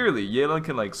 look, clearly Yelan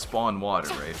can like spawn water,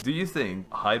 right? Do you think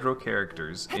hydro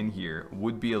characters in here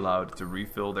would be allowed to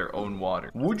refill their own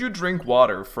water? Would you drink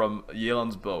water from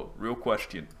Yelan's boat? Real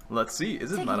question. Let's see.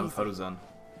 Is it Madame Faruzan?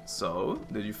 So,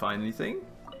 did you find anything?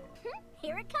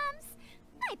 Here it comes.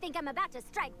 I think I'm about to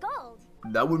strike gold.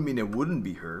 That would mean it wouldn't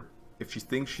be her if she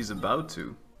thinks she's about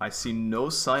to. I see no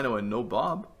Cyno and no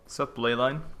Bob. What's up,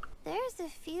 Leyline? There's a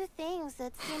few things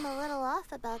that seem a little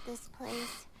off about this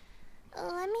place.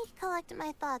 Let me collect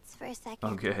my thoughts for a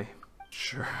second. Okay,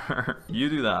 sure. You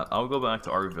do that. I'll go back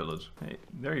to our village. Hey,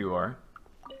 there you are.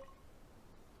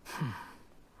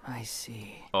 I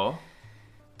see. Oh?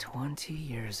 20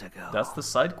 years ago. That's the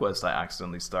side quest I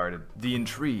accidentally started. The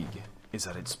intrigue is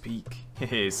at its peak.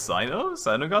 Hey, Cyno?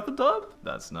 Cyno got the dub?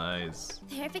 That's nice.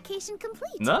 Verification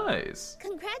complete. Nice.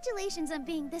 Congratulations on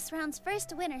being this round's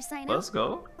first winner, Cyno. Let's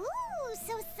go. Ooh,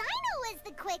 so Cyno was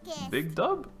the quickest. Big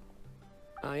dub.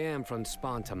 I am from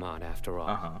Spontamon, after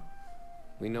all.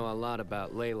 We know a lot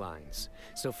about ley lines,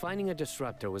 so finding a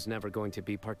disruptor was never going to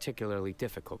be particularly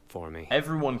difficult for me.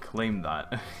 Everyone claimed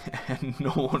that, and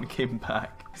no one came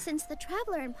back. Since the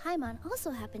Traveler and Paimon also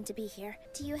happen to be here,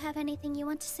 do you have anything you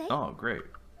want to say? Oh, great.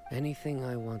 Anything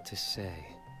I want to say?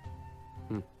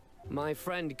 My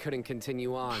friend couldn't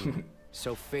continue on,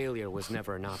 so failure was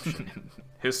never an option.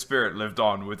 His spirit lived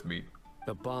on with me.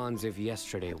 The bonds of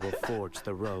yesterday will forge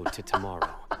the road to tomorrow.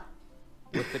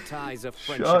 With the ties of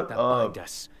friendship that bind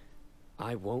us,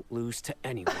 I won't lose to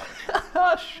anyone.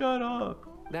 Shut up.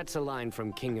 That's a line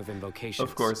from King of Invocations.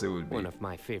 Of course it would be. One of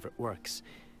my favorite works.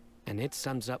 And it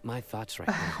sums up my thoughts right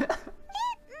now. It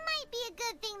might be a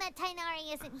good thing that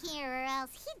Tighnari isn't here, or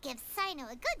else he'd give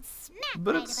Cyno a good smack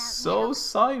But right it's about so now.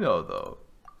 Cyno, though.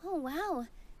 Oh, wow.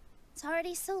 It's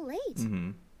already so late.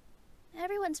 Mm-hmm.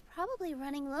 Everyone's probably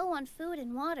running low on food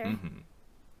and water.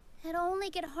 Mm-hmm. It'll only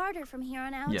get harder from here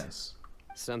on out. Yes.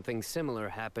 Something similar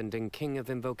happened in King of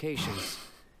Invocations.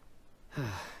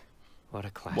 What a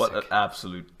classic. What an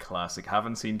absolute classic.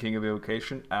 Haven't seen King of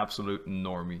Invocation? Absolute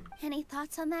normie. Any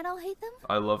thoughts on that, Alhaitham?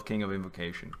 I love King of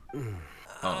Invocation.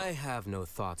 I have no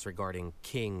thoughts regarding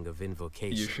King of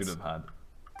Invocations. You should have had.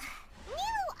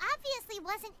 Nilo obviously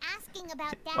wasn't asking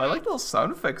about that. I like those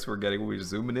sound effects we're getting when we're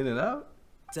zooming in and out.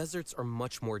 Deserts are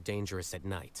much more dangerous at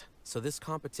night, so this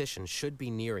competition should be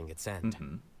nearing its end.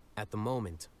 Mm-hmm. At the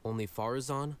moment, only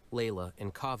Faruzan, Layla,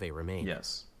 and Kaveh remain.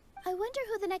 Yes. I wonder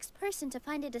who the next person to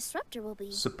find a disruptor will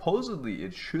be. Supposedly,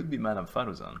 it should be Madame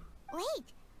Faruzan. Wait,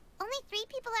 only 3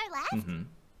 people are left? Mm-hmm.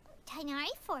 Tighnari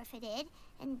forfeited,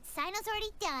 and Cyno's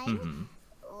already done. Mm-hmm.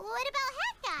 What about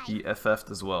Hat Guy? He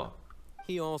FF'd as well.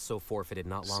 He also forfeited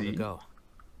not long See? ago.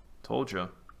 Told ya.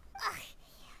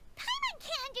 Paimon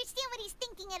can't understand what he's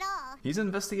thinking at all. He's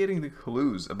investigating the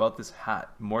clues about this hat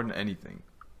more than anything.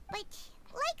 But,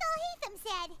 like Alhaitham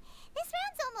said, this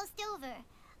round's almost over.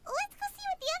 Let's go see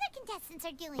what the other contestants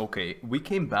are doing. Okay, we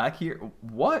came back here.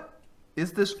 What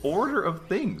is this order of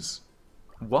things?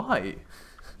 Why?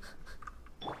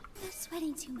 You're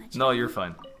sweating too much. No, you're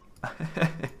fine.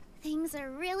 Things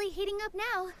are really heating up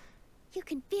now. You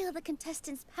can feel the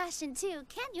contestants' passion too,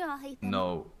 can't you, Alhaitham?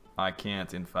 No, I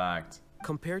can't, in fact.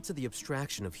 Compared to the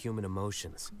abstraction of human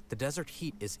emotions, the desert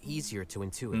heat is easier to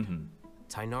intuit. Mm-hmm.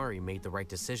 Tighnari made the right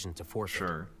decision to forfeit.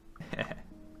 Sure.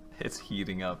 It's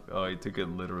heating up. Oh, he took it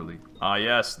literally. Ah,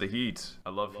 yes, the heat.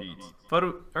 I love heat.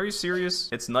 Faru, are you serious?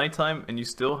 It's nighttime and you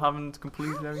still haven't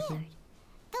completed everything?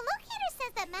 The locator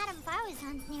says that Madame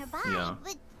Faruzan's nearby, Yeah.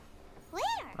 but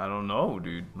where? I don't know,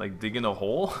 dude. Like digging a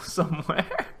hole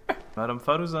somewhere? Madame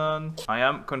Faruzan. I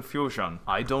am confusion.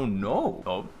 I don't know.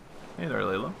 Oh, hey there,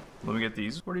 Layla. Let me get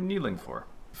these. What are you kneeling for?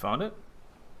 You found it?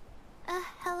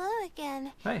 Hello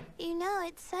again. Hey. You know,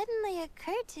 it suddenly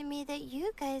occurred to me that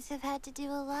you guys have had to do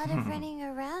a lot of running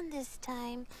around this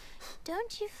time.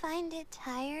 Don't you find it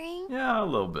tiring? Yeah, a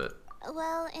little bit.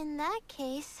 Well, in that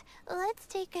case, let's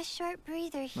take a short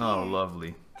breather here. Oh,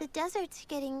 lovely. The desert's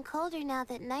getting colder now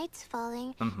that night's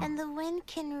falling, and the wind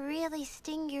can really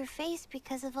sting your face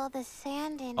because of all the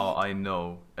sand in Oh, it. I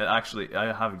know. Actually,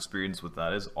 I have experience with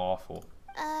that. It's awful.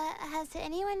 Has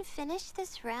anyone finished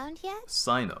this round yet?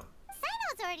 Cyno.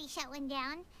 Cyno's already shut one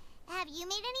down. Have you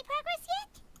made any progress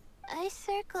yet? I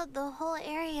circled the whole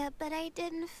area, but I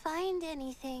didn't find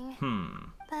anything.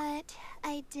 But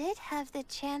I did have the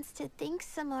chance to think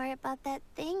some more about that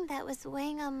thing that was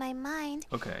weighing on my mind.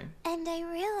 Okay. And I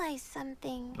realized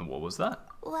something. And what was that?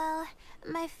 Well,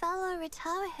 my fellow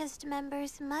Retawahist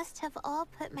members must have all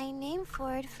put my name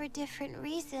forward for different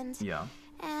reasons. Yeah.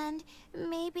 And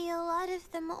maybe a lot of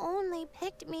them only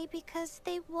picked me because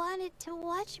they wanted to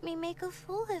watch me make a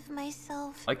fool of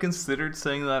myself. I considered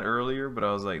saying that earlier, but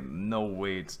I was like, no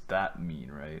way, it's that mean,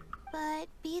 right? But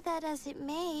be that as it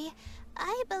may,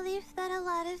 I believe that a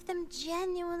lot of them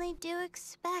genuinely do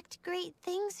expect great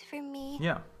things from me.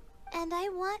 Yeah. And I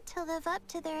want to live up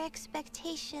to their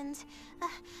expectations.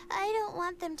 I don't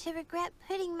want them to regret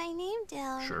putting my name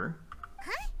down. Sure.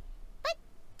 Huh? But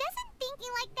doesn't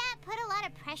thinking like that put a lot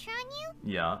of pressure on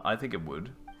you? Yeah, I think it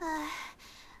would.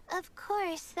 Of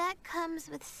course, that comes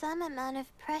with some amount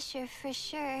of pressure for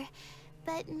sure.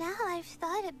 But now I've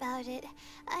thought about it,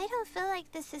 I don't feel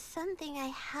like this is something I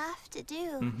have to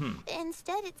do.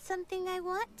 Instead, it's something I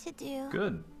want to do.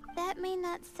 Good. That may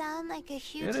not sound like a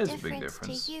huge It is a big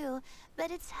difference. to you, but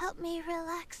it's helped me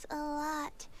relax a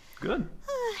lot. Good.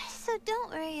 So don't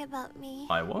worry about me.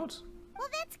 I won't. Well,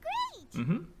 that's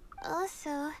great.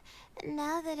 Also,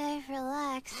 now that I've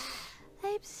relaxed,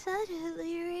 I'm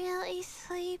suddenly really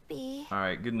sleepy.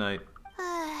 Alright, good night.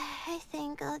 I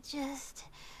think I'll just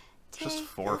take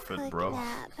forfeit, a quick bro.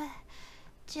 nap.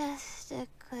 Just a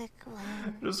quick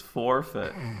one. Just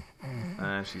forfeit.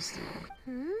 She's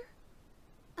stupid.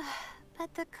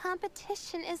 But the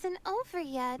competition isn't over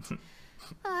yet.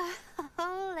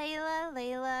 Oh,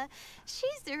 Layla.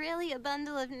 She's really a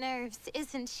bundle of nerves,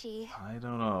 isn't she? I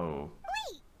don't know.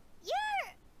 Wait,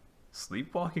 you're...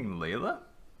 Sleepwalking Layla?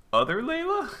 Other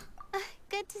Layla?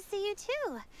 Good to see you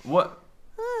too. What?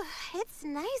 It's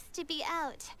nice to be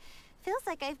out. Feels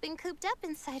like I've been cooped up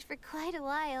inside for quite a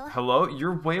while. Hello?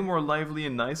 You're way more lively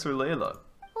and nicer Layla.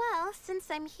 Well, Well,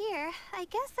 since I'm here, I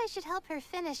guess I should help her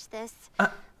finish this. What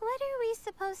are we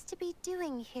supposed to be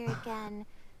doing here again?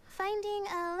 Finding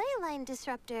a ley line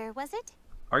disruptor, was it?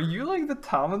 Are you like the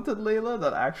talented Layla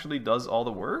that actually does all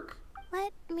the work?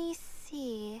 Let me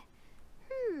see.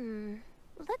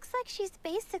 Looks like she's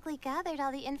basically gathered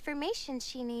all the information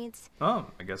she needs. Oh,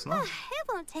 I guess not. It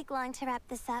won't take long to wrap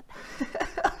this up.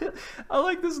 I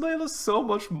like this Layla so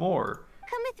much more.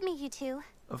 Come with me, you two.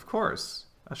 Of course.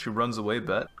 As she runs away,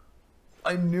 Bet.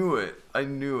 I knew it. I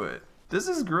knew it. This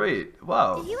is great.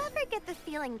 Wow. Do you ever get the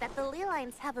feeling that the ley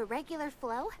lines have a regular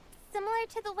flow? Similar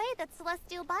to the way that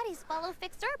celestial bodies follow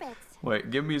fixed orbits. Wait,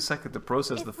 give me a second to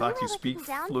process the fact you speak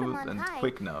fluent and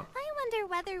quick now. I wonder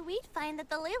whether we'd find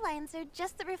that the ley lines are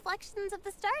just the reflections of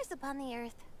the stars upon the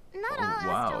Earth. Not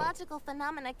all astrological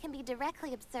phenomena can be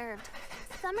directly observed.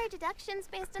 Some are deductions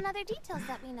based on other details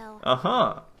that we know.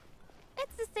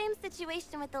 It's the same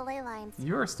situation with the ley lines.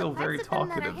 You are still very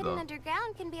talkative, that are hidden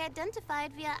underground can be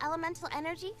identified via elemental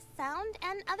energy, sound,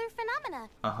 and other phenomena.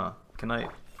 Can I...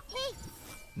 Hey!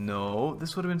 No,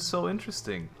 this would have been so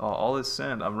interesting. Oh, all this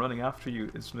sand. I'm running after you.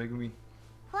 It's making me...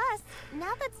 Plus,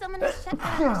 now that someone has shut the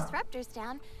disruptors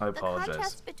down, I apologize. The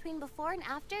contrast between before and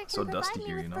after can so provide dusty me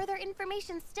here, with you know? further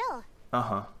information still.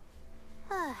 Let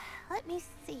me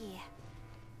see.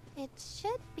 It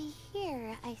should be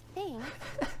here, I think.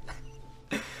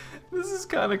 This is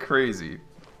kind of crazy,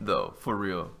 though, for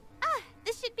real.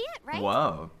 This should be it, right?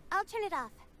 Wow. I'll turn it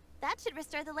off. That should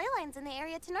restore the ley lines in the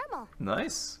area to normal.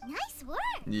 Nice. Nice work.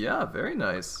 Yeah, very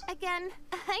nice. Again,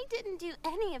 I didn't do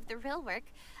any of the real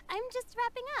work. I'm just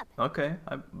wrapping up. Okay,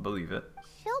 I believe it.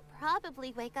 She'll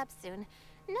probably wake up soon.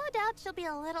 No doubt she'll be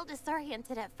a little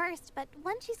disoriented at first, but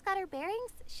once she's got her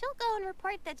bearings, she'll go and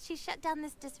report that she shut down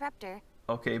this disruptor.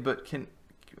 Okay, but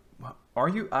are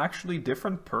you actually a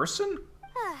different person?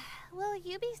 Will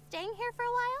you be staying here for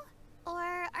a while?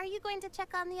 Or are you going to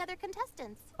check on the other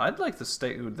contestants? I'd like to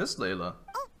stay with this Layla.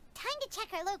 Oh, time to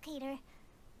check our locator.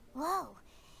 Whoa,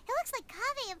 it looks like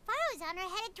Kaveh and faruzan are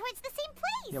headed towards the same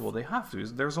place. Yeah, well, they have to.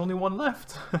 There's only one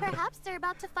left. Perhaps they're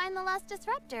about to find the last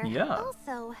disruptor. Yeah.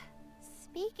 Also,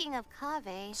 speaking of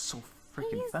Kaveh, so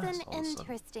freaking he's fast. An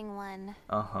interesting one.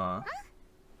 Huh?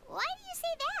 Why do you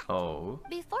say that? Oh.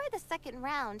 Before the second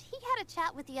round, he had a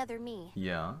chat with the other me.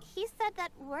 Yeah. He said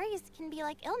that worries can be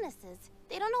like illnesses.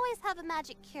 They don't always have a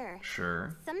magic cure.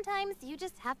 Sure. Sometimes you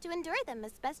just have to endure them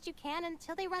as best you can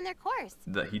until they run their course.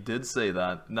 He did say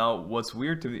that. Now, what's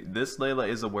weird to me, this Layla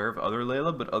is aware of other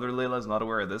Layla, but other Layla is not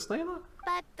aware of this Layla?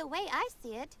 But the way I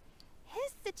see it,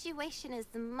 his situation is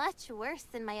much worse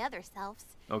than my other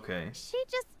selves. Okay. She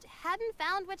just hadn't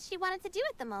found what she wanted to do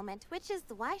at the moment, which is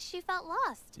why she felt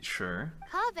lost. Sure.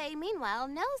 Kaveh, meanwhile,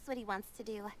 knows what he wants to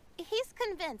do. He's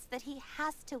convinced that he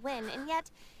has to win, and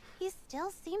yet he still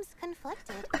seems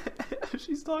conflicted.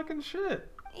 She's talking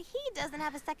shit. He doesn't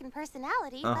have a second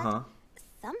personality, but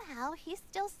somehow he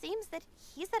still seems that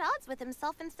he's at odds with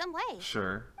himself in some way.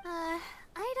 Sure. I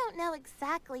don't know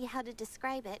exactly how to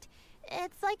describe it.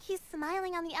 It's like he's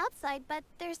smiling on the outside, but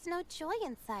there's no joy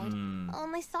inside.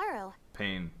 Only sorrow.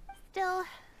 Pain. Still,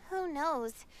 who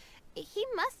knows? He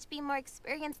must be more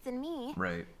experienced than me.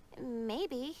 Right.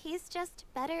 Maybe he's just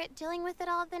better at dealing with it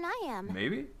all than I am.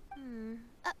 Maybe?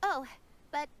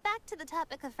 But back to the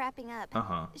topic of wrapping up.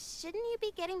 Shouldn't you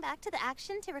be getting back to the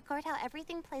action to record how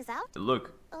everything plays out?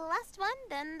 Look. Last one,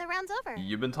 then the round's over.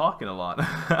 You've been talking a lot.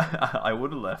 I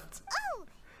would have left. Oh,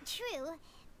 true.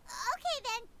 Okay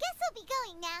then, guess we'll be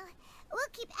going now. We'll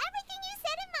keep everything you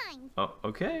said in mind. Oh,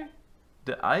 okay.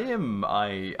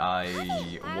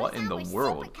 What in the world? We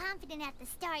were super confident at the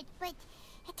start, but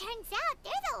it turns out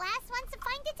they're the last ones to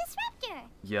find a disruptor.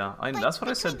 Yeah, that's what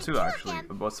I said too, actually.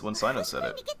 When Cyno said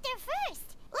it. To get there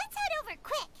first. Let's head over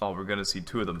quick. Oh, we're gonna see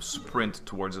two of them sprint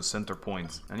towards the center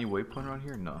point. Any waypoint around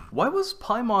here? No. Why was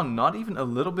Paimon not even a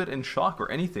little bit in shock or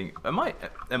anything? Am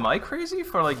I crazy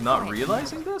for like not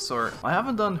realizing this? Or I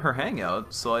haven't done her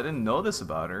hangout, so I didn't know this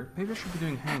about her. Maybe I should be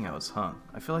doing hangouts, huh?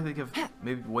 I feel like they give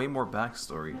maybe way more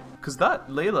backstory. Cause that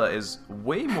Layla is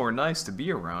way more nice to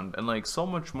be around and like so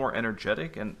much more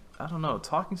energetic, and I don't know,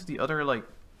 talking to the other like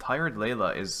tired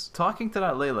Layla is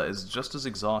just as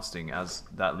exhausting as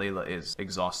that Layla is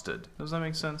exhausted. Does that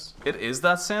make sense? It is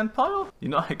that sand pile? You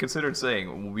know, I considered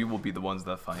saying we will be the ones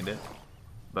that find it.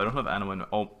 But I don't have Anima.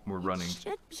 Oh, we're running.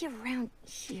 It should be around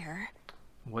here.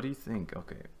 What do you think?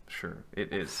 Okay, sure.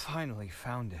 It is. Finally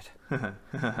found it.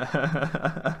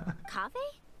 Kaveh?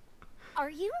 Are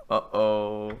you?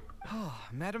 Uh-oh. Oh,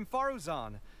 Madame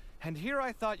Faruzan. And here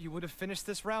I thought you would have finished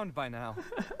this round by now.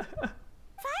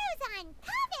 faruzan,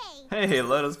 Kaveh! Hey,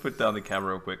 let us put down the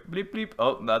camera real quick. Bleep, bleep.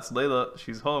 Oh, that's Layla.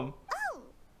 She's home. Oh,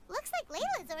 looks like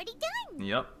Layla's already done.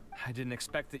 Yep. I didn't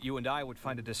expect that you and I would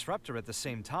find a disruptor at the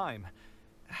same time.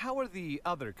 How are the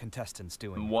other contestants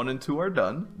doing? 1 and 2 are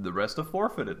done. The rest are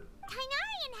forfeited.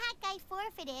 Tighnari and hahah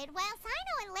forfeited, while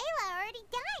Cyno and Layla are already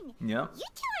done. Yeah. You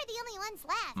two are the only ones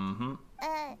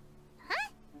left. Huh?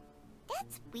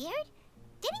 That's weird.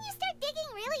 Didn't you start digging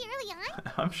really early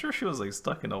on? I'm sure she was like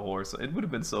stuck in a hole, so it would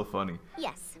have been so funny.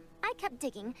 Yes, I kept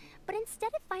digging, but instead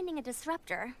of finding a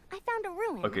disruptor, I found a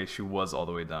ruin. Okay, she was all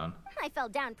the way down. I fell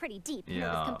down pretty deep, and it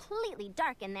was completely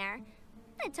dark in there.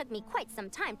 It took me quite some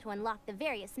time to unlock the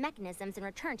various mechanisms and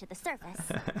return to the surface.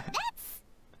 That's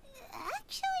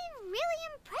actually really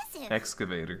impressive.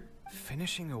 Excavator.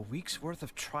 Finishing a week's worth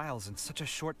of trials in such a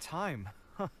short time.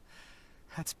 Huh.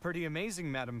 That's pretty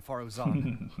amazing, Madame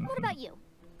Faruzan. What about you?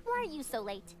 Why are you so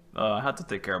late? I had to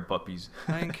take care of puppies.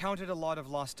 I encountered a lot of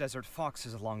lost desert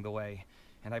foxes along the way,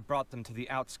 and I brought them to the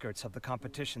outskirts of the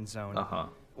competition zone.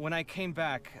 When I came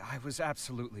back, I was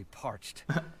absolutely parched.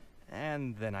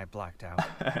 And then I blacked out.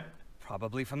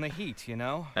 Probably from the heat, you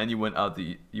know? And you went out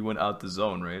the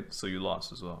zone, right? So you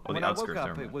lost as well. Or when the I outskirts,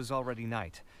 woke up, it was already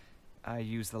night. I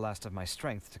used the last of my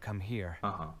strength to come here.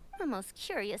 A most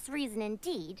curious reason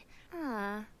indeed.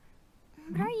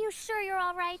 But are you sure you're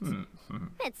all right?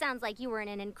 It sounds like you were in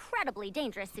an incredibly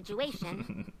dangerous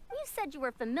situation. You said you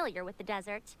were familiar with the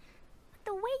desert. But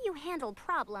the way you handle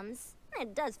problems,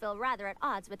 it does feel rather at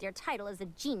odds with your title as a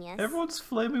genius. Everyone's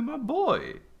flaming my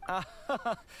boy.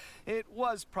 It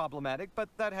was problematic, but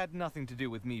that had nothing to do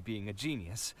with me being a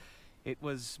genius. It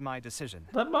was my decision.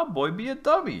 Let my boy be a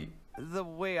dummy. The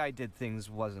way I did things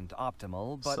wasn't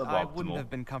optimal, but I wouldn't have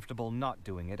been comfortable not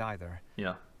doing it either.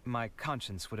 Yeah. My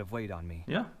conscience would have weighed on me.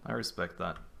 Yeah, I respect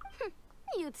that.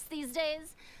 Youths these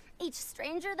days, each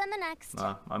stranger than the next.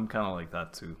 I'm kind of like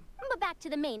that too. But back to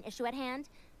the main issue at hand.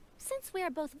 Since we are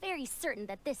both very certain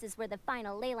that this is where the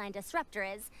final ley line disruptor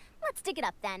is, let's dig it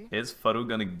up then. Is Faru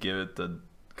gonna give it to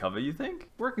Kaveh, you think?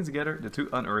 Working together, the two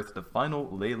unearth the final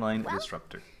ley line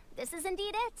disruptor. This is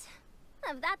indeed it.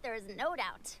 Of that there is no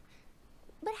doubt.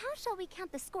 But how shall we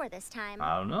count the score this time?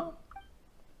 I don't know.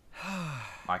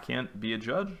 I can't be a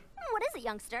judge. What is it,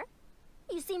 youngster?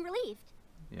 You seem relieved.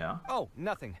 Yeah. Oh,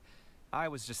 nothing. I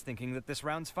was just thinking that this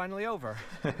round's finally over.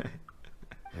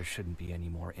 There shouldn't be any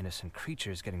more innocent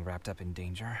creatures getting wrapped up in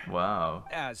danger. Wow.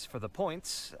 As for the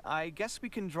points, I guess we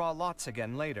can draw lots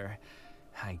again later.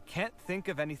 I can't think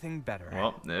of anything better.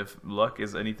 Well, if luck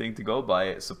is anything to go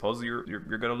by, suppose you're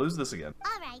gonna lose this again.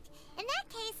 Alright, in that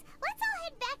case, let's all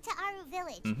head back to Aru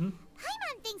Village.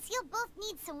 Paimon thinks you'll both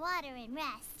need some water and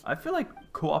rest. I feel like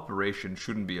cooperation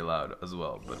shouldn't be allowed as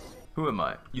well, but who am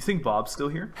I? You think Bob's still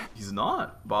here? He's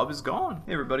not. Bob is gone.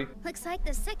 Hey, everybody. Looks like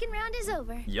the second round is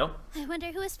over. Yep. I wonder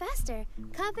who is faster,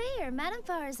 Kaveh or Madame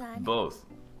Faruzan? Both.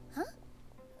 Huh?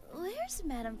 Where's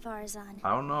Madame Faruzan? I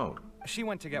don't know. She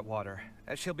went to get water.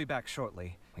 She'll be back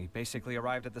shortly. We basically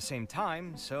arrived at the same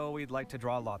time, so we'd like to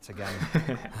draw lots again.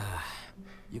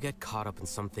 You get caught up in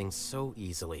some things so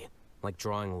easily, like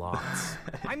drawing lots.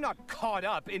 I'm not caught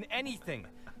up in anything.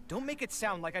 Don't make it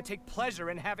sound like I take pleasure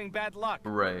in having bad luck.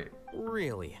 Right.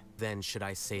 Really? Then should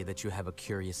I say that you have a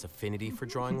curious affinity for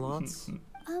drawing lots?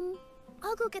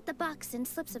 I'll go get the box and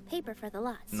slips of paper for the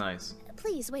lots. Nice.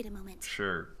 Please wait a moment.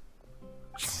 Sure.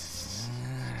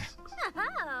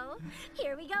 Oh,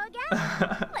 here we go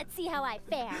again. Let's see how I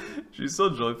fare. She's so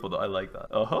joyful though, I like that.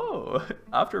 Oh,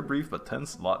 after a brief but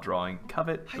tense lot drawing,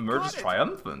 Kaveh emerges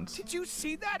triumphant. Did you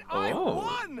see that? I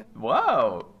won!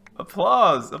 Wow!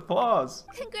 Applause! Applause!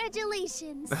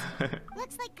 Congratulations!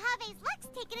 Looks like Kaveh's luck's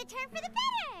taking a turn for the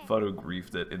better! Faru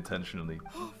griefed it intentionally.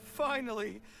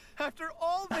 Finally! After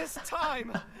all this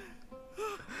time!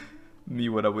 Me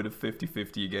when I win a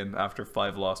 50-50 again after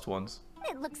 5 lost ones.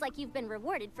 It looks like you've been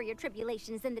rewarded for your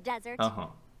tribulations in the desert.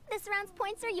 This round's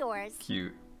points are yours.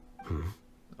 Cute.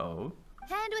 Oh.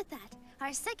 And with that,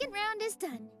 our second round is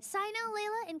done. Cyno,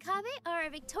 Layla, and Kaveh are our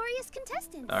victorious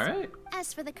contestants. Alright.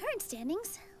 As for the current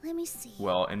standings, let me see.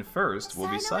 Well, in first will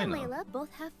be Cyno. and Layla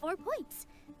both have 4 points,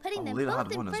 putting them Layla both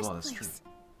had in 1 as first well, that's place.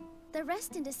 true. The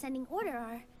rest in descending order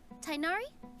are Tighnari,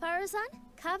 Faruzan,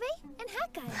 Kaveh, and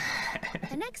hahah.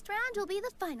 The next round will be the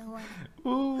final one.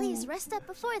 Ooh. Please rest up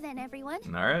before then, everyone.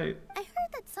 Alright. I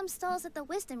heard that some stalls at the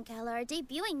Wisdom Gala are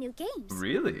debuting new games.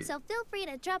 Really? So feel free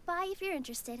to drop by if you're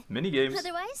interested. Minigames.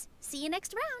 Otherwise, see you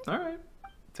next round. Alright.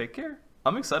 Take care.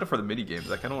 I'm excited for the minigames.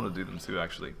 I kind of want to do them too,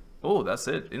 actually. Oh, that's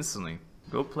it. Instantly.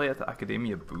 Go play at the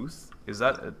Academia booth? Is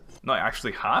that a... No, I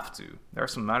actually have to. There are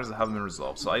some matters that haven't been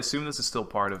resolved. So I assume this is still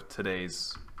part of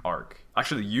today's arc.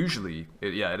 Actually, usually,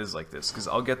 it is like this. Because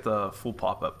I'll get the full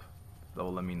pop-up that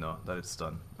will let me know that it's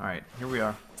done. Alright, here we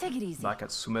are. Take it easy. Back at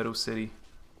Sumeru City.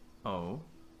 Oh.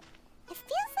 It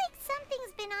feels like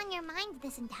something's been on your mind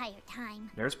this entire time?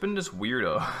 There's been this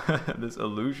weirdo, this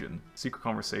illusion. Secret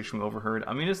conversation we overheard.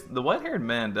 I mean, it's the white-haired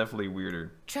man definitely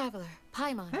weirder. Traveler,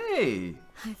 Paimon. Hey!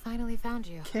 I finally found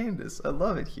you. Candace, I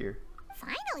love it here.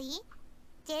 Finally?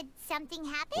 Did something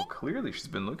happen? Well, clearly she's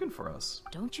been looking for us.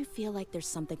 Don't you feel like there's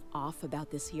something off about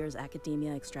this year's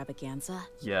Academia Extravaganza?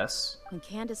 Yes. When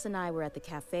Candace and I were at the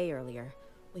cafe earlier,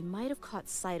 we might have caught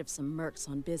sight of some mercs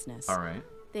on business. Alright.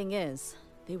 Thing is,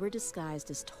 they were disguised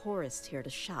as tourists here to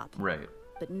shop. Right.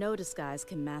 But no disguise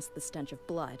can mask the stench of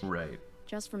blood. Right.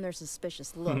 Just from their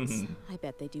suspicious looks, I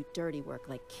bet they do dirty work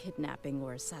like kidnapping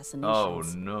or Oh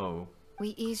assassinations. no. We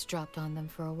eavesdropped on them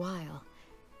for a while.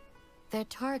 Their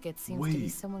target seems to be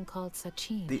someone called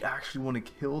Sachin. They actually want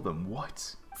to kill them.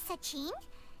 What? Sachin?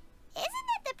 Isn't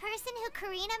that the person who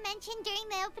Karina mentioned during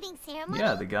the opening ceremony?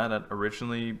 Yeah, the guy that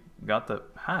originally got the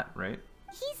hat, right?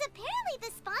 He's apparently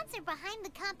the sponsor behind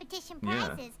the competition Yeah.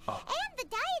 prizes Oh. and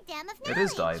the diadem of knowledge. It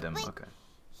is diadem, but okay.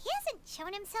 He hasn't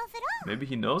shown himself at all. Maybe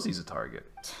he knows he's a target.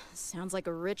 Sounds like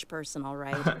a rich person, all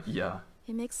right. Yeah.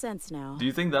 It makes sense now. Do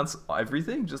you think that's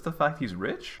everything? Just the fact he's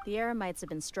rich? The Eremites have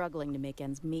been struggling to make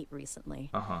ends meet recently.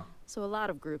 Uh-huh. So a lot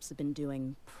of groups have been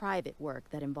doing private work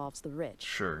that involves the rich.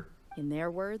 Sure. In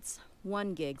their words,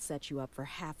 one gig sets you up for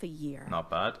half a year. Not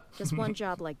bad. Just one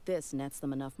job like this nets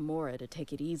them enough mora to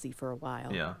take it easy for a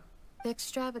while. Yeah. The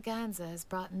extravaganza has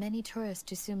brought many tourists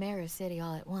to Sumeru City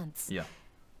all at once. Yeah.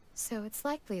 So it's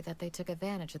likely that they took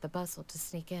advantage of the bustle to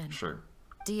sneak in. Sure.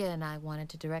 Dia and I wanted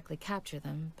to directly capture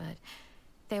them, but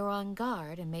they were on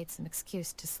guard and made some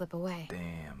excuse to slip away.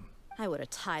 Damn. I would have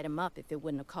tied him up if it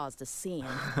wouldn't have caused a scene.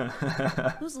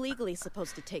 Who's legally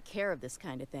supposed to take care of this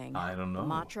kind of thing? I don't know. The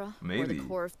Matra Maybe. or the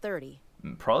Core of 30?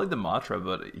 Probably the Matra,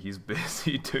 but he's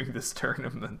busy doing this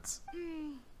tournament.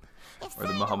 If Or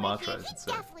the Cyno were Mahamatra, here, I should he'd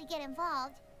say. definitely get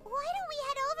involved. Why don't we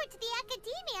head over to the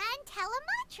Academia and tell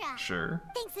Amatra? Sure.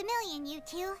 Thanks a million, you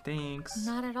two. Thanks.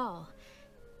 Not at all.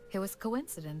 It was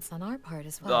coincidence on our part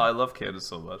as Oh, well. I love Candace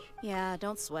so much. Yeah,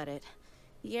 don't sweat it.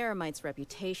 The Eremites'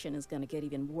 reputation is gonna get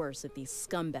even worse if these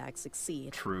scumbags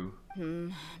succeed. True.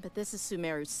 But this is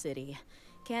Sumeru City.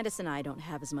 Candace and I don't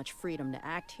have as much freedom to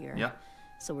act here. Yeah.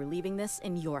 So we're leaving this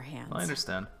in your hands. I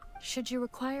understand. Should you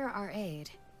require our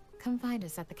aid, come find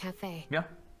us at the cafe. Yeah.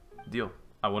 Deal.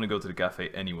 I want to go to the cafe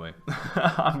anyway.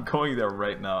 I'm going there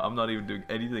right now. I'm not even doing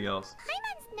anything else.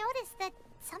 Paimon's noticed that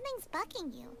something's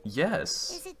bugging you.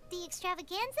 Yes. Is it the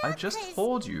extravaganza? I just 'Cause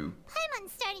told you.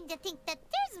 Paimon's starting to think that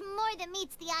there's more than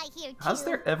meets the eye here, too. Has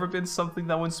there ever been something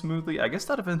that went smoothly? I guess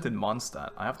that event in Mondstadt.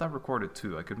 I have that recorded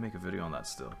too. I could make a video on that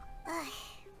still.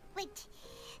 But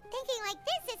thinking like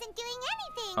this isn't doing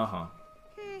anything. Uh-huh.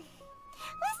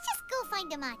 Let's just go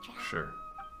find Amatra. Sure.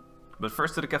 But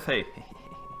first to the cafe.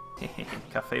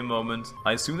 Cafe moment.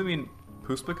 I assume they mean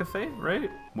Puspa Cafe,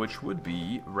 right? Which would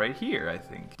be right here, I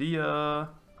think. Dia.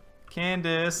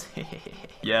 Candace.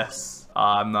 Yes.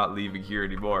 I'm not leaving here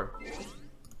anymore.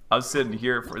 I'm sitting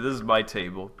here for... This is my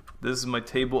table. This is my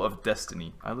table of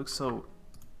destiny. I look so...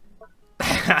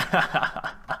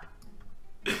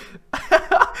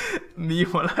 Me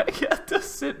when I get to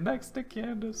sit next to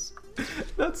Candace.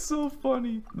 That's so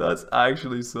funny. That's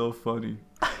actually so funny.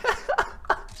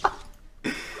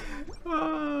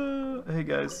 Hey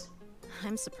guys.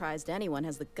 I'm surprised anyone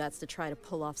has the guts to try to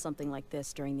pull off something like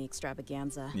this during the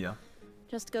extravaganza. Yeah.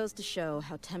 Just goes to show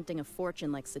how tempting a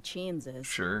fortune like Sachin's is.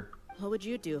 Sure. What would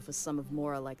you do if a sum of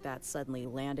mora like that suddenly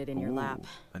landed in your lap?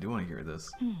 I do want to hear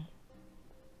this.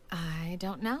 I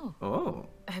don't know. Oh.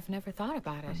 I've never thought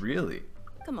about it. Really?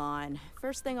 Come on,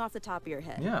 first thing off the top of your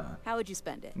head. Yeah. How would you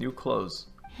spend it? New clothes.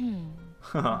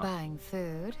 Buying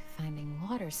food, finding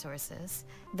water sources,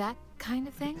 that kind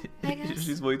of thing, I guess.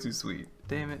 She's way too sweet.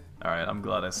 Damn it. Alright, I'm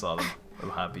glad I saw them. I'm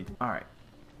happy. Alright.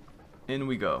 In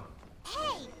we go.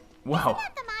 Hey! Wow. Isn't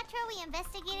that the Matra we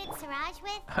investigated Siraj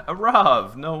with?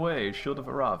 Arav! No way. Shield of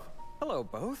Arav. Hello,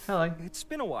 both. Hello. It's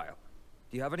been a while.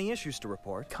 Do you have any issues to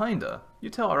report? Kinda. You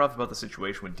tell Arav about the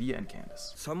situation with Dia and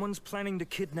Candace. Someone's planning to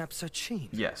kidnap Sachin.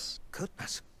 Yes.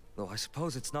 Goodness. Though I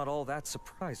suppose it's not all that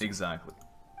surprising. Exactly.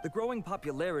 The growing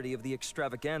popularity of the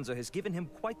extravaganza has given him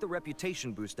quite the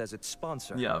reputation boost as its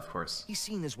sponsor. Yeah, of course. He's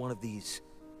seen as one of these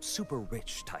super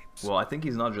rich types. Well, I think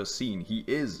he's not just seen. He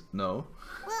is. No.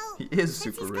 Well, he is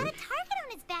since super he's rich. got a target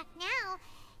on his back now,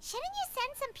 shouldn't you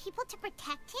send some people to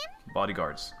protect him?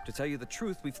 Bodyguards. To tell you the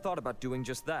truth, we've thought about doing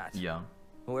just that. Yeah.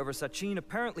 However, Sachin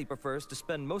apparently prefers to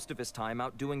spend most of his time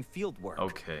out doing field work.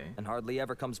 Okay. And hardly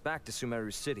ever comes back to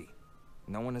Sumeru City.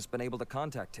 No one has been able to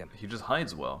contact him. He just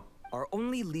hides well. Our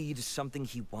only lead is something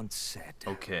he once said.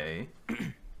 Okay.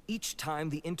 Each time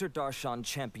the Inter-Darshan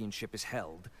Championship is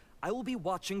held, I will be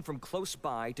watching from close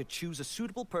by to choose a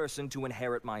suitable person to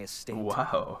inherit my estate.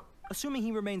 Wow. Assuming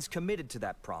he remains committed to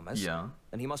that promise,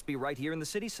 then he must be right here in the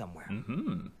city somewhere.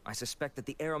 I suspect that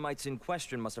the Eremites in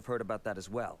question must have heard about that as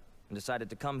well, and decided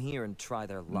to come here and try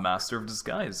their luck. Master of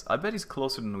disguise. I bet he's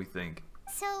closer than we think.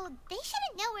 So they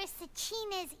shouldn't know where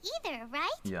Sachin is either, right?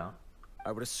 Yeah.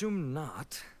 I would assume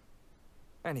not.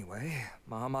 Anyway,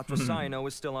 Mahamatra Cyno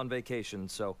is still on vacation,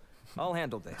 so I'll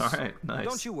handle this. Alright, nice.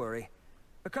 Don't you worry.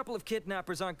 A couple of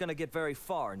kidnappers aren't gonna get very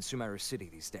far in Sumeru City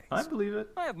these days. I believe it.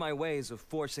 I have my ways of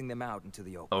forcing them out into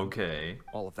the open. Okay.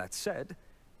 All of that said,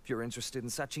 if you're interested in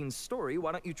Sachin's story,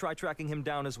 why don't you try tracking him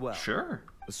down as well? Sure.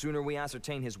 The sooner we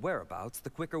ascertain his whereabouts,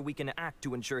 the quicker we can act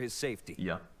to ensure his safety.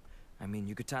 Yeah. I mean,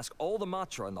 you could task all the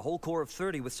Matra and the whole Corps of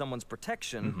 30 with someone's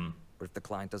protection, but if the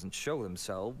client doesn't show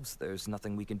themselves, there's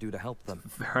nothing we can do to help them.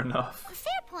 Fair enough.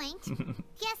 Fair point.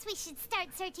 Guess we should start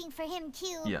searching for him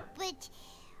too. Yeah. But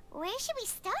where should we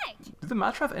start? Do the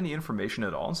Matra have any information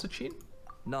at all on Sachin?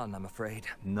 None, I'm afraid.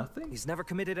 Nothing? He's never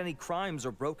committed any crimes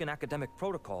or broken academic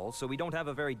protocol, so we don't have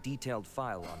a very detailed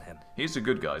file on him. He's a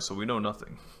good guy, so we know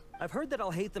nothing. I've heard that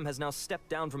Al-Haytham has now stepped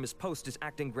down from his post as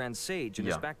acting Grand Sage and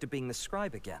is back to being the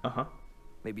scribe again.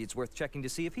 Maybe it's worth checking to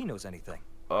see if he knows anything.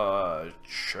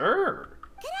 Sure.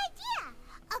 Good idea.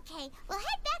 Okay, we'll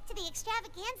head back to the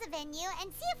extravaganza venue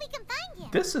and see if we can find him.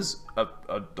 This is a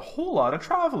whole lot of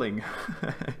traveling.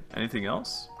 Anything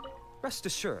else? Rest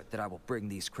assured that I will bring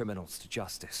these criminals to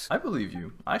justice. I believe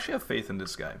you. I actually have faith in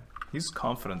this guy. He's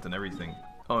confident in everything.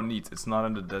 Oh, neat. It's not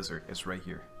in the desert. It's right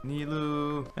here.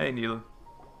 Nilu. Hey, Nilu.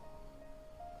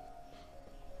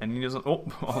 And he doesn't... Oh,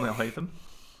 on Al-Haytham.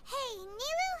 Hey,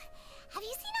 Nilu. Have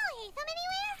you seen Al-Haytham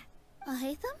anywhere?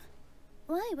 Al-Haytham?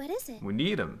 Why? What is it? We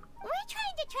need him. We're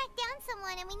trying to track down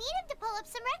someone and we need him to pull up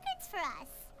some records for us.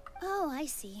 Oh, I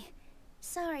see.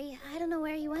 Sorry, I don't know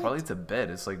where he went. Probably to bed.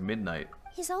 It's like midnight.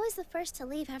 He's always the first to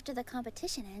leave after the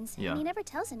competition ends, Yeah. and he never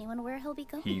tells anyone where he'll be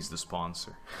going. He's the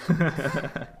sponsor. Yeah,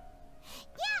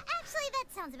 actually,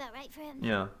 that sounds about right for him.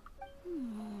 Yeah.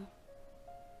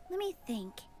 Let me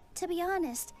think. To be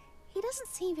honest, he doesn't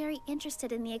seem very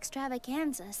interested in the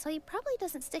extravaganza, so he probably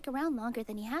doesn't stick around longer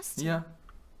than he has to. Yeah.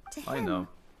 To him, I know.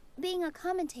 being a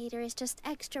commentator is just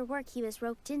extra work he was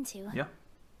roped into. Yeah.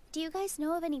 Do you guys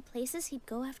know of any places he'd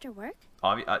go after work?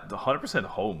 100%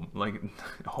 home. Like,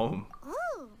 home.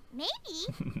 Ooh, maybe.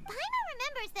 Paimon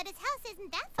remembers that his house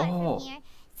isn't that far from here,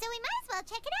 so we might as well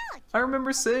check it out. I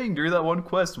remember saying during that one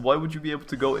quest, why would you be able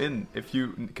to go in if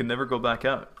you can never go back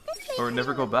out? Or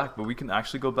never go back, but we can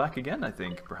actually go back again, I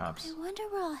think, perhaps. I wonder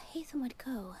where Al-Haytham would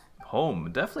go.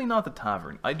 Home. Definitely not the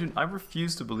tavern. I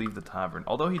refuse to believe the tavern.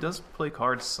 Although he does play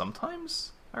cards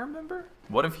sometimes, I remember.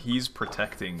 What if he's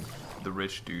protecting the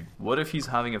rich dude? What if he's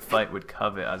having a fight with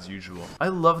Kaveh as usual? I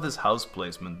love this house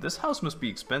placement. This house must be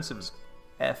expensive as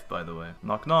F, by the way.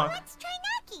 Knock knock. Let's try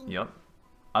knocking. Yep.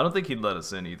 I don't think he'd let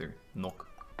us in either. Knock.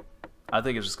 I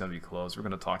think it's just gonna be closed. We're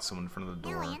gonna talk to someone in front of the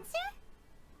door. No answer?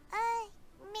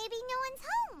 Maybe no one's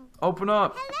home. Open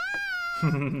up! Hello?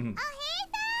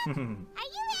 Al-Haytham? Are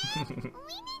you in?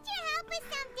 We need your help with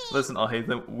something. Listen,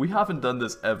 Al-Haytham, we haven't done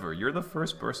this ever. You're the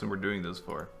first person we're doing this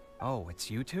for. Oh, it's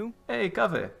you two? Hey,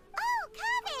 Kaveh. Oh,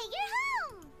 Kaveh,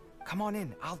 you're home. Come on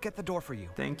in. I'll get the door for you.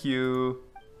 Thank you.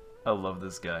 I love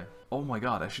this guy. Oh my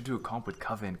god, I should do a comp with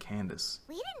Kaveh and Candace.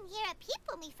 We didn't hear a peep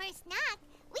when we first knocked.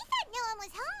 We thought no one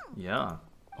was home. Yeah.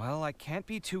 Well, I can't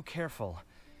be too careful.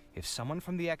 If someone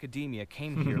from the academia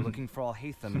came here looking for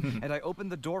Al-Haytham, and I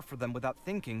opened the door for them without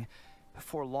thinking,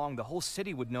 before long the whole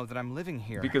city would know that I'm living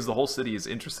here. Because the whole city is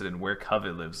interested in where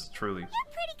Kaveh lives, truly. You're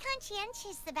pretty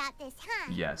conscientious about this,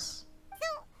 huh? Yes.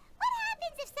 So, what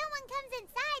happens if someone comes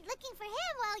inside looking for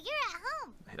him while you're at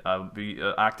home? I'll be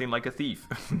acting like a thief.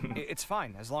 It's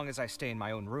fine, as long as I stay in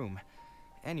my own room.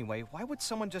 Anyway, why would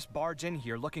someone just barge in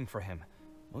here looking for him?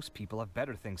 Most people have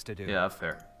better things to do. Yeah,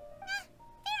 fair. Fair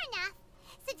enough.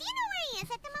 So do you know where he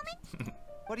is at the moment?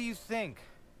 What do you think?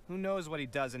 Who knows what he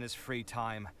does in his free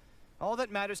time? All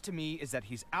that matters to me is that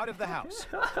he's out of the house.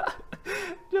 Do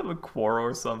you have a quarrel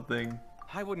or something?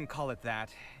 I wouldn't call it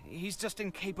that. He's just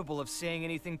incapable of saying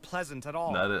anything pleasant at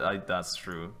all. That's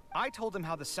true. I told him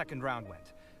how the second round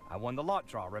went. I won the lot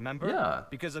draw, remember? Yeah.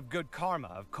 Because of good karma,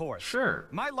 of course. Sure.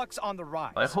 My luck's on the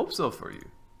rise. I hope so for you.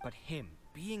 But him,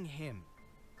 being him...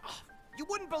 You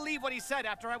wouldn't believe what he said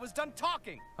after I was done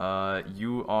talking!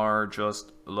 You are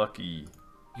just lucky.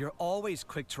 You're always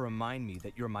quick to remind me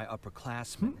that you're my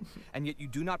upperclassman, and yet you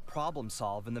do not problem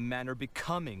solve in the manner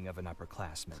becoming of an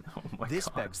upperclassman. Oh This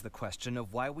begs the question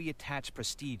of why we attach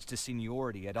prestige to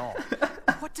seniority at all.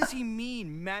 What does he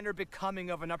mean, manner becoming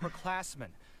of an upperclassman?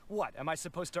 What, am I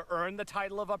supposed to earn the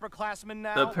title of upperclassman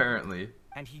now? Apparently.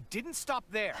 And he didn't stop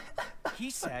there. He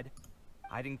said,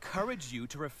 I'd encourage you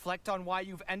to reflect on why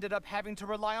you've ended up having to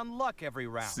rely on luck every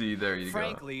round. See, there you go.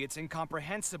 Frankly, it's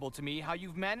incomprehensible to me how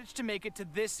you've managed to make it to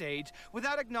this age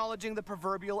without acknowledging the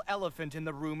proverbial elephant in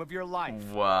the room of your life.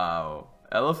 Wow.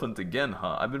 Elephant again,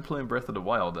 huh? I've been playing Breath of the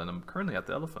Wild and I'm currently at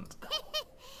the elephant. Yeah,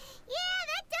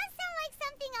 that does sound like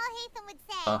something Al-Haytham would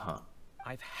say. Uh-huh.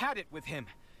 I've had it with him.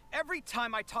 Every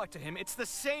time I talk to him, it's the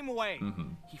same way.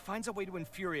 He finds a way to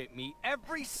infuriate me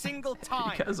every single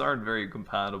time. You guys aren't very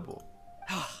compatible.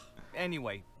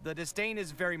 Anyway, the disdain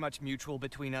is very much mutual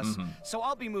between us, so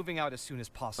I'll be moving out as soon as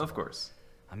possible. Of course.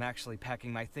 I'm actually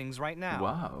packing my things right now.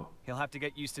 Wow. He'll have to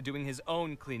get used to doing his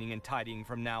own cleaning and tidying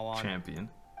from now on. Champion.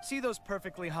 See those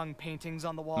perfectly hung paintings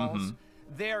on the walls?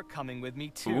 They're coming with me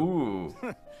too.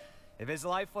 Ooh. If his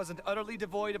life wasn't utterly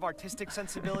devoid of artistic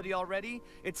sensibility already,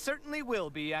 it certainly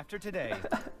will be after today.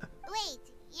 Wait,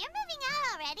 you're moving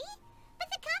out already? But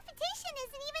the competition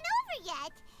isn't even over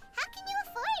yet. How can you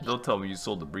afford it? Don't tell me you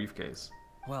sold the briefcase.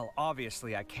 Well,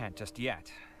 obviously I can't just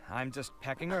yet. I'm just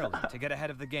packing early to get ahead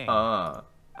of the game.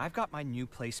 I've got my new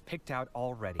place picked out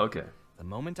already. Okay. The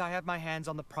moment I have my hands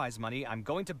on the prize money, I'm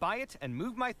going to buy it and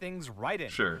move my things right in.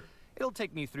 Sure. It'll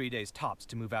take me 3 days tops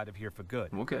to move out of here for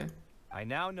good. Okay. I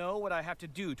now know what I have to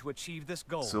do to achieve this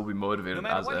goal. So be motivated no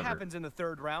matter as what ever. happens in the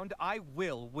third round, I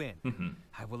will win.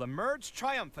 I will emerge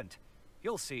triumphant.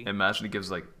 You'll see. Imagine he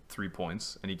gives like 3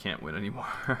 points and he can't win anymore.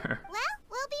 Well,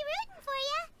 we'll be rooting for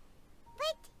you.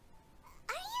 But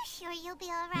are you sure you'll be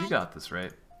alright? You got this,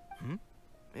 right?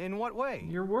 In what way?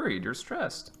 You're worried. You're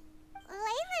stressed.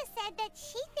 Layla said that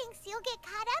she thinks you'll get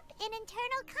caught up in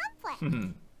internal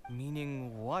conflict.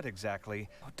 Meaning what exactly?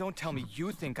 Oh, don't tell me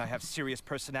you think I have serious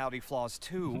personality flaws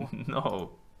too.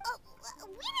 No. Oh,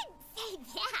 we didn't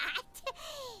say that.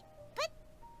 But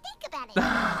think about it.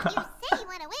 You say you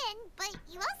want to win, but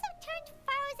you also turned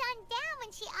faruzan down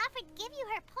when she offered to give you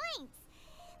her points.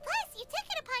 Plus, you took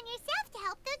it upon yourself to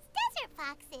help those desert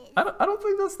foxes. I don't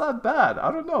think that's that bad.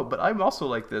 I don't know, but I'm also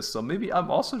like this, so maybe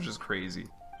I'm also just crazy.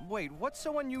 Wait, what's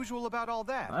so unusual about all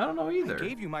that? I don't know either. I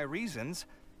gave you my reasons.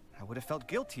 I would have felt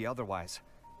guilty otherwise.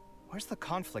 Where's the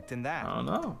conflict in that? I don't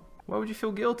know. Why would you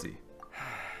feel guilty?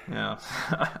 Yeah,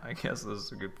 I guess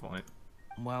that's a good point.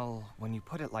 Well, when you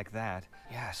put it like that,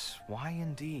 yes, why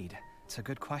indeed? It's a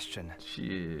good question.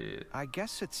 Shit. I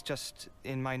guess it's just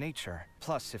in my nature.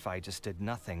 Plus, if I just did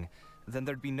nothing, then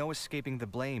there'd be no escaping the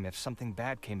blame if something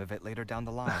bad came of it later down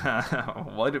the line.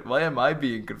 Why am I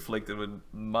being conflicted with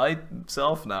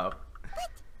myself now? But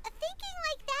thinking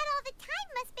like that all the time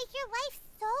must make your life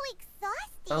so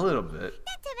exhausting. A little bit.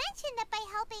 Not to mention that by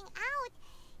helping out,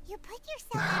 you put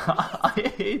yourself at risk. I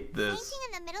hate this. Painting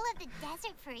in the middle of the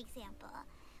desert, for example.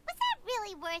 Was that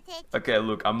really worth it? Okay,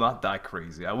 look, I'm not that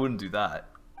crazy. I wouldn't do that.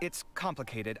 It's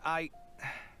complicated.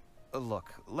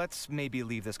 Look, let's maybe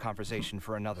leave this conversation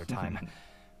for another time.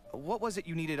 What was it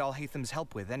you needed Al-Haytham's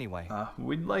help with, anyway?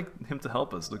 We'd like him to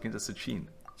help us look into Sachin.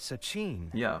 Sachin?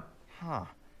 Yeah. Huh.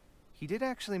 He did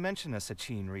actually mention a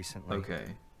Sachin recently. Okay.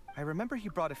 I remember he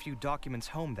brought a few documents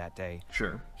home that day.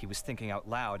 Sure. He was thinking out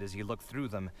loud as he looked through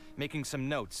them, making some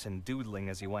notes and doodling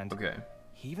as he went. Okay.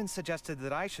 He even suggested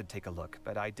that I should take a look,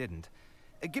 but I didn't.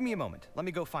 Give me a moment. Let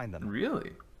me go find them.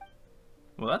 Really?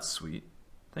 Well, that's sweet.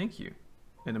 Thank you.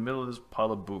 In the middle of this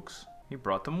pile of books. He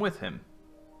brought them with him.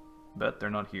 Bet they're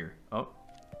not here. Oh.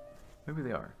 Maybe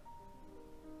they are.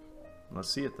 Let's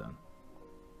see it then.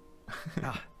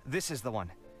 This is the one.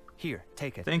 Here,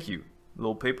 take it. Thank you.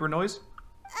 Little paper noise?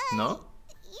 No?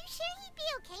 You sure he'd be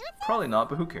okay with that? Probably not,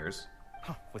 but who cares?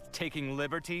 With taking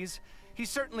liberties? He's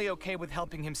certainly okay with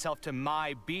helping himself to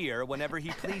my beer whenever he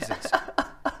pleases.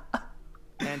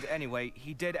 And anyway,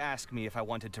 he did ask me if I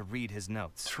wanted to read his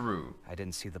notes. True. I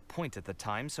didn't see the point at the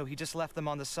time, so he just left them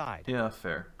on the side. Yeah,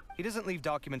 fair. He doesn't leave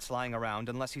documents lying around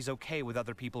unless he's okay with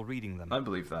other people reading them. I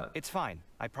believe that. It's fine,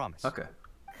 I promise. Okay.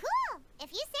 Cool,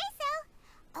 if you say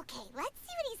so. Okay, let's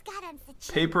see what he's got on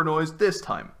Sachin. Paper noise this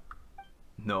time.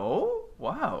 No?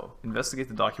 Wow. Investigate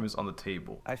the documents on the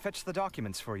table. I fetched the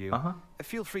documents for you.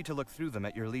 Feel free to look through them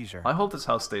at your leisure. I hope this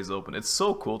house stays open. It's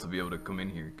so cool to be able to come in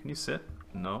here. Can you sit?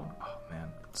 No? Oh, man.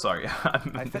 Sorry.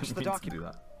 I fetched the document. To do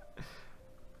that.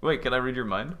 Wait, can I read your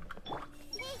mind?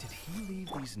 Did he leave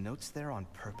these notes there on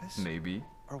purpose? Maybe.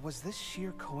 Or was this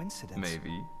sheer coincidence?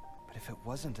 Maybe. But if it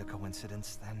wasn't a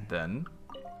coincidence, then... Then,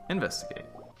 investigate.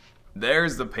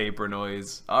 There's the paper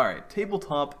noise. Alright,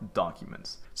 tabletop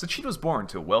documents. Sachin was born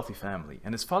to a wealthy family,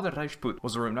 and his father Rajput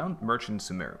was a renowned merchant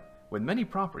in Sumeru, with many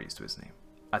properties to his name.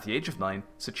 At the age of 9,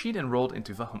 Sachin enrolled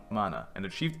into Vahmana and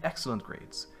achieved excellent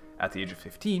grades. At the age of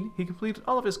 15, he completed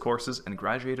all of his courses and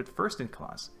graduated first in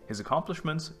class, his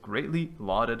accomplishments greatly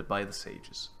lauded by the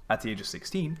sages. At the age of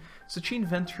 16, Sachin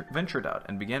ventured out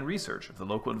and began research of the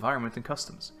local environment and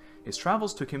customs. His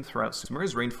travels took him throughout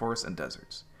Sumer's rainforests and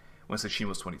deserts. When Sachin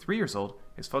was 23 years old,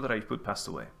 his father Rajput passed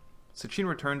away. Sachin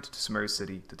returned to Sumer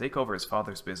city to take over his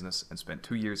father's business and spent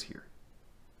 2 years here.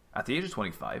 At the age of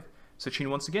 25, Sachin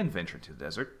once again ventured to the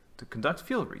desert to conduct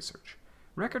field research.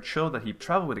 Records show that he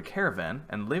traveled with a caravan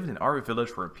and lived in Ari village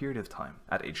for a period of time.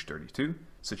 At age 32,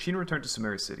 Sachin returned to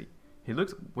Sumer city. He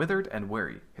looked withered and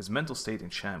weary, his mental state in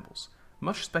shambles.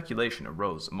 Much speculation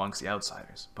arose amongst the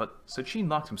outsiders, but Sachin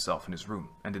locked himself in his room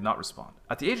and did not respond.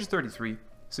 At the age of 33,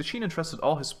 Sachin entrusted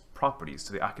all his properties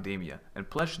to the academia and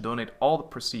pledged to donate all the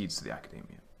proceeds to the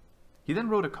academia. He then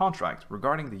wrote a contract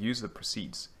regarding the use of the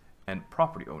proceeds and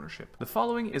property ownership. The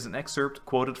following is an excerpt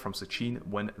quoted from Sachin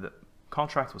when the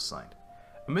contract was signed.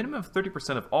 A minimum of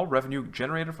 30% of all revenue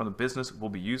generated from the business will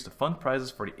be used to fund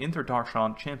prizes for the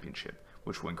Inter-Darshan Championship,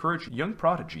 which will encourage young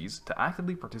prodigies to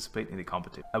actively participate in the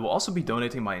competition. I will also be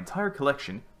donating my entire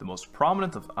collection, the most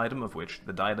prominent item of which,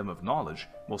 the Diadem of Knowledge,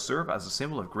 will serve as a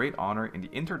symbol of great honor in the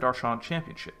Inter-Darshan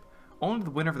Championship. Only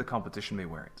the winner of the competition may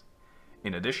wear it.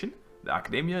 In addition, the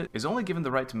Academia is only given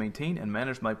the right to maintain and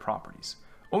manage my properties.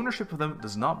 Ownership of them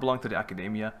does not belong to the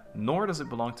Academia, nor does it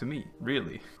belong to me,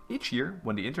 really. Each year,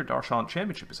 when the Inter-Darshan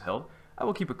Championship is held, I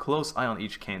will keep a close eye on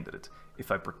each candidate.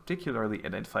 If I particularly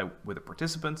identify with a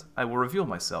participant, I will reveal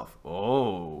myself.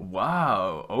 Oh,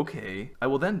 wow, okay. I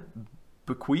will then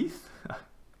bequeath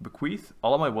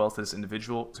all of my wealth to this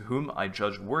individual to whom I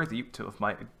judge worthy of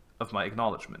my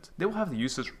acknowledgement. They will have the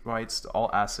usage rights to all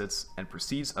assets and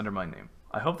proceeds under my name.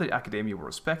 I hope that the Academia will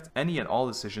respect any and all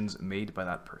decisions made by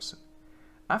that person.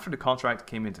 After the contract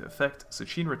came into effect,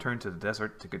 Sachin returned to the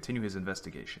desert to continue his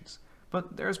investigations,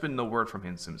 but there has been no word from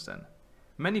him since then.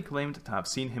 Many claimed to have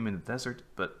seen him in the desert,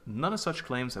 but none of such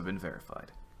claims have been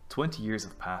verified. 20 years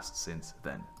have passed since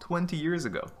then. 20 years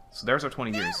ago. So there's our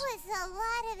 20 years. That was a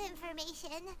lot of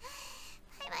information.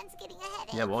 My mind's getting a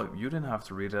headache. Yeah, well, you didn't have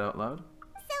to read it out loud.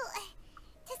 So,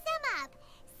 to sum up,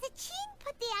 Sachin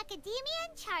put the Academia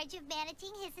in charge of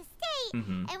managing his estate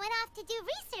and went off to do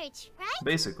research, right?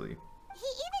 Basically. He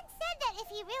even said that if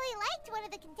he really liked one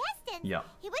of the contestants,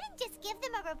 he wouldn't just give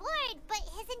them a reward, but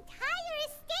his entire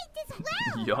estate as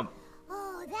well. Yup.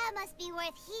 Oh, that must be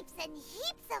worth heaps and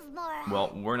heaps of more.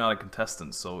 Well, we're not a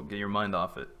contestant, so get your mind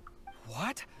off it.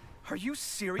 What? Are you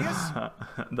serious?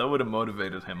 That would have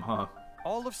motivated him, huh?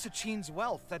 All of Sachin's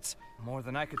wealth, that's more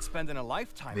than I could spend in a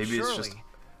lifetime, Maybe surely. It's just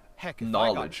Heck, if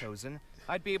knowledge. I got chosen,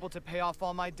 I'd be able to pay off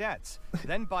all my debts,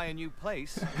 then buy a new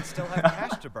place, and still have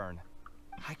cash to burn.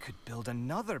 I could build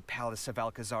another Palace of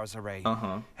Alcazar's array.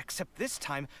 Except this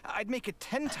time, I'd make it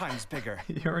 10 times bigger.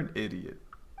 You're an idiot.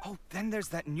 Oh, then there's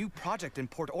that new project in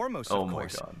Port Ormos, of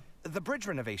course. Oh my god. The bridge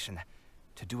renovation.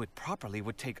 To do it properly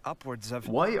would take upwards of...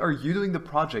 Why are you doing the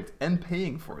project and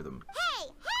paying for them? Hey,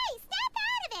 snap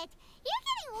out of it! You're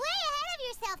getting way ahead of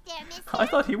yourself there, mister. I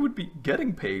thought he would be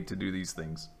getting paid to do these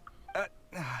things.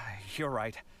 You're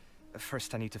right.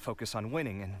 First I need to focus on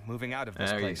winning and moving out of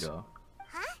this place. There you go.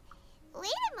 Huh?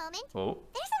 Wait a moment. Oh.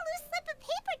 There's a loose slip of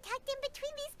paper tucked in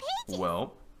between these pages.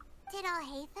 Well. Did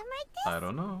Al-Haytham write this? I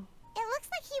don't know. It looks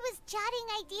like he was jotting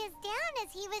ideas down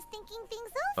as he was thinking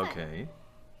things over. Okay.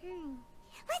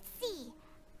 Let's see.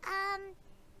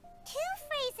 Two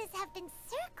phrases have been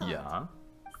circled. Yeah.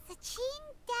 Sachin,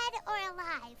 dead or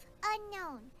alive,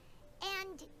 unknown.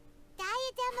 And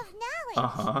Diadem of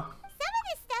Knowledge. Some of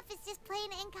this stuff is just plain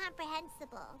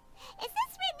incomprehensible. Is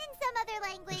this written in some other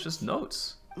language? It's just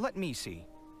notes. Let me see.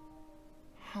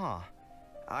 Huh.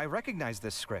 I recognize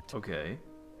this script. Okay.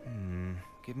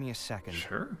 Give me a second.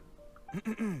 Sure.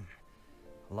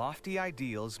 Lofty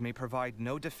ideals may provide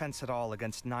no defense at all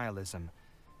against nihilism,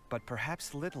 but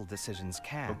perhaps little decisions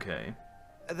can. Okay.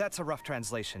 That's a rough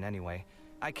translation anyway.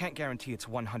 I can't guarantee it's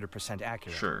 100%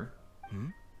 accurate. Sure.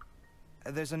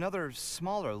 There's another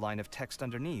smaller line of text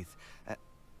underneath.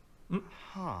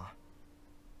 Huh.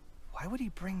 Why would he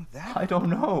bring that? I don't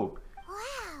know.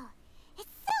 Wow.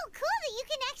 It's so cool that you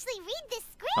can actually read this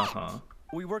script.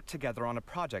 We worked together on a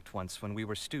project once when we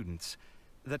were students.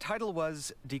 The title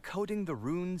was Decoding the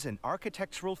Runes and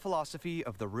Architectural Philosophy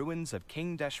of the Ruins of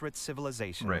King Deshret's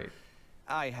Civilization. Right.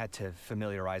 I had to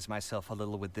familiarize myself a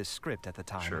little with this script at the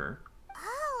time. Sure.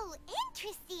 Oh,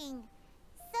 interesting.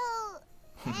 So,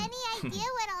 any idea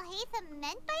what Al-Haytham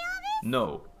meant by all this?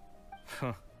 No.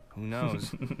 Who knows?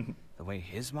 The way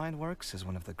his mind works is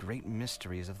one of the great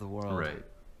mysteries of the world. Right.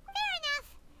 Fair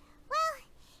enough. Well,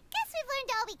 guess we've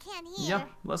learned all we can here. Yeah,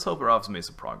 let's hope Rav's made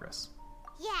some progress.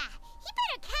 Yeah, he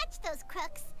better catch those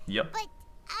crooks. Yep. But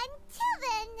until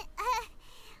then,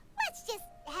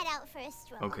 for a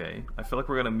stroll. Okay, I feel like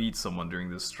we're gonna meet someone during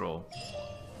this stroll.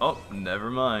 Oh, never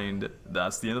mind.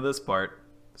 That's the end of this part.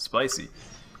 Spicy.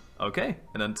 Okay,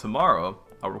 and then tomorrow,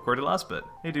 I'll record the last bit.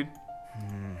 Hey, dude.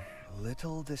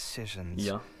 Little decisions.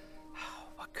 Yeah.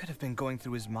 What could have been going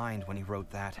through his mind when he wrote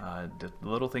that? The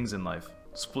little things in life.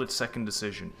 Split-second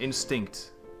decision.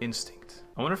 Instinct. Instinct.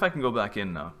 I wonder if I can go back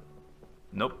in now.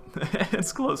 Nope.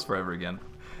 It's closed forever again.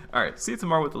 Alright, see you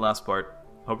tomorrow with the last part.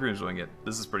 Hope you're enjoying it.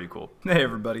 This is pretty cool. Hey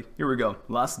everybody, here we go.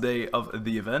 Last day of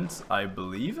the event, I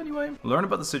believe anyway. Learn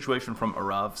about the situation from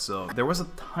Arav. So there was a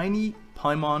tiny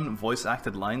Paimon voice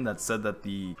acted line that said that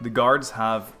the guards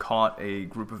have caught a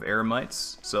group of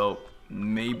eremites. So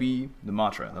maybe the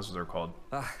Matra, that's what they're called.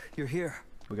 You're here.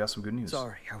 We got some good news.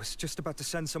 Sorry, I was just about to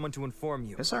send someone to inform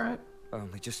you. It's alright. I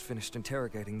only just finished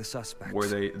interrogating the suspects. Were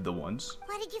they the ones?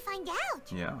 What did you find out?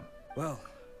 Yeah. Well,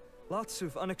 lots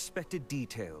of unexpected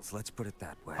details, let's put it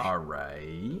that way.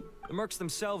 Alright. The mercs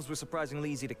themselves were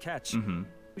surprisingly easy to catch.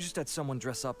 We just had someone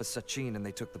dress up as Sachin and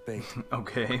they took the bait.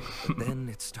 Okay. But then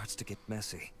it starts to get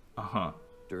messy.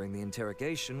 During the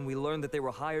interrogation, we learned that they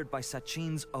were hired by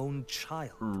Sachin's own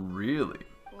child. Really?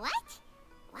 What?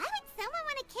 Why would someone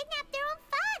want to kidnap their own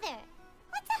father?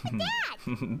 What's up with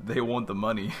that? They want the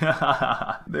money.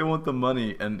 They want the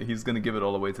money, and he's gonna give it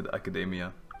all away to the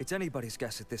academia. It's anybody's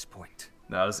guess at this point.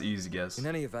 That's an easy guess. In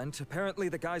any event, apparently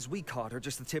the guys we caught are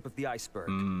just the tip of the iceberg.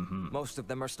 Most of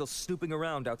them are still snooping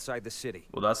around outside the city.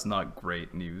 Well, that's not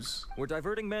great news. We're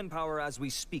diverting manpower as we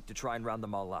speak to try and round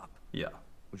them all up. Yeah.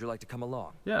 Would you like to come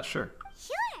along? Yeah, sure.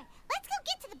 Sure. Let's go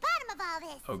get to the bottom of all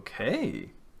this. Okay.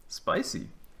 Spicy.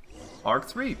 Arc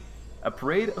 3. A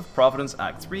Parade of Providence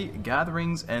Act 3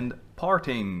 gatherings and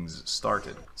partings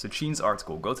started. Sachin's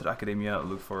article. Go to the academia,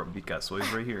 look for Vikas. So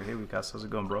he's right here. Hey Vikas, how's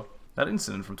it going, bro? That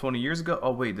incident from 20 years ago?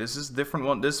 Oh wait, this is a different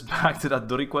one. This is back to that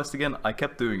Dori quest again. I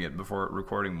kept doing it before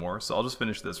recording more, so I'll just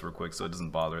finish this real quick so it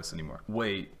doesn't bother us anymore.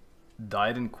 Wait,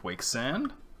 died in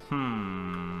quicksand?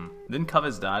 Didn't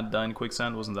Kaveh's dad die in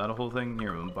quicksand? Wasn't that a whole thing?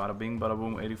 Here, bada bing, bada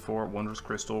boom, 84, Wondrous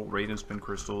Crystal, Radiant Spin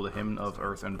Crystal, the Hymn of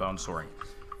Earth and Bound Soaring.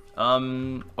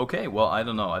 Okay, well, I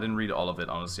don't know. I didn't read all of it,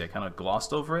 honestly. I kind of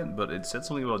glossed over it, but it said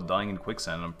something about dying in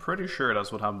quicksand. I'm pretty sure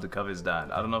that's what happened to Kaveh's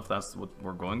dad. I don't know if that's what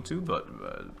we're going to, but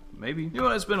maybe. You know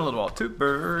what? It's been a little while. Two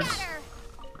birds.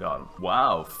 God,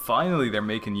 wow. Finally, they're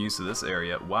making use of this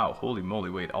area. Wow, holy moly.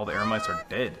 Wait, all the eremites are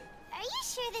dead. Are you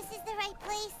sure this is the right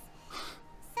place?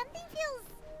 Something feels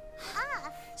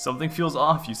off. Something feels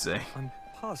off, you say? I'm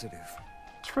positive.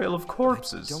 Trail of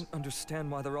corpses. I don't understand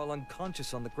why they're all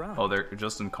unconscious on the ground. Oh, they're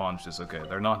just unconscious. Okay,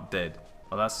 they're not dead.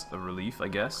 Well, that's a relief, I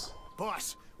guess.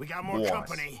 Boss, we got more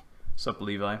company. Sup,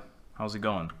 Levi? How's it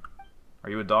going? Are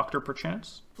you a doctor,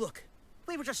 perchance? Look,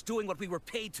 we were just doing what we were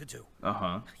paid to do.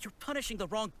 You're punishing the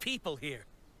wrong people here.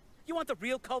 You want the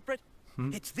real culprit?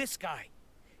 It's this guy.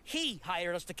 He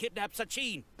hired us to kidnap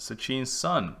Sachin. Sachin's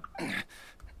son.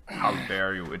 How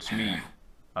dare you? It's me.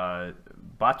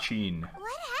 Bachin.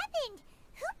 What happened?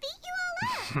 Who beat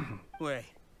you all up? Wait,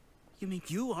 you mean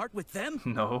you aren't with them?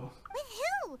 No. With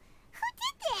who?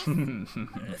 Who did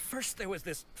this? First there was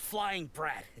this flying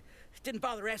brat. Didn't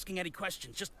bother asking any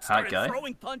questions, just started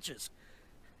throwing punches.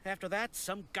 After that,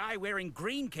 some guy wearing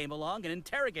green came along and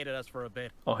interrogated us for a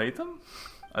bit. I'll hate them?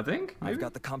 I think? Maybe? I've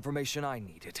got the confirmation I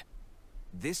needed.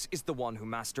 This is the one who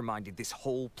masterminded this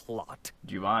whole plot.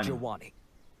 Giovanni.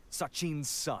 Sachin's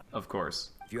son. Of course.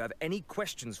 If you have any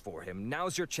questions for him,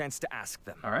 now's your chance to ask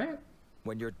them. Alright.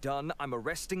 When you're done, I'm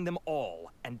arresting them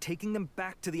all and taking them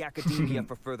back to the academia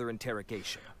for further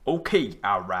interrogation. Okay,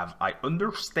 Arav, I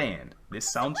understand.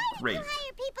 This sounds great. Why did you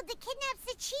hire people to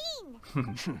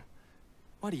kidnap Sachin?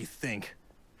 What do you think?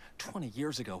 20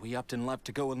 years ago, he upped and left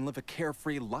to go and live a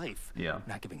carefree life. Yeah.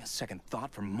 Not giving a second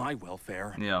thought for my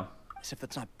welfare. Yeah. As if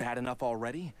that's not bad enough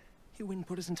already, he went and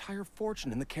put his entire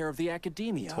fortune in the care of the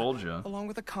academia. Told you. Along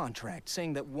with a contract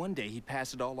saying that one day he'd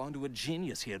pass it all on to a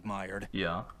genius he admired.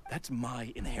 Yeah. That's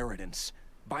my inheritance.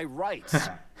 By rights.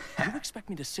 You expect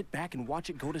me to sit back and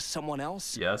watch it go to someone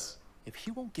else? Yes. If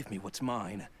he won't give me what's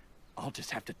mine, I'll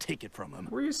just have to take it from him.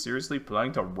 Were you seriously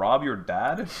planning to rob your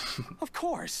dad? Of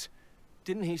course.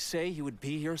 Didn't he say he would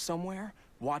be here somewhere,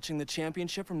 watching the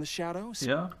championship from the shadows?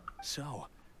 Yeah. So,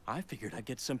 I figured I'd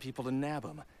get some people to nab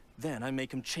him. Then I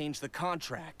make him change the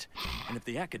contract. And if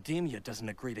the academia doesn't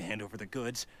agree to hand over the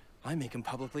goods, I make him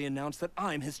publicly announce that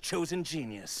I'm his chosen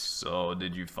genius. So,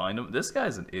 did you find him? This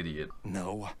guy's an idiot.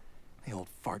 No. The old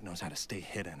fart knows how to stay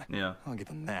hidden. Yeah. I'll give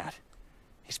him that.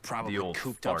 He's probably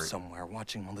cooped up somewhere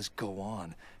watching all this go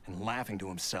on and laughing to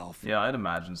himself. Yeah, I'd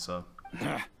imagine so.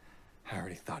 I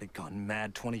already thought he'd gone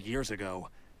mad 20 years ago.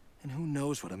 And who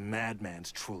knows what a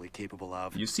madman's truly capable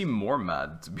of. You seem more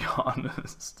mad, to be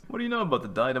honest. What do you know about the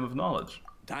Diadem of Knowledge?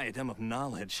 Diadem of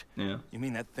Knowledge? Yeah. You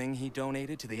mean that thing he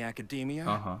donated to the academia?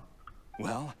 Uh-huh.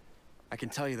 Well, I can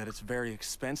tell you that it's very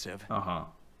expensive. Uh-huh.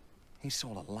 He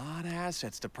sold a lot of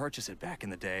assets to purchase it back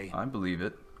in the day. I believe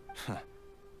it.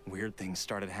 Weird things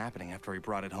started happening after he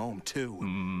brought it home, too.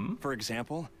 Mm-hmm. For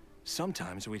example,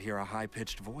 sometimes we'd hear a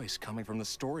high-pitched voice coming from the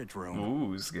storage room.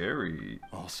 Ooh, scary.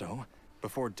 Also,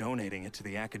 before donating it to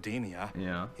the academia,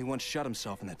 he once shut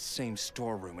himself in that same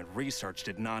storeroom and researched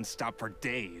it non-stop for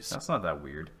days. That's not that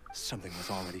weird. Something was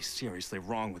already seriously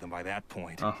wrong with him by that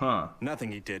point. Uh-huh.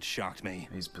 Nothing he did shocked me.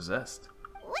 He's possessed.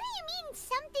 What do you mean,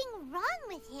 something wrong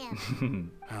with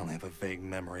him? I only have a vague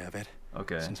memory of it.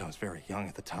 Okay. Since I was very young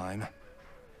at the time.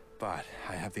 But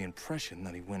I have the impression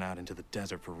that he went out into the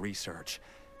desert for research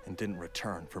and didn't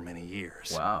return for many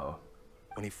years. Wow.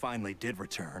 When he finally did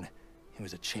return, he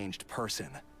was a changed person.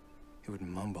 He would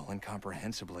mumble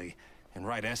incomprehensibly and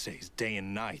write essays day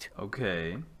and night.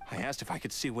 Okay. I asked if I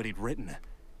could see what he'd written,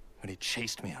 but he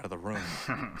chased me out of the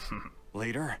room.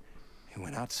 Later, he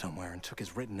went out somewhere and took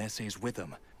his written essays with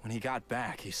him. When he got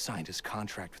back, he signed his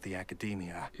contract with the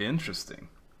academia. Interesting.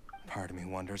 Part of me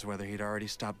wonders whether he'd already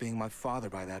stopped being my father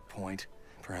by that point.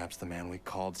 Perhaps the man we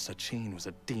called Sachin was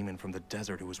a demon from the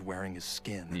desert who was wearing his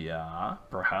skin. Yeah,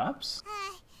 perhaps.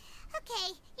 Okay,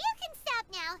 you can stop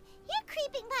now. You're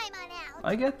creeping Paimon out.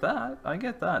 I get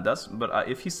that. But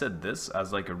if he said this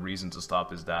as like a reason to stop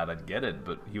his dad, I'd get it.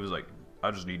 But he was like,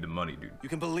 I just need the money, dude. You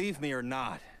can believe me or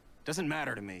not. Doesn't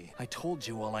matter to me. I told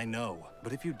you all I know.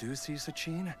 But if you do see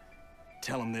Sachin,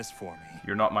 tell him this for me.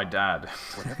 You're not my dad.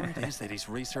 Whatever it is that he's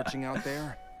researching out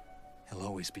there, he'll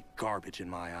always be garbage in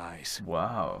my eyes.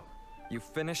 Wow. You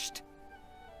finished?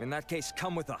 In that case,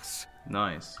 come with us.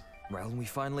 Nice. Well, we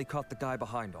finally caught the guy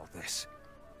behind all this.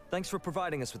 Thanks for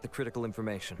providing us with the critical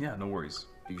information. Yeah, no worries.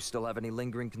 Do you still have any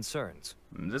lingering concerns?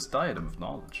 This Diadem of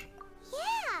Knowledge.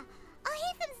 Yeah,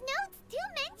 Al-Haytham's notes do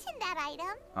mention that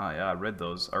item. Ah, yeah, I read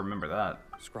those. I remember that.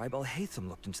 Scribe Al-Haytham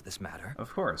looked into this matter.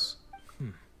 Of course.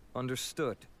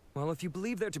 Understood. Well, if you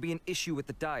believe there to be an issue with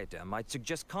the diadem, I'd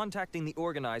suggest contacting the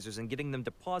organizers and getting them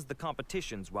to pause the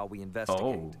competitions while we investigate.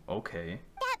 Oh, okay.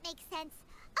 That makes sense.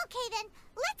 Okay then,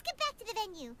 let's get back to the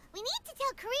venue. We need to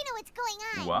tell khaenri'ah what's going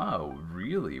on. Wow,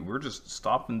 really? We're just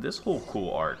stopping this whole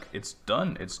cool arc. It's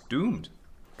done. It's doomed.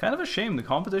 Kind of a shame. The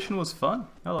competition was fun.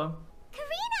 Hello.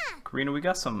 khaenri'ah! Khaenri'ah, we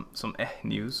got some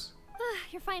news.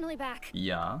 You're finally back.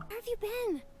 Yeah. Where have you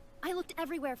been? I looked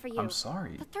everywhere for you. I'm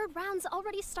sorry. The third round's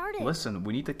already started. Listen,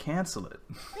 we need to cancel it.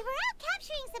 We were out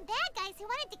capturing some bad guys who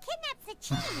wanted to kidnap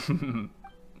Sachin.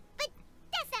 But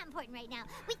that's not important right now.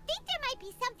 We think there might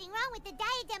be something wrong with the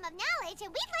Diadem of Knowledge, and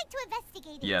we'd like to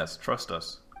investigate it. Yes, trust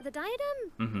us. The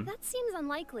diadem? That seems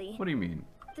unlikely. What do you mean?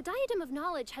 The Diadem of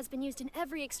Knowledge has been used in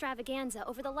every extravaganza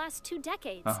over the last 2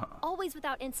 decades, always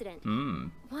without incident.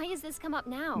 Why has this come up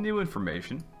now? New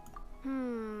information.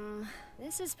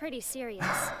 This is pretty serious.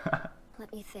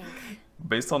 Let me think.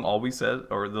 Based on all we said,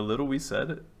 or the little we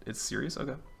said, it's serious?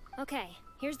 Okay. Okay,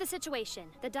 here's the situation.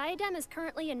 The diadem is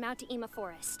currently in Mount Imma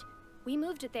Forest. We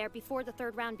moved it there before the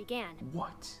third round began.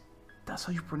 What? That's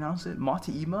how you pronounce it?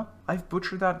 Mati Imma? I've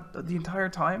butchered that the entire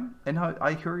time, and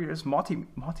I hear it as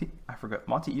I forgot.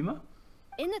 Mati Imma?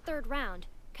 In the third round,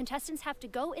 contestants have to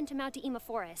go into Mount Imma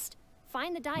Forest,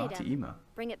 find the diadem,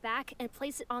 bring it back, and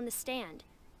place it on the stand.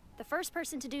 The first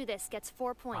person to do this gets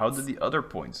 4 points. How did the other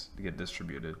points get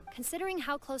distributed? Considering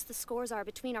how close the scores are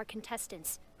between our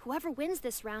contestants, whoever wins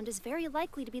this round is very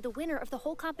likely to be the winner of the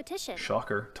whole competition.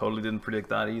 Shocker. Totally didn't predict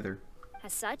that either.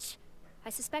 As such,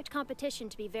 I suspect competition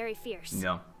to be very fierce.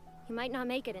 Yeah. You might not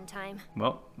make it in time.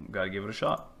 Well, gotta give it a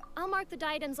shot. I'll mark the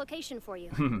diadem's location for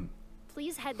you.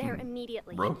 Please head there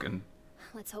immediately. Broken.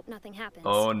 Let's hope nothing happens.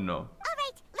 Oh no.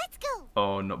 Alright, let's go.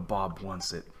 Oh no, Bob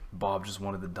wants it. Bob just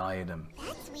wanted the diadem.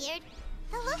 That's weird.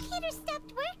 The locator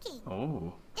stopped working.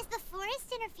 Oh. Is the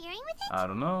forest interfering with it? I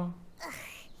don't know. Ugh.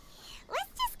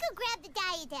 Let's just go grab the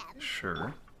diadem.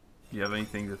 Sure. You have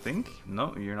anything to think?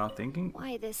 No, you're not thinking?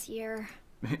 Why this year?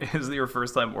 Is it your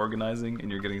first time organizing and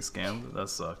you're getting scammed? That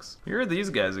sucks. Here are these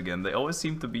guys again. They always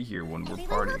seem to be here when we're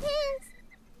partying.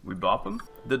 We bop them?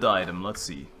 The diadem, let's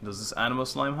see. Does this anima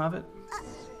slime have it?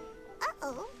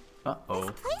 Uh-oh. Uh-oh.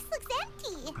 This place looks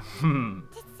empty.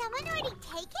 Did someone already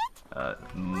take it? Well,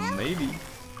 maybe.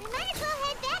 We might as well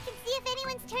head back and see if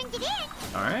anyone's turned it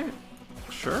in. Alright.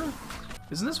 Sure.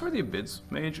 Isn't this where the Abyss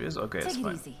mage is? Okay, it's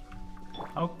fine. Easy.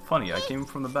 How funny, I came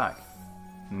from the back.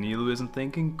 Nilu isn't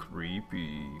thinking?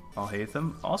 Creepy.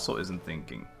 Al-Haytham also isn't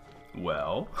thinking.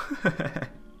 Well.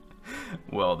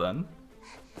 Well then.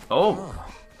 Oh!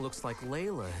 Looks like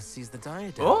Layla has seized the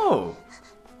diadem. Oh!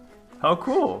 How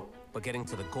cool. But getting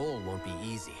to the goal won't be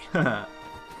easy.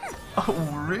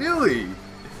 Oh, really?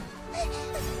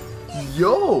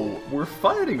 Yo, we're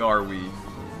fighting, are we?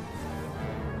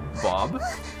 Bob?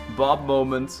 Bob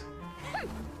moment.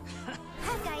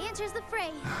 That guy enters the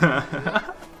fray.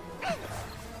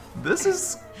 This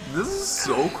is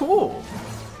so cool.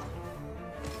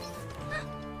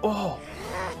 Oh,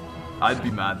 I'd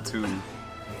be mad too.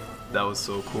 That was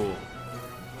so cool.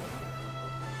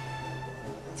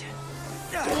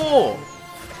 Oh!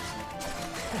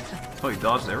 Oh, he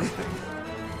dodged everything.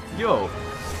 Yo,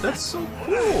 that's so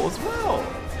cool as well.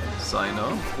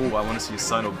 Cyno. Oh, I want to see a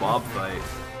Cyno Bob fight.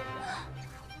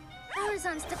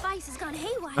 Faruzan's device has gone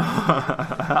haywire.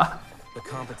 The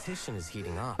competition is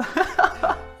heating up.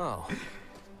 Oh.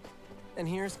 And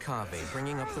here's Kaveh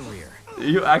bringing up the rear.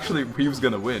 You actually, he was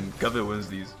gonna win. Kaveh wins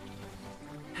these.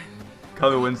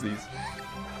 Kaveh wins these.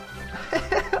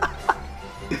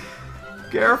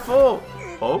 Careful!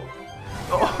 Oh.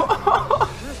 Oh.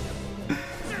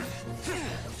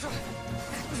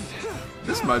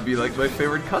 This might be like my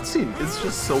favorite cutscene. It's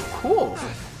just so cool.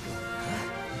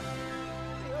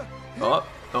 Oh,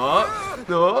 oh,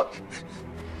 oh.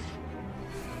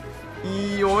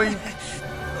 Yoink.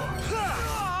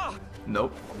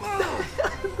 Nope.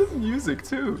 The music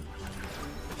too.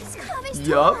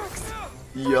 Yup.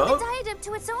 Yup. The diadem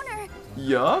to its owner.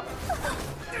 Yup.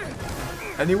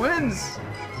 And he wins.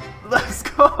 Let's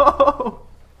go.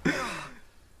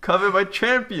 Kaveh, my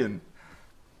champion.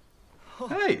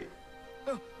 Hey.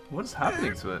 What is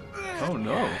happening to it? Oh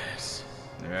no. Yes.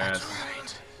 That's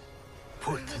right.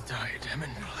 Put the diadem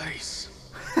in place,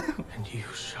 and you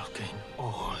shall gain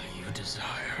all you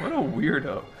desire. What a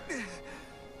weirdo.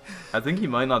 I think he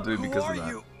might not do it because of that.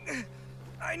 Who are you?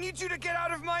 I need you to get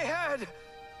out of my head.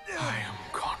 I am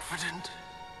confident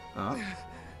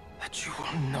that you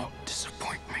will not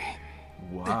disappoint me.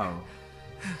 Wow.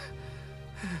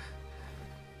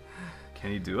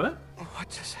 Can he do it? What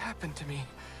just happened to me?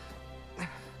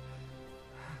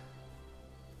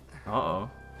 Uh-oh.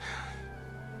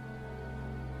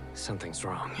 Something's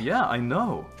wrong. Yeah, I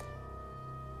know.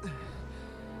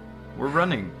 We're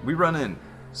running. We run in.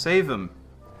 Save him.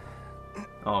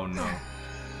 Oh no.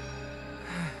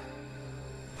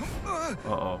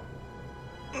 Uh-oh.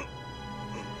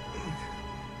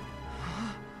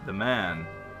 The man.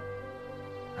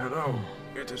 Hello,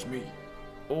 it is me,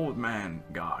 old man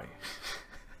guy.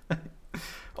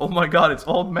 Oh my god, it's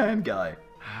old man guy.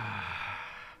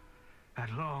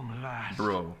 At long last,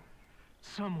 bro.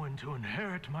 Someone to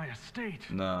inherit my estate.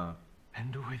 Nah.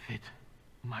 And with it,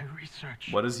 my research.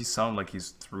 Why does he sound like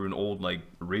he's through an old, like,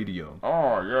 radio?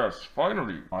 Ah, yes,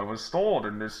 finally. I was stored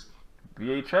in this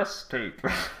VHS tape.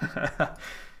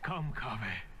 Come,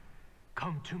 Kaveh.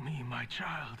 Come to me, my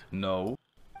child. No.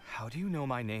 How do you know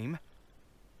my name?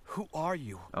 Who are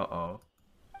you? Uh-oh.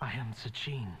 I am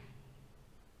Sachin.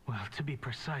 Well, to be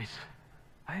precise,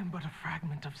 I am but a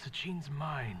fragment of Sachin's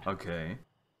mind. Okay.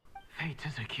 Fate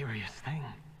is a curious thing.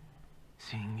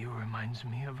 Seeing you reminds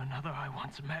me of another I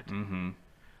once met. Mm-hmm.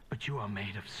 But you are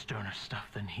made of sterner stuff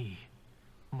than he.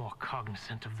 More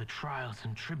cognizant of the trials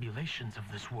and tribulations of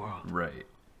this world. Right.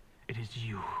 It is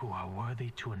you who are worthy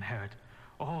to inherit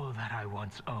all that I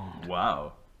once owned.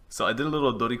 Wow. So I did a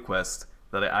little Dori quest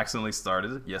that I accidentally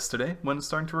started yesterday when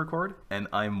starting to record. And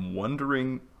I'm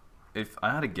wondering if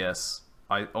I had a guess.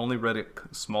 I only read a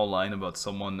small line about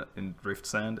someone in Drift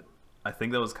Sand. I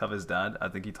think that was Kaveh's dad. I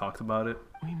think he talked about it.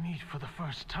 We meet for the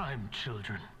first time,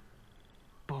 children.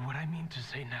 But what I mean to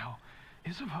say now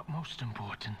is of utmost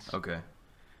importance. Okay.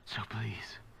 So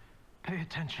please, pay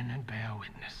attention and bear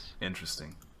witness.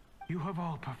 Interesting. You have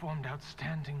all performed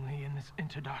outstandingly in this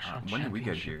Inter-Darshan Championship. When did we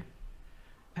get here?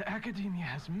 The Academia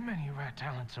has many rare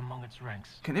talents among its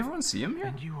ranks. Can everyone see him here?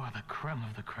 And you are the creme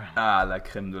of the creme. Ah, la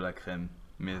crème de la crème.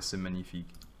 Mais c'est magnifique.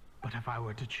 But if I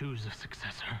were to choose a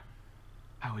successor,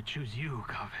 I would choose you,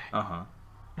 Kaveh. Uh-huh.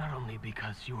 Not only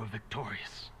because you were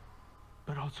victorious,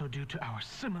 but also due to our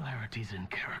similarities in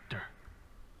character.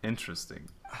 Interesting.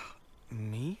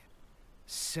 Me?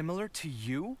 Similar to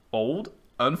you? Old?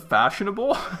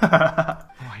 Unfashionable?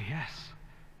 Why, yes.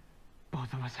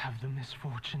 Both of us have the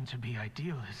misfortune to be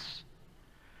idealists.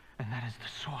 And that is the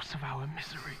source of our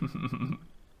misery.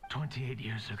 28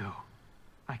 years ago,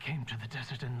 I came to the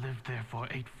desert and lived there for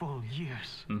 8 full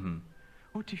years. Mm-hmm.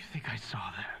 What do you think I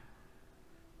saw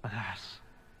there? Alas,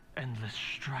 endless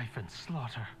strife and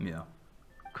slaughter. Yeah.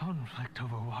 Conflict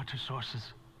over water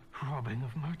sources, robbing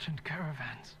of merchant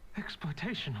caravans,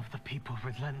 exploitation of the people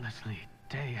relentlessly,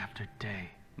 day after day.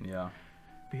 Yeah.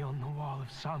 Beyond the wall of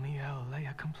Samiel lay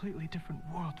a completely different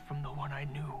world from the one I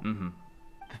knew. Mm-hmm.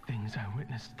 The things I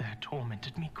witnessed there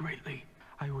tormented me greatly.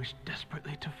 I wished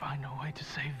desperately to find a way to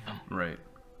save them. Right.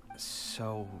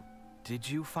 So, did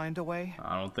you find a way?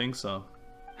 I don't think so.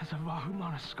 As a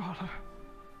Vahumana scholar,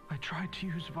 I tried to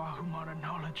use Vahumana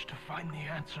knowledge to find the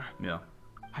answer. Yeah.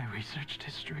 I researched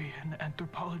history and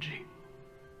anthropology,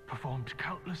 performed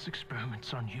countless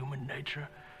experiments on human nature,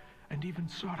 and even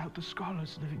sought out the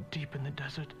scholars living deep in the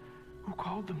desert who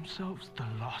called themselves the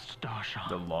Lost Darshan.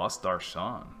 The Lost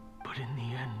Darshan. But in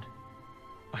the end,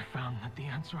 I found that the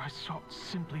answer I sought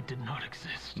simply did not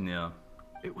exist. Yeah.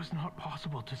 It was not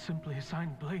possible to simply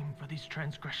assign blame for these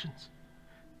transgressions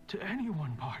to any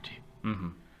one party.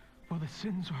 For the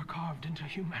sins are carved into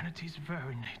humanity's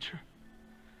very nature.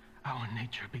 Our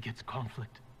nature begets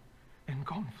conflict, and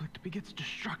conflict begets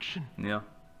destruction. Yeah.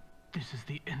 This is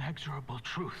the inexorable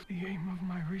truth. The aim of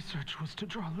my research was to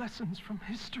draw lessons from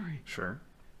history. Sure.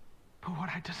 But what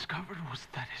I discovered was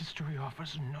that history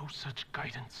offers no such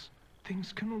guidance.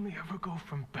 Things can only ever go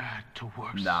from bad to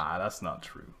worse. Nah, that's not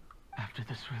true. After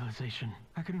this realization,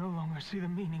 I could no longer see the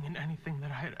meaning in anything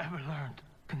that I had ever learned.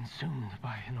 Consumed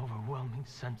by an overwhelming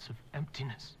sense of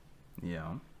emptiness.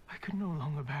 Yeah. I could no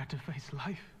longer bear to face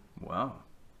life. Wow.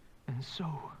 And so,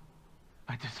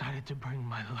 I decided to bring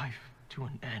my life to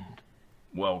an end.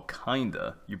 Well,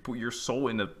 kinda. You put your soul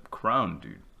in a crown,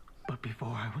 dude. But before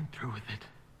I went through with it,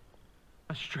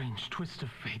 a strange twist of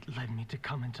fate led me to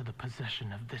come into the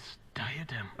possession of this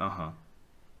diadem.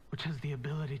 Which has the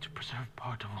ability to preserve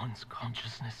part of one's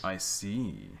consciousness. I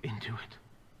see. Into it,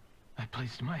 I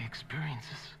placed my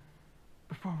experiences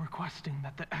before requesting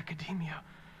that the academia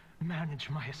manage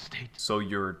my estate. So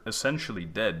you're essentially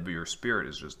dead, but your spirit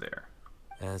is just there.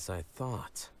 As I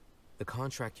thought. The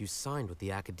contract you signed with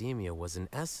the academia was in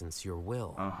essence your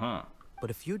will. But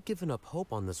if you'd given up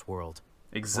hope on this world,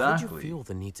 why did you feel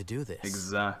the need to do this?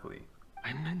 Exactly.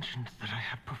 I mentioned that I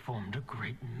had performed a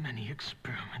great many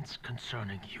experiments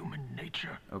concerning human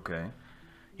nature. Okay.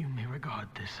 You may regard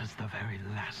this as the very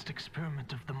last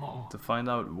experiment of them all. To find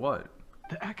out what?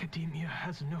 The academia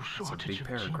has no shortage of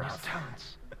genius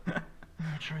talents,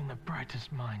 nurturing the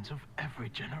brightest minds of every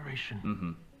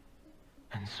generation.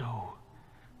 And so,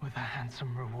 with a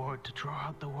handsome reward to draw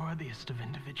out the worthiest of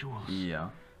individuals,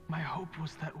 my hope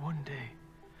was that one day,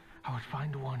 I would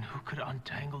find one who could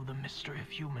untangle the mystery of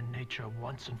human nature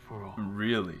once and for all.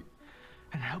 Really?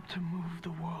 And help to move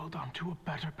the world onto a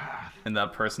better path. And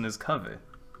that person is Kaveh.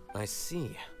 I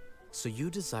see. So you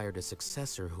desired a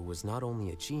successor who was not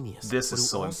only a genius, but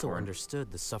who also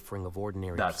understood the suffering of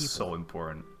ordinary people. That's so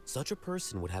important. Such a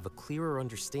person would have a clearer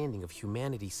understanding of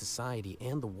humanity, society,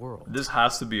 and the world. This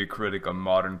has to be a critic on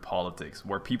modern politics,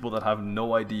 where people that have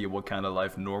no idea what kind of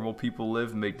life normal people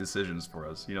live make decisions for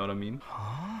us. You know what I mean?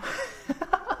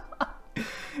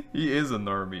 He is a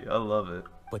normie. I love it.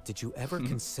 But did you ever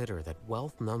consider that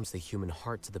wealth numbs the human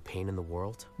heart to the pain in the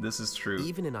world? This is true.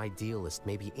 Even an idealist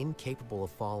may be incapable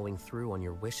of following through on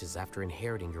your wishes after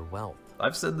inheriting your wealth.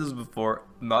 I've said this before,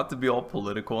 not to be all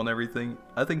political and everything.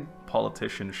 I think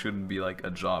politicians shouldn't be like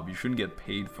a job. You shouldn't get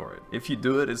paid for it. If you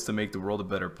do it, it's to make the world a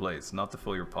better place, not to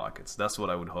fill your pockets. That's what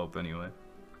I would hope anyway.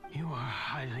 You are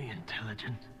highly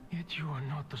intelligent, yet you are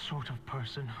not the sort of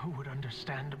person who would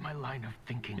understand my line of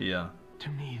thinking. Yeah. To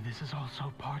me, this is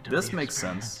also part of this makes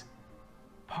sense.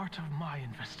 Part of my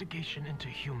investigation into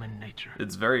human nature.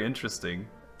 It's very interesting.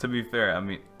 To be fair, I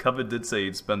mean, Kaveh did say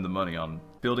he'd spend the money on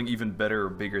building even better or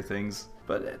bigger things,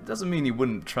 but it doesn't mean he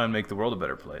wouldn't try and make the world a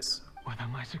better place. Whether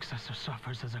my successor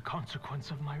suffers as a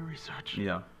consequence of my research,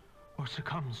 or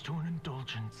succumbs to an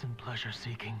indulgence in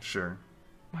pleasure-seeking, sure,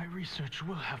 my research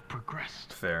will have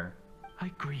progressed. Fair. I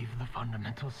grieve the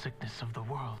fundamental sickness of the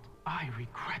world. I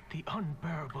regret the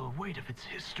unbearable weight of its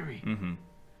history. And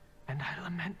I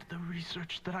lament the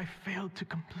research that I failed to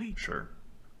complete. Sure.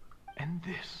 And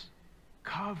this,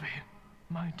 Kaveh,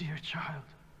 my dear child,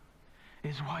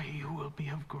 is why you will be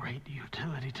of great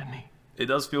utility to me. It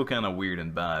does feel kind of weird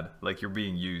and bad, like you're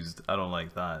being used. I don't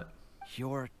like that.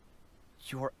 You're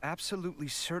absolutely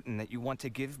certain that you want to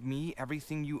give me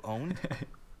everything you own?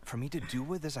 For me to do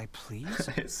with as I please?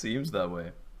 It seems that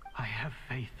way. I have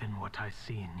faith in what I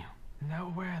see in you.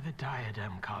 Now wear the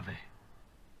diadem, Kaveh,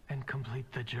 and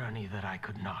complete the journey that I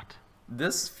could not.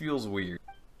 This feels weird.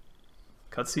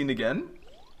 Cutscene again?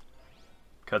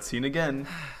 Cutscene again.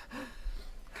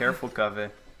 Careful, Kaveh.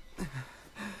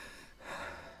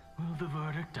 Will the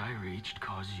verdict I reached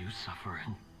cause you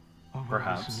suffering? Or will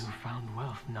Perhaps. this newfound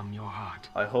wealth numb your heart?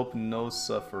 I hope no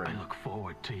suffering. I look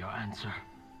forward to your answer.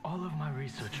 All of my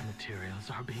research materials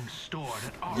are being stored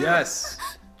at our... Yes!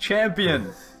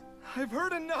 Champion! I've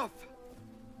heard enough!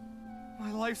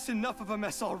 My life's enough of a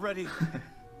mess already.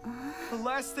 The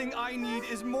last thing I need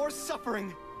is more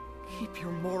suffering. Keep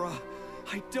your Mora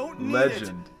I don't need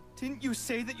Legend. it. Didn't you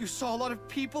say that you saw a lot of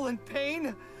people in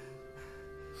pain?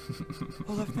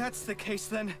 Well, if that's the case,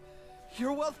 then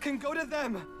your wealth can go to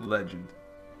them. Legend.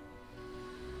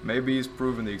 Maybe he's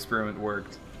proven the experiment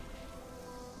worked.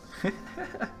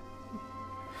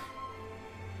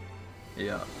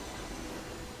 Yeah.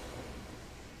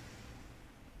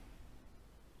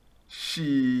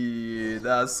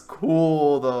 That's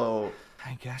cool though.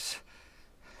 I guess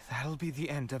that'll be the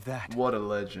end of that. What a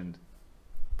legend.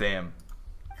 Damn.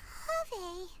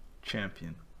 Kaveh.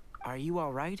 Champion. Are you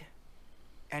alright?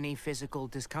 Any physical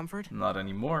discomfort? Not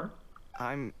anymore.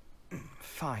 I'm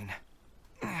fine.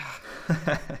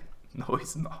 No,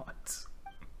 he's not.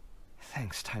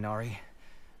 Thanks, Tighnari.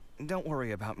 Don't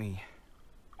worry about me.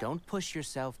 Don't push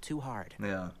yourself too hard.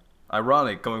 Yeah.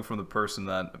 Ironic coming from the person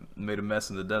that made a mess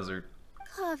in the desert.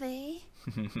 Kaveh.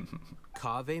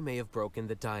 Kaveh may have broken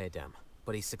the diadem,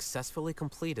 but he successfully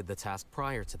completed the task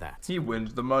prior to that. He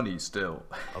wins the money still.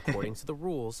 According to the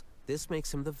rules, this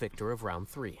makes him the victor of round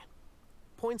 3.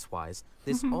 Points-wise,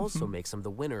 this also makes him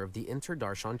the winner of the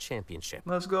Inter-Darshan Championship.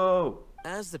 Let's go!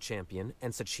 As the champion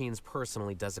and Sachin's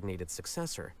personally designated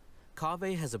successor,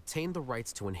 Kaveh has obtained the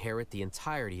rights to inherit the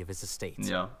entirety of his estate.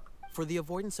 Yeah. For the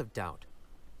avoidance of doubt,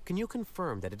 can you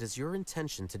confirm that it is your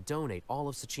intention to donate all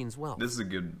of Sachin's wealth? This is a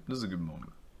good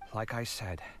moment. Like I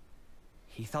said,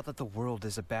 he thought that the world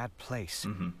is a bad place.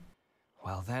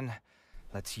 Well then,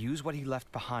 let's use what he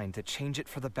left behind to change it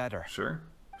for the better. Sure.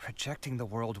 Rejecting the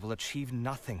world will achieve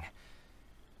nothing.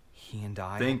 He and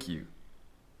I... Thank you.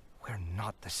 We're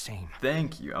not the same.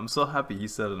 Thank you. I'm so happy he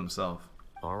said it himself.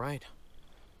 All right.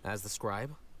 As the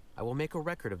scribe, I will make a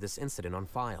record of this incident on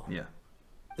file. Yeah.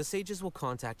 The sages will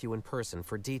contact you in person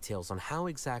for details on how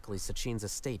exactly Sachin's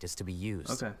estate is to be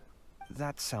used. Okay.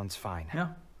 That sounds fine. Yeah.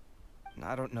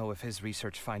 I don't know if his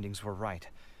research findings were right,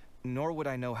 nor would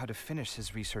I know how to finish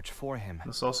his research for him.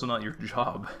 That's also not your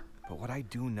job. But what I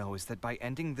do know is that by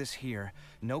ending this here,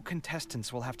 no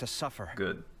contestants will have to suffer.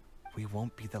 Good. We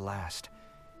won't be the last.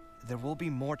 There will be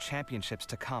more championships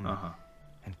to come.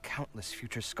 And countless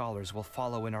future scholars will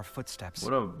follow in our footsteps.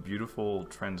 What a beautiful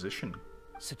transition.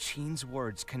 Sachin's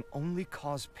words can only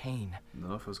cause pain. I don't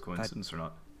know if it was coincidence or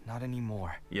not. Not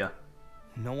anymore. Yeah.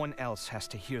 No one else has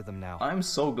to hear them now. I'm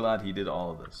so glad he did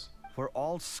all of this. We're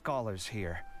all scholars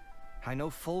here. I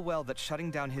know full well that shutting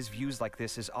down his views like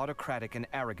this is autocratic and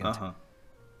arrogant.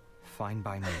 Fine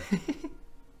by me.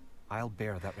 I'll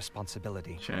bear that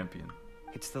responsibility. Champion.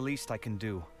 It's the least I can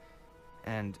do.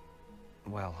 And,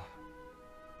 well,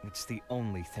 it's the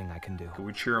only thing I can do. Can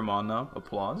we cheer him on now?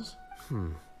 Applause?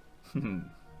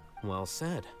 Well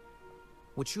said.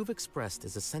 What you've expressed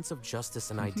is a sense of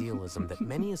justice and idealism that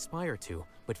many aspire to,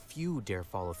 but few dare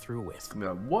follow through with.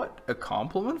 What? A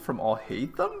compliment from all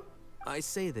hate them? I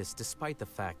say this despite the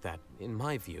fact that, in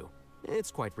my view,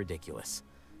 it's quite ridiculous.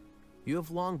 You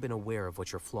have long been aware of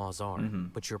what your flaws are,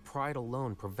 but your pride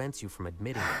alone prevents you from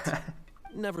admitting it.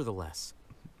 Nevertheless,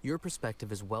 your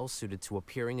perspective is well suited to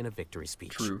appearing in a victory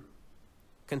speech. True.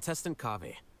 Contestant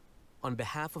Kaveh, on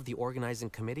behalf of the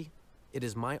organizing committee, it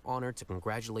is my honor to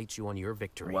congratulate you on your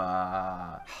victory.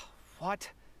 Wow. What?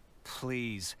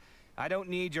 Please. I don't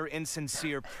need your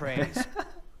insincere praise.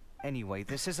 Anyway,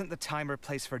 this isn't the time or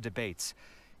place for debates.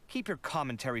 Keep your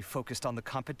commentary focused on the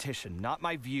competition, not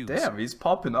my views. Damn, he's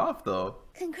popping off though.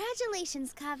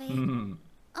 Congratulations, Kaveh.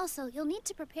 Also, you'll need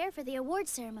to prepare for the award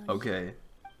ceremony. Okay.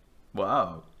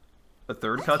 Wow. A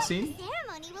third cutscene? The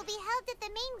ceremony will be held at the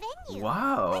main venue.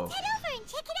 Wow. Let's head over and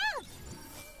check it out.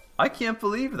 I can't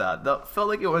believe that. That felt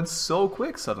like it went so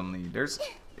quick suddenly.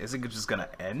 Is it just gonna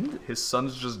end? His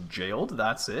son's just jailed?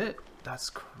 That's it?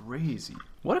 That's crazy.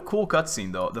 What a cool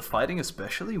cutscene though. The fighting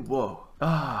especially? Whoa.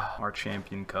 Ah, our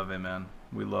champion Kaveh, man.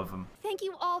 We love him. Thank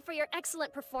you all for your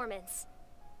excellent performance.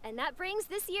 And that brings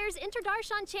this year's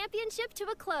Inter-Darshan Championship to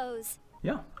a close.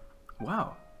 Yeah.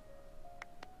 Wow.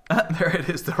 There it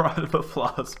is, the round of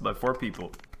applause by 4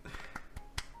 people.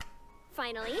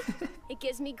 Finally, it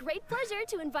gives me great pleasure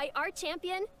to invite our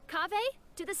champion, Kaveh,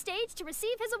 to the stage to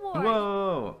receive his award.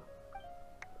 Whoa!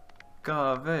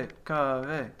 Kaveh,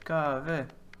 Kaveh, Kaveh.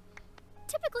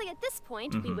 Typically at this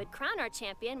point, we would crown our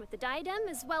champion with the diadem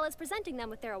as well as presenting them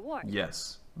with their award.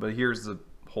 Yes, but here's the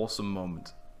wholesome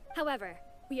moment. However,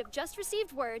 we have just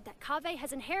received word that Kaveh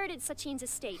has inherited Sachin's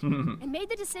estate and made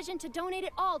the decision to donate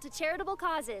it all to charitable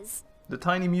causes. The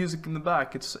tiny music in the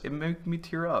back, it made me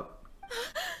tear up.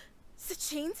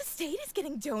 Sachin's estate is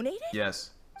getting donated?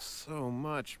 Yes. So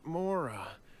much more.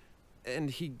 And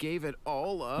he gave it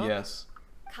all up? Yes.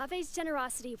 Kaveh's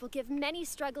generosity will give many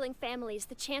struggling families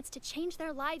the chance to change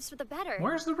their lives for the better.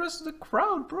 Where's the rest of the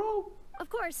crowd, bro? Of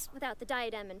course, without the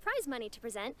diadem and prize money to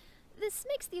present, this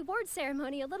makes the award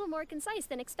ceremony a little more concise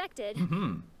than expected.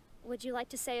 Would you like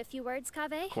to say a few words,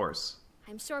 Kaveh? Of course.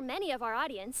 I'm sure many of our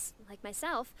audience, like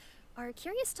myself, are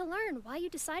curious to learn why you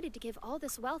decided to give all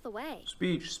this wealth away.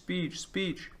 Speech, speech,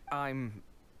 speech. I'm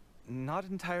not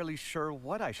entirely sure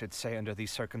what I should say under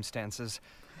these circumstances.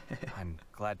 I'm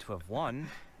glad to have won,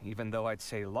 even though I'd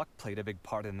say luck played a big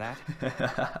part in that.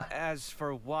 As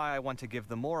for why I want to give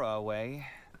the Mora away,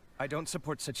 I don't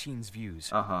support Sachin's views,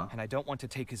 and I don't want to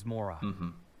take his Mora.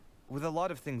 With a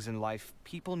lot of things in life,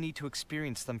 people need to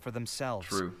experience them for themselves.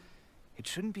 True. It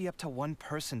shouldn't be up to one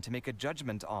person to make a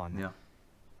judgment on. Yeah.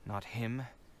 Not him,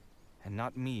 and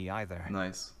not me either.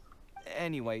 Nice.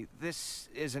 Anyway, this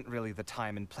isn't really the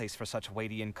time and place for such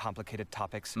weighty and complicated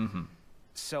topics.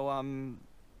 So,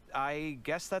 I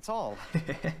guess that's all.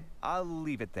 I'll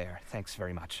leave it there. Thanks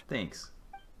very much. Thanks.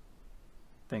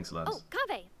 Thanks, Les. Oh,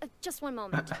 Kaveh, just one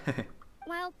moment.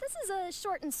 While this is a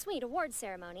short and sweet award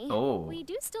ceremony, we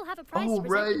do still have a prize to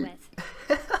present you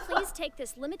with. Please take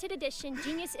this limited edition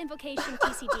Genius Invocation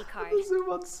TCG card. Zoom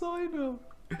on cyno.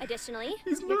 Additionally,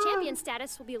 your champion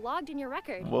status will be logged in your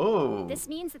record. Whoa. This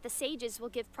means that the sages will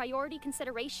give priority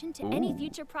consideration to any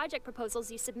future project proposals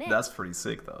you submit. That's pretty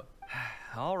sick, though.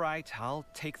 All right, I'll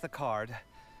take the card.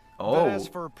 Oh. But as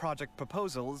for project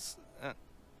proposals,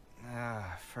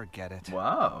 forget it.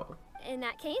 Wow. In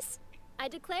that case, I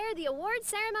declare the award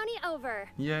ceremony over.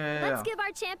 Yeah. Let's give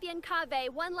our champion Kaveh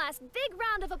one last big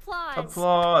round of applause.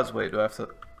 Applause. Wait, do I have to...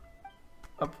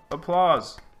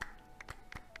 applause.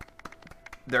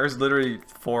 There's literally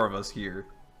 4 of us here.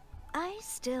 I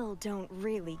still don't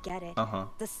really get it.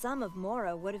 The sum of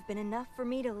Mora would have been enough for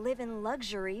me to live in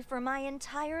luxury for my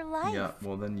entire life. Yeah,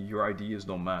 well then your ideas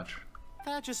don't match.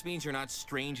 That just means you're not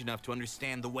strange enough to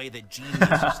understand the way that geniuses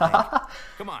think.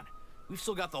 Come on, we've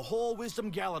still got the whole Wisdom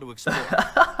Gala to explore.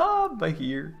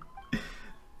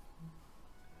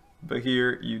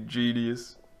 Bahir, you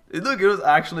genius. Look, it was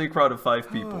actually a crowd of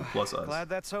 5 people plus us. Glad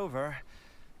that's over.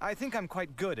 I think I'm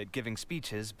quite good at giving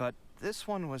speeches, but this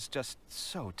one was just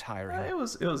so tiring. It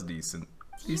was decent.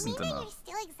 Decent Do you mean enough.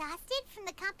 that you're still exhausted from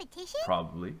the competition?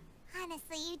 Probably.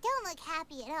 Honestly, you don't look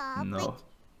happy at all. No.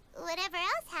 But whatever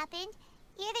else happened,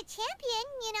 you're the champion,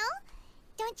 you know?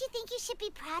 Don't you think you should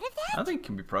be proud of that? I think you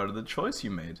can be proud of the choice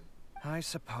you made. I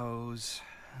suppose.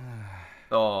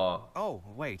 Oh,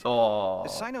 wait. Oh.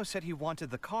 Cyno said he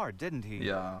wanted the card, didn't he?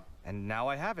 Yeah. And now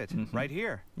I have it, right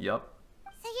here. Yep.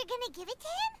 So you're gonna give it to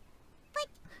him? But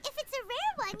if it's a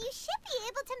rare one, you should be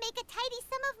able to make a tidy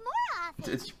sum of Mora off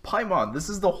it. It's Paimon. This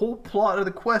is the whole plot of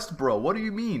the quest, bro. What do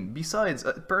you mean? Besides,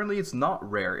 apparently it's not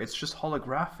rare. It's just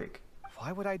holographic.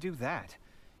 Why would I do that?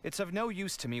 It's of no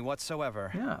use to me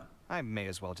whatsoever. Yeah. I may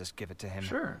as well just give it to him.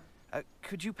 Sure.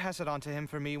 Could you pass it on to him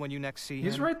for me when you next see him?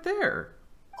 He's right there.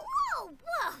 Whoa!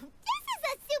 This is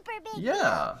a super big Yeah.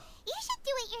 deal. You should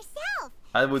do it yourself.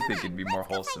 I would think it'd be more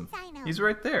wholesome. Cyno. He's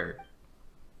right there.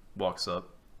 Walks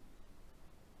up.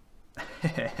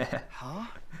 Huh?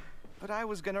 But I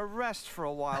was gonna rest for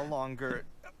a while longer.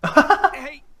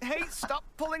 Hey, stop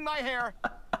pulling my hair!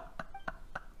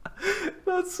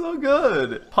 That's so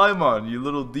good. Paimon, you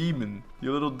little demon.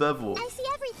 You little devil. I see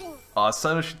everything.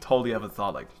 Cyno should totally have a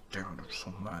thought like, damn, I'm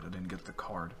so mad I didn't get the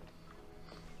card.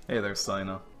 Hey there,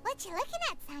 Cyno. What you looking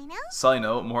at, Cyno?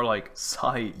 Cyno, more like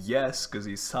sigh yes, because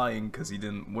he's sighing because he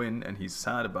didn't win and he's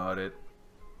sad about it.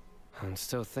 I'm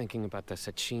still thinking about the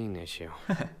Sachin issue.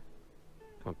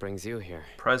 What brings you here?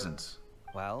 Presents.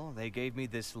 Well, they gave me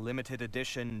this limited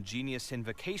edition Genius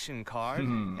Invocation card,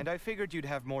 and I figured you'd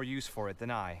have more use for it than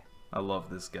I. I love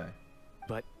this guy.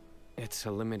 But it's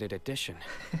a limited edition.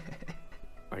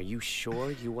 Are you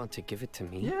sure you want to give it to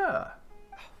me? Yeah.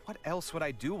 What else would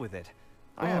I do with it?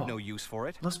 I have no use for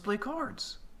it. Let's play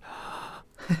cards.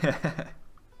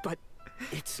 But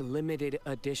it's limited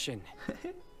edition.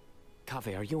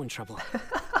 Kaveh, are you in trouble?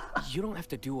 You don't have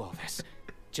to do all this.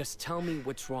 Just tell me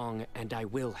what's wrong and I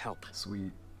will help.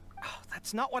 Sweet. Oh,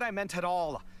 that's not what I meant at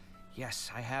all.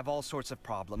 Yes, I have all sorts of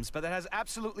problems, but that has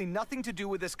absolutely nothing to do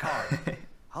with this card.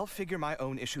 I'll figure my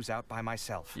own issues out by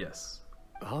myself. Yes.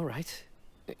 All right.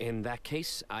 In that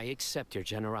case, I accept your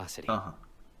generosity.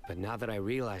 But now that I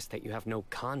realize that you have no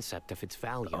concept of its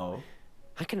value,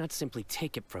 I cannot simply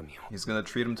take it from you. He's gonna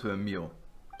treat him to a meal.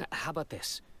 How about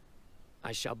this?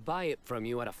 I shall buy it from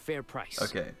you at a fair price.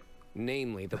 Okay.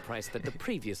 Namely, the price that the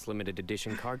previous limited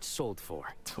edition card sold for.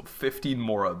 15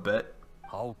 more, I bet.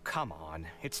 Oh, come on.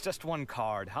 It's just one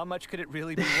card. How much could it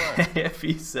really be worth? If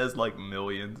he says like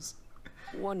millions.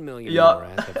 1 million more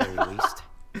at the very least.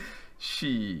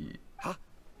 She.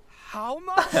 How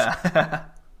much?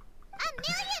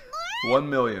 1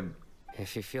 million.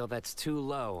 If you feel that's too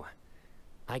low,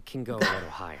 I can go a little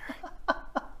higher.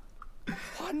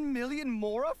 1 million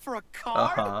mora for a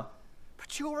card?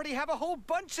 But you already have a whole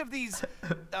bunch of these,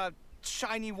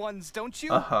 shiny ones, don't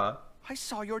you? I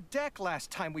saw your deck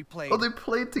last time we played. Oh, they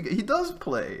played together. He does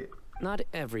play. Not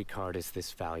every card is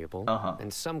this valuable,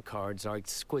 and some cards are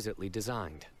exquisitely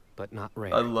designed, but not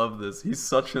rare. I love this. He's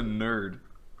such a nerd.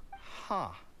 Huh.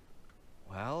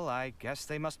 Well, I guess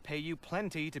they must pay you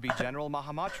plenty to be General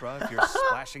Mahamatra if you're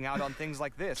splashing out on things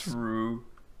like this. True.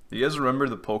 You guys remember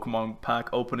the Pokemon pack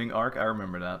opening arc? I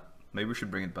remember that. Maybe we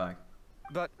should bring it back.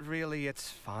 But really, it's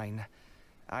fine.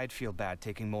 I'd feel bad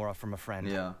taking Mora from a friend.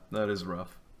 Yeah, that is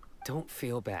rough. Don't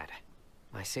feel bad.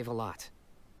 I save a lot.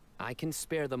 I can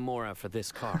spare the Mora for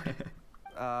this card.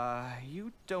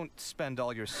 You don't spend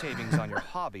all your savings on your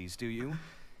hobbies, do you?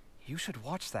 You should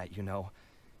watch that, you know.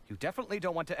 You definitely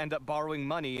don't want to end up borrowing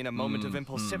money in a moment of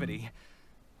impulsivity.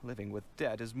 Living with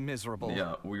debt is miserable.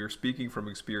 Yeah, we're speaking from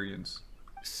experience.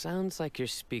 Sounds like you're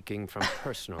speaking from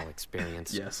personal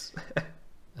experience. Yes.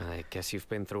 I guess you've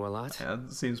been through a lot? Yeah,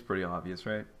 it seems pretty obvious,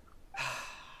 right?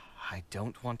 I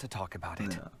don't want to talk about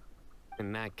it. Yeah.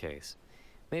 In that case,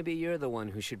 maybe you're the one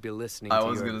who should be listening I to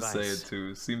your was gonna advice. say it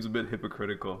too. Seems a bit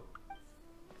hypocritical.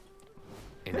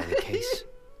 In any case,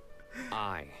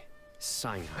 I,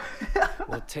 Cyno,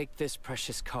 will take this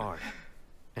precious card,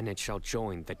 and it shall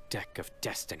join the deck of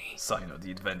destiny. Cyno, the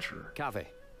adventurer. Kaveh,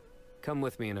 come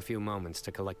with me in a few moments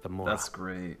to collect the Mora. That's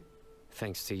great.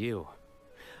 Thanks to you,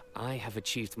 I have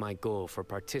achieved my goal for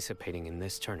participating in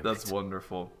this tournament. That's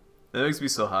wonderful. It makes me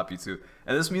so happy too.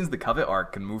 And this means the Kaveh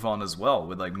arc can move on as well,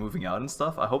 with like moving out and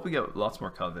stuff. I hope we get lots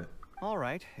more Kaveh.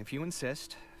 Alright, if you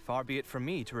insist. Far be it from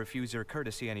me to refuse your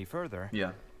courtesy any further.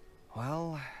 Yeah.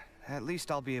 Well, at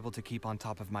least I'll be able to keep on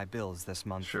top of my bills this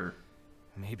month. Sure.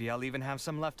 Maybe I'll even have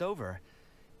some left over.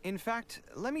 In fact,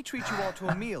 let me treat you all to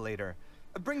a meal later.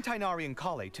 Bring tighnari and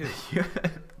kale too.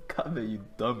 Kaveh, you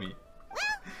dummy.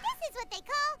 Well, this is what they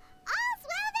call all's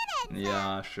well that ends.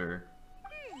 Yeah, sure.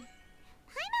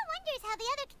 Paimon wonders how the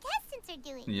other contestants are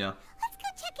doing. Yeah. Let's go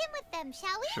check in with them,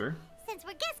 shall we? Sure. Since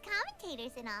we're guest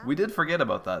commentators and all. We did forget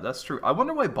about that. That's true. I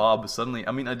wonder why Bob suddenly...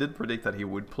 I mean, I did predict that he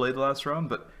would play the last round,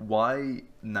 but why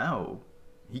now?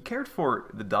 He cared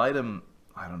for the diadem...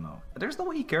 I don't know. There's no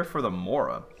way he cared for the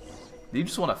Mora. Did he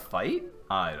just want to fight?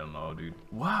 I don't know, dude.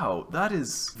 Wow, that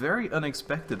is very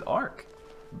unexpected arc.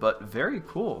 But very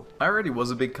cool. I already was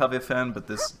a big Kaveh fan, but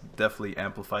this definitely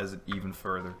amplifies it even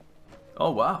further.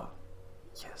 Oh, wow.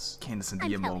 Yes, Candace and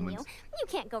Dia moments. You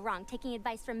can't go wrong taking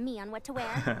advice from me on what to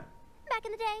wear. Back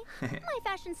in the day, my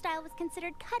fashion style was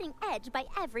considered cutting edge by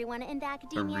everyone in the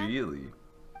academia. Really?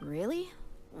 Really?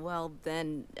 Well,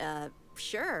 then,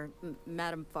 sure,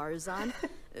 Madame Faruzan.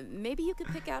 Maybe you could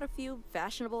pick out a few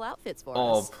fashionable outfits for us.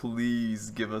 Oh,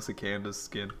 please give us a Candace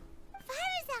skin.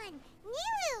 Faruzan,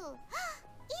 Nilu,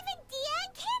 even Dia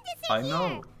and Candace are I know.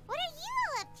 here. What are you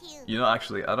all up to? You know,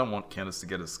 actually, I don't want Candace to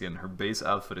get a skin. Her base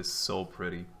outfit is so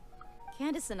pretty.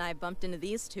 Candace and I bumped into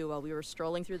these two while we were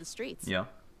strolling through the streets. Yeah.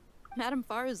 Madame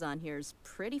Faruzan here is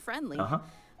pretty friendly.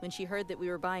 When she heard that we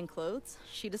were buying clothes,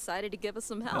 she decided to give us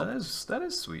some help. That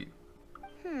is sweet.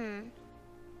 I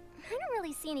don't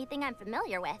really see anything I'm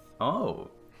familiar with. Oh.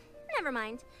 Never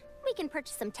mind. We can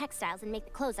purchase some textiles and make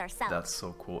the clothes ourselves. That's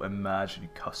so cool. Imagine you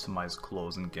customize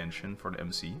clothes in Genshin for the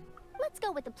MC. Let's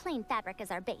go with the plain fabric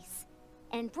as our base.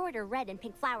 And embroider red and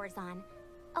pink flowers on.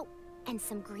 Oh, and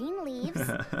some green leaves.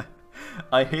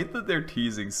 I hate that they're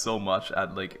teasing so much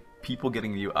at like people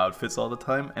getting new outfits all the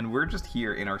time, and we're just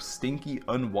here in our stinky,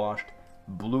 unwashed,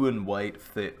 blue and white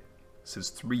fit since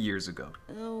 3 years ago.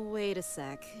 Oh, wait a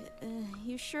sec.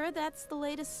 You sure that's the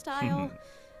latest style?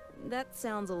 That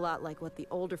sounds a lot like what the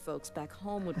older folks back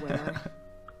home would wear.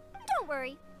 Don't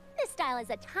worry. This style is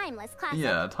a timeless classic.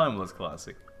 Yeah, a timeless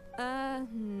classic.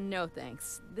 No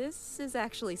thanks. This is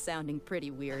actually sounding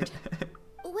pretty weird.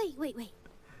 Wait.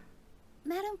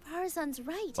 Madame Faruzan's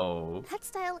right. Oh. That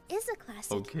style is a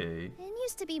classic. Okay. It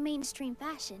used to be mainstream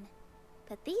fashion.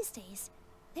 But these days,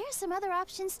 there are some other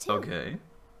options too. Okay.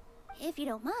 If you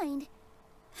don't mind,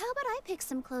 how about I pick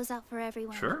some clothes out for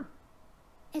everyone? Sure.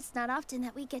 It's not often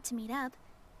that we get to meet up,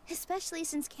 especially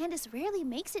since Candace rarely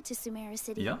makes it to Sumeru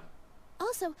City. Yeah.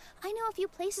 Also, I know a few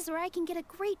places where I can get a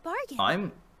great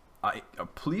bargain.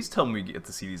 Please tell me we get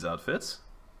to see these outfits.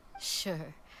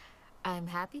 Sure. I'm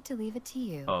happy to leave it to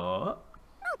you.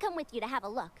 I'll come with you to have a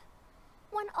look.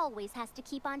 One always has to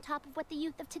keep on top of what the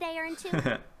youth of today are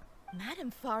into.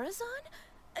 Madame Faruzan?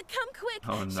 Come quick,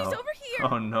 Oh no. she's over here.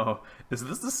 Oh no. Is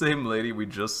this the same lady we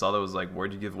just saw that was like,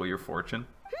 where'd you give away your fortune?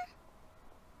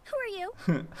 Who are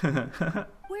you?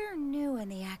 We're new in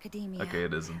the academia. Okay,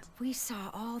 it isn't. We saw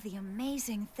all the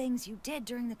amazing things you did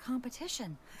during the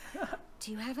competition.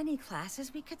 Do you have any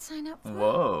classes we could sign up for?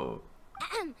 Whoa.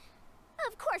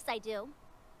 Of course I do.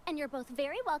 And you're both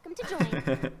very welcome to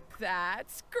join.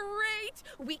 That's great.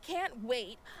 We can't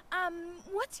wait.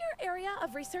 What's your area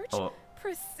of research? Oh.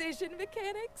 Precision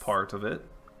mechanics? Part of it.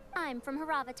 I'm from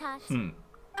Haravatat.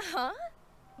 Huh?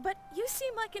 But you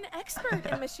seem like an expert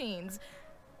in machines.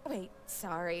 Wait,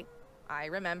 sorry. I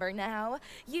remember now.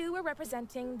 You were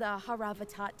representing the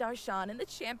Haravatat Darshan in the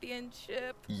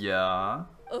championship. Yeah.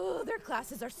 Oh, their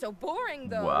classes are so boring,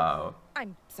 though. Wow.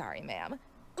 I'm sorry, ma'am.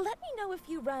 Let me know if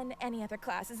you run any other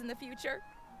classes in the future.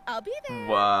 I'll be there.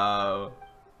 Wow.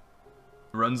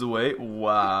 Runs away?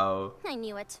 Wow. I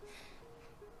knew it.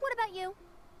 What about you?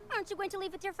 Aren't you going to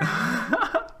leave with your friends?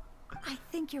 I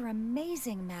think you're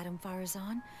amazing, Madame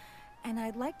Faruzan. And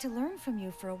I'd like to learn from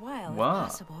you for a while, wow. if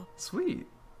possible. Sweet.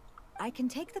 I can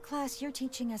take the class you're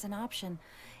teaching as an option,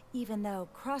 even though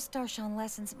cross-Darshan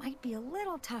lessons might be a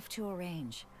little tough to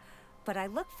arrange. But I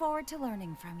look forward to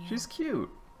learning from you. She's cute.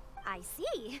 I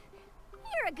see.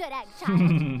 You're a good egg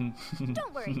child.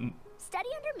 Don't worry. Study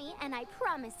under me, and I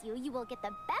promise you, you will get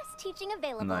the best teaching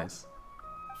available. Nice.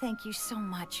 Thank you so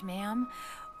much, ma'am.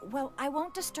 Well, I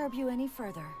won't disturb you any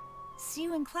further. See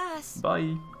you in class.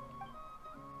 Bye.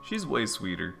 She's way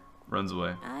sweeter. Runs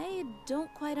away. I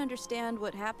don't quite understand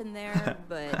what happened there,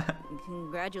 but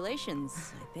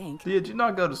congratulations, I think. Did you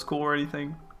not go to school or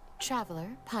anything? Traveler,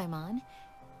 Paimon,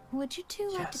 would you two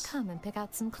like to come and pick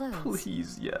out some clothes?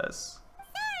 Please, yes.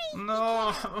 Sorry,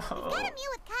 no. We've got a meet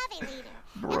with Kaveh later.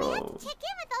 Bro. And we have to check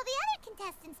in with all the other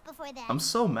contestants before then. I'm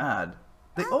so mad.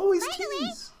 They always by the way,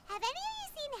 tease. have any of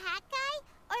you seen Hat Guy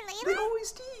or Layla? They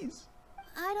always tease.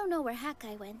 I don't know where Hat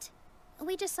Guy went.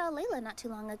 We just saw Layla not too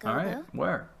long ago, All right, though.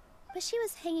 where? But she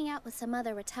was hanging out with some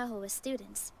other Ratahoa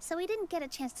students, so we didn't get a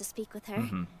chance to speak with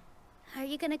her. Are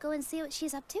you gonna go and see what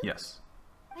she's up to? Yes.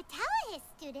 Ratahoa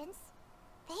students?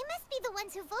 They must be the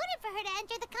ones who voted for her to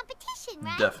enter the competition,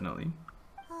 right? Definitely.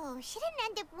 Oh, she didn't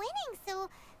end up winning, so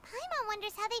Paimon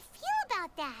wonders how they feel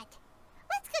about that.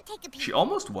 Let's go take a peek. She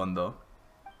almost won, though.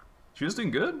 She was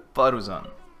doing good. Faruzan.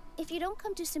 If you don't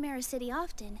come to Sumeru City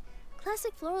often,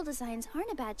 classic floral designs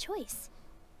aren't a bad choice.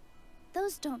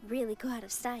 Those don't really go out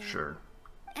of style. Sure.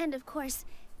 And of course,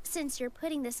 since you're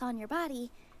putting this on your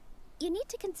body, you need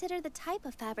to consider the type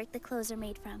of fabric the clothes are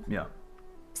made from. Yeah.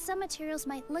 Some materials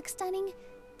might look stunning,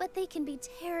 but they can be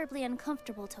terribly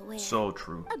uncomfortable to wear. So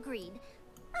true. Agreed.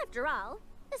 After all,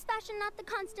 is fashion not the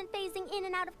constant phasing in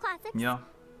and out of classics? Yeah.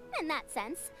 In that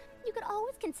sense, you could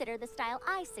always consider the style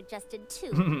I suggested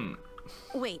too.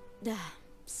 Wait,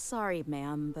 sorry,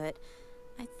 ma'am, but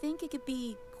I think it could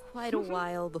be quite a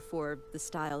while before the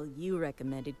style you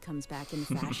recommended comes back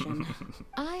into fashion.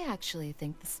 I actually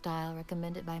think the style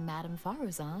recommended by Madame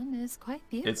Faruzan is quite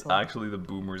beautiful. It's actually the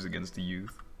boomers against the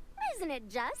youth. Isn't it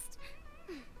just?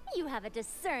 You have a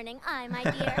discerning eye, my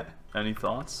dear. Any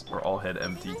thoughts? Or all head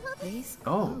empty? These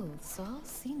clothes all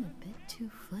seem a bit too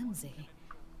flimsy.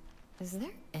 Is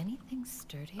there anything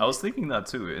sturdy? I was thinking that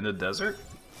too. In the desert?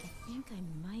 I think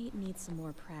I might need some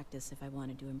more practice if I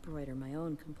wanted to embroider my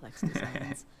own complex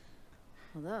designs.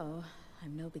 Although,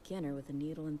 I'm no beginner with a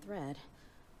needle and thread.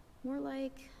 More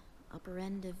like upper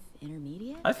end of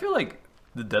intermediate? I feel like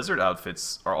the desert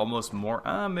outfits are almost more,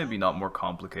 maybe not more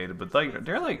complicated, but like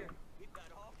they're like,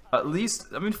 at least,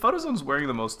 I mean, Faruzan's wearing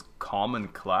the most common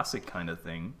classic kind of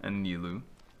thing, and Nilu.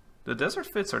 The desert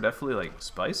fits are definitely like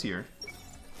spicier.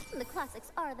 The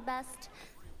classics are the best.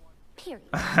 Period.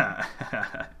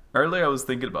 Earlier I was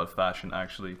thinking about fashion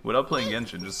actually, without playing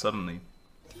Genshin, just suddenly.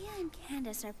 Dia and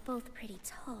Candace are both pretty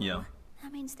tall. Yeah.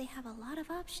 That means they have a lot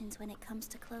of options when it comes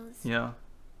to clothes. Yeah.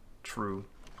 True.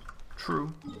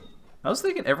 True. I was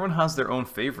thinking everyone has their own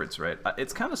favorites, right?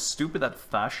 It's kind of stupid that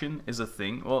fashion is a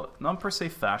thing. Well, not per se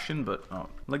fashion, but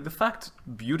like the fact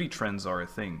beauty trends are a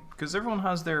thing. Because everyone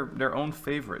has their own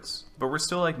favorites. But we're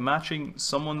still like matching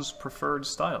someone's preferred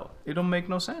style. It don't make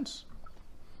no sense.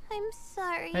 I'm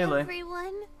sorry, Hey, Lay.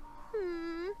 everyone.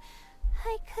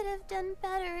 I could have done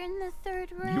better in the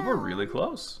third round. You were really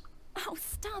close. Oh,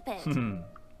 stop it.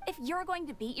 If you're going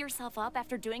to beat yourself up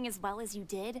after doing as well as you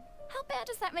did, how bad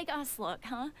does that make us look,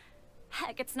 huh?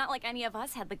 Heck, it's not like any of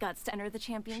us had the guts to enter the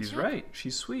championship. She's right.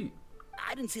 She's sweet.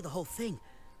 I didn't see the whole thing,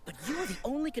 but you were the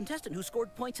only contestant who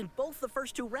scored points in both the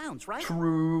first 2 rounds, right?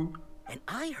 True. And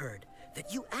I heard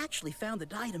that you actually found the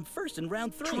diadem first in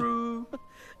round 3. True.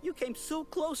 You came so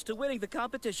close to winning the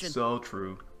competition. So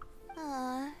true.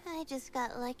 I just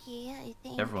got lucky, I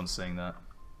think. Everyone's saying that.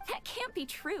 That can't be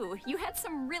true. You had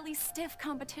some really stiff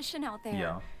competition out there.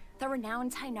 Yeah. The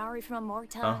renowned tighnari from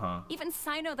Amorta. Even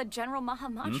Cyno, the General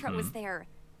Mahamatra, was there.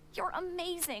 You're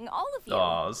amazing, all of you.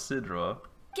 Aw, Sidra.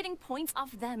 Getting points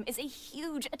off them is a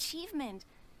huge achievement.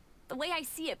 The way I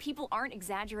see it, people aren't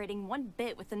exaggerating one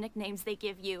bit with the nicknames they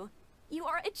give you. You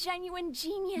are a genuine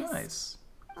genius. Nice.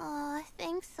 Oh,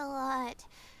 thanks a lot.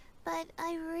 But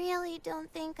I really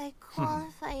don't think I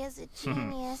qualify as a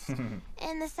genius.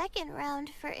 In the second round,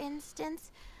 for instance,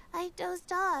 I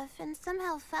dozed off and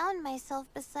somehow found myself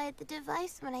beside the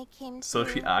device when I came to. So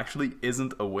she actually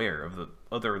isn't aware of the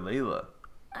other Layla.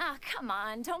 Ah, come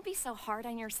on, don't be so hard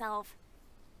on yourself.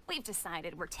 We've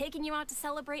decided we're taking you out to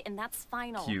celebrate, and that's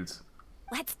final. Cute.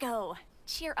 Let's go.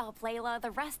 Cheer up, Layla.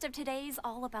 The rest of today's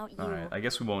all about you. Alright, I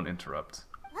guess we won't interrupt.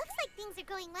 Looks like things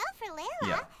are going well for Layla.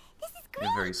 Yeah. This is great.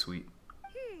 They're very sweet.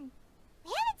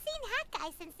 We haven't seen Hat Guy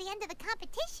since the end of the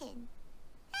competition.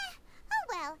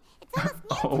 Oh well, it's almost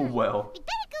meal Oh time. well. We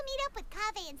better go meet up with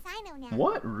Kaveh and Cyno now.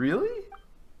 What? Really?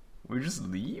 We just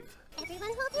leave? Everyone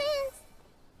hold hands.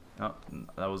 Oh,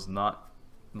 that was not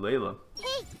Layla.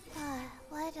 Hey.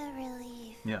 What a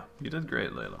relief. Yeah, you did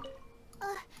great, Layla.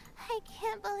 I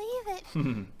can't believe it.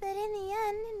 But in the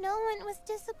end, no one was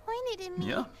disappointed in me.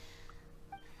 Yeah.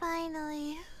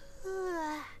 Finally.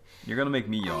 You're gonna make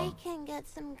me yawn. I can get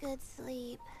some good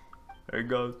sleep. Hey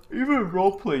guys, even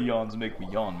roleplay yawns make me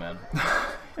yawn, man.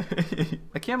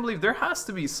 I can't believe there has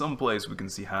to be some place we can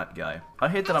see Hat Guy. I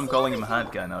hate that I'm calling him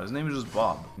Hat Guy now. His name is just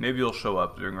Bob. Maybe he'll show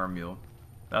up during our meal.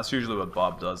 That's usually what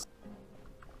Bob does.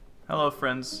 Hello,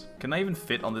 friends. Can I even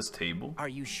fit on this table? Are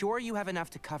you sure you have enough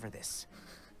to cover this?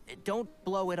 Don't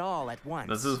blow it all at once.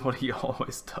 This is what he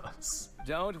always does.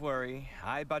 Don't worry.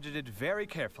 I budgeted very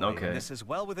carefully. Okay. And this is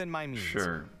well within my means.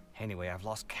 Sure. Anyway, I've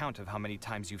lost count of how many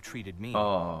times you've treated me.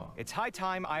 Oh. It's high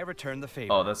time I return the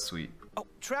favor. Oh, that's sweet. Oh,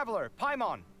 Traveler,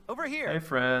 Paimon, over here. Hey,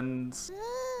 friends.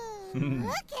 Look at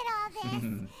all this.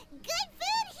 Good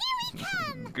food, here we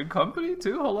come. Good company,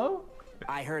 too. Hello.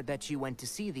 I heard that you went to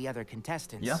see the other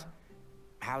contestants. Yeah.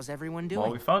 How's everyone doing?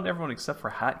 Well, we found everyone except for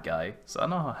Hat Guy, so I don't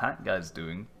know how Hat Guy's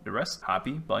doing. The rest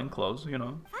happy, buying clothes, you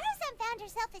know. Faruzan found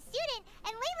herself a student,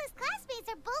 and Layla's classmates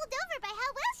are bowled over by how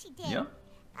well she did. Yeah.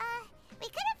 We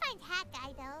couldn't find Hat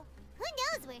Guy, though. Who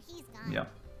knows where he's gone? Yeah.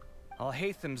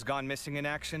 Al-Haytham's gone missing in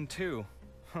action, too.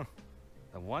 Huh.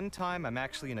 The one time I'm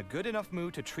actually in a good enough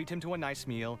mood to treat him to a nice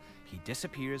meal, he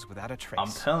disappears without a trace.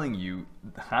 I'm telling you,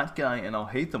 Hat Guy and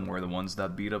Al-Haytham were the ones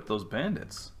that beat up those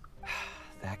bandits.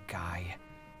 That guy.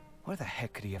 Where the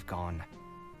heck could he have gone?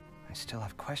 I still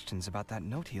have questions about that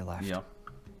note he left. Yeah.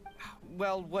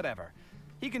 Well, whatever.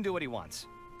 He can do what he wants.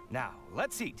 Now,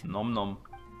 let's eat. Nom nom.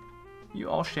 You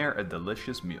all share a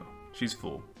delicious meal. She's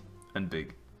full. And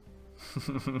big.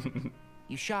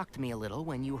 You shocked me a little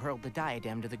when you hurled the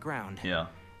diadem to the ground. Yeah.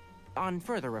 On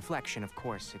further reflection, of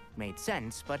course, it made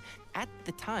sense, but at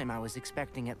the time I was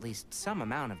expecting at least some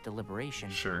amount of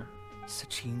deliberation. Sure.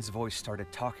 Sachin's voice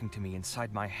started talking to me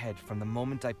inside my head from the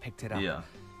moment I picked it up. Yeah.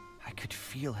 I could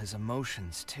feel his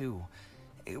emotions, too.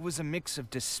 It was a mix of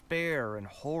despair and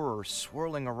horror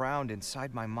swirling around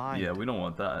inside my mind. Yeah, we don't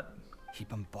want that. He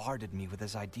bombarded me with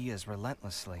his ideas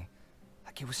relentlessly,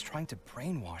 like he was trying to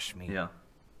brainwash me. Yeah.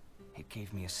 It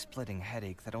gave me a splitting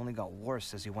headache that only got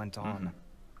worse as he went on.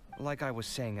 Like I was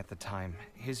saying at the time,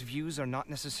 his views are not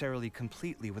necessarily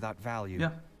completely without value.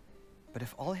 Yeah. But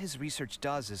if all his research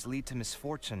does is lead to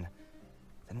misfortune,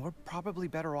 then we're probably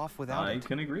better off without it. I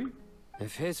can agree.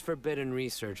 If his forbidden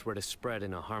research were to spread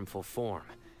in a harmful form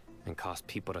and cause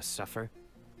people to suffer,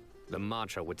 the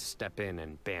Mantra would step in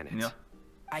and ban it. Yeah.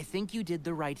 I think you did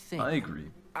the right thing. I agree.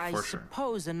 I For sure.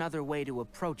 suppose another way to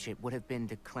approach it would have been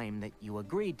to claim that you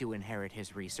agreed to inherit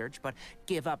his research, but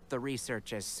give up the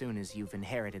research as soon as you've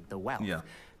inherited the wealth. Yeah.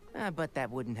 But that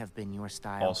wouldn't have been your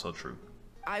style. Also true.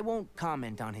 I won't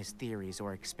comment on his theories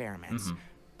or experiments,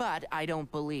 but I don't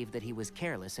believe that he was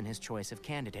careless in his choice of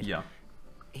candidate. Yeah.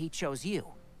 He chose you.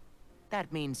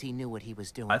 That means he knew what he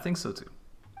was doing. I think so too.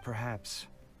 Perhaps.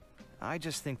 I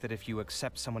just think that if you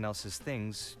accept someone else's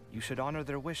things, you should honor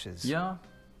their wishes. Yeah.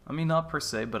 I mean, not per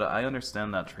se, but I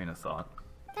understand that train of thought.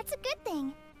 That's a good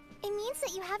thing. It means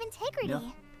that you have integrity.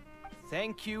 Yeah.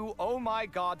 Thank you, oh my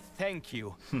god, thank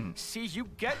you. See, you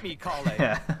get me,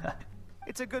 Kaveh.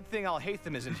 It's a good thing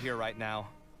Al-Haytham isn't here right now.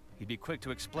 He'd be quick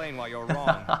to explain why you're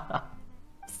wrong.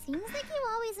 Seems like you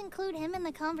always include him in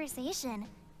the conversation,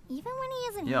 even when he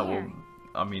isn't here. Yeah, well,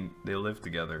 I mean, they live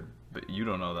together, but you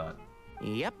don't know that.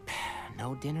 Yep.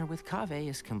 No dinner with Kaveh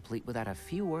is complete without a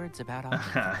few words about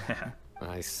Al-Haytham.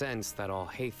 I sense that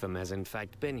Al-Haytham has in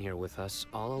fact been here with us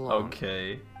all along.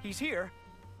 Okay. He's here?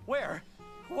 Where?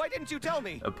 Why didn't you tell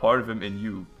me? A part of him in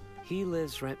you. He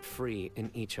lives rent-free in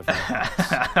each of our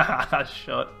hearts.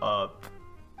 Shut up.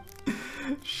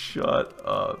 Shut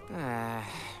up.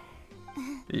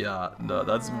 Yeah, no,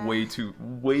 that's way too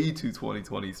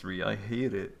 2023. I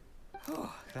hate it.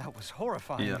 That was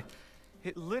horrifying. Yeah.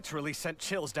 It literally sent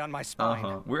chills down my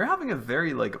spine. We're having a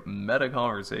very, like, meta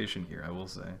conversation here, I will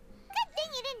say. Good thing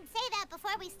you didn't say that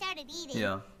before we started eating.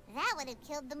 Yeah. That would have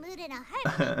killed the mood in a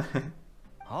heartbeat.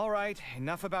 All right,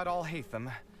 enough about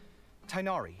Al-Haytham.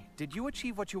 Tighnari, did you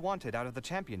achieve what you wanted out of the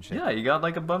championship? Yeah, you got,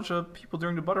 like, a bunch of people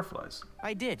during the butterflies.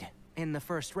 I did. In the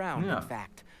first round, in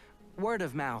fact. Word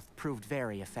of mouth proved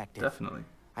very effective. Definitely.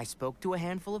 I spoke to a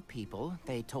handful of people,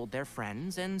 they told their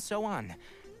friends, and so on.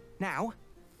 Now,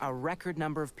 a record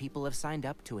number of people have signed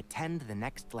up to attend the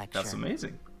next lecture. That's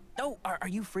amazing. Oh, are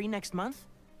you free next month?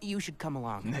 You should come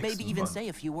along. Maybe even say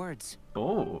a few words.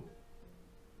 Oh.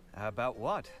 About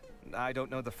what? I don't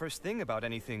know the first thing about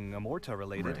anything Amorta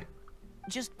related. Right.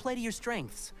 Just play to your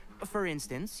strengths. For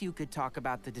instance, you could talk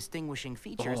about the distinguishing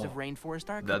features of rainforest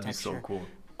architecture. That'd be so cool.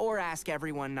 Or ask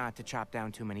everyone not to chop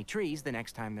down too many trees the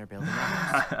next time they're building a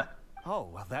house. Oh,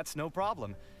 well, that's no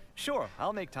problem. Sure,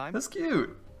 I'll make time. That's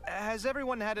cute. Has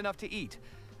everyone had enough to eat?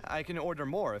 I can order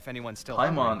more if anyone's still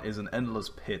Paimon hungry. is an endless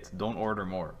pit. Don't order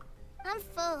more. I'm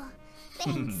full.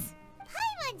 Thanks.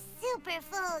 Paimon's super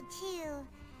full, too.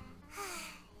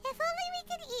 If only we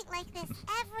could eat like this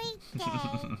every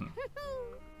day.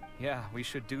 Yeah, we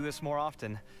should do this more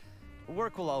often.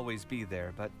 Work will always be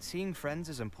there, but seeing friends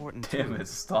is important too. Damn it,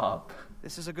 stop.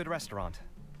 This is a good restaurant.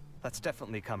 Let's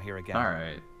definitely come here again.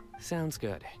 Alright. Sounds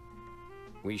good.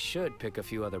 We should pick a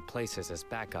few other places as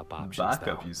backup options,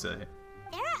 Backup, though. you say?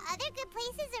 There are other good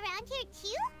places around here,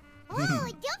 too? Ooh,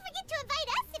 don't forget to invite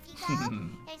us if you go.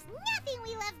 There's nothing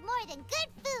we love more than good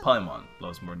food. Paimon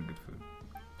loves more than good food.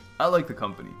 I like the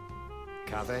company.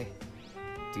 Kaveh,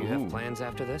 do you have plans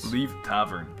after this? Leave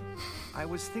tavern. I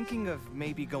was thinking of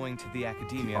maybe going to the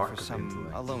academia for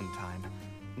some alone time.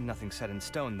 Nothing set in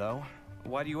stone, though.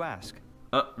 Why do you ask?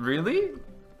 Really?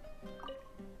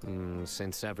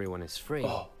 Since everyone is free,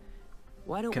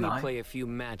 why don't we play a few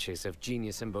matches of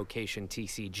Genius Invocation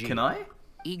TCG? Can I?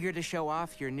 Eager to show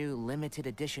off your new limited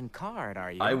edition card,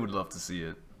 are you? I would love to see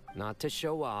it. Not to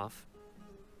show off.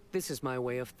 This is my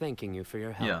way of thanking you for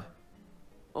your help. Yeah.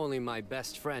 Only my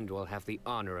best friend will have the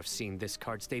honor of seeing this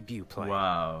card's debut play.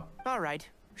 Wow. All right,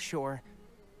 sure.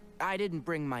 I didn't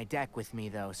bring my deck with me,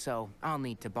 though, so I'll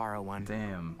need to borrow one.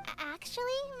 Damn. Actually,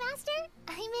 Master,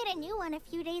 I made a new one a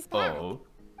few days back.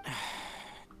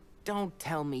 Don't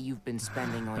tell me you've been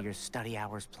spending all your study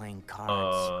hours playing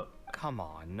cards. Come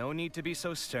on, no need to be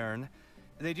so stern.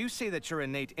 They do say that your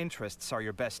innate interests are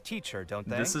your best teacher, don't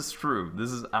they? This is true.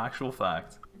 This is actual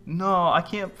fact. No, I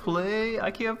can't play. I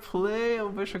can't play. I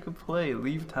wish I could play.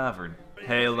 Leave tavern.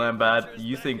 Hey, Lambad,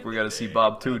 you think we're gonna see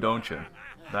Bob too, don't you?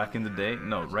 Back in the day?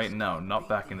 No, right now, not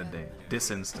back in the day.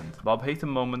 This instant. Bob Haytham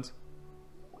moment.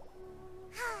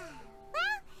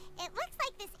 Well, it looks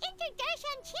like this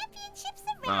Inter-Darshan Championship's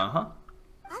around. All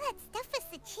that stuff with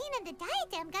Sachin and the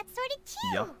diadem got sorted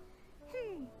too. Yep.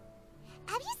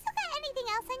 Have you still got anything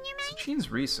else on your mind?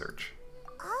 Sachin's research.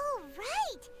 Oh,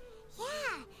 right.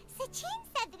 Yeah, Sachin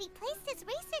said that he placed his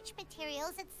research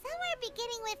materials at somewhere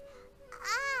beginning with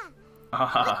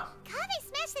Kaveh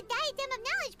smashed the diadem of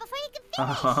knowledge before he could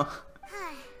finish.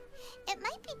 It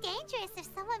might be dangerous if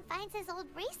someone finds his old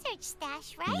research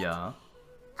stash, right? Yeah.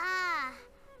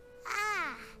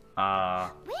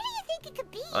 Where do you think it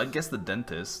could be? I guess the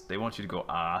dentist. They want you to go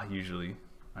usually.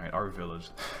 Alright, our village.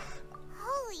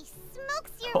 Holy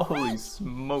smokes, you're Holy right.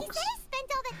 smokes. He said he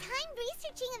spent all the time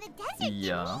researching in the desert,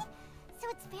 Yeah. didn't he? So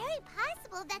it's very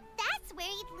possible that that's where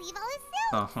he'd leave all his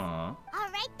notes.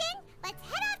 Alright then, let's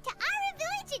head off to our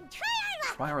village and try our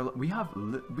luck. Try our luck.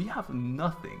 We have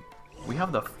nothing. We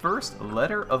have the first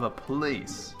letter of a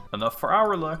place. Enough for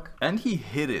our luck. And he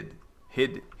hid it.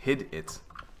 Hid it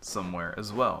somewhere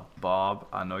as well. Bob,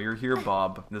 I know you're here,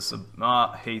 Bob. This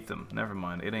Haytham. Never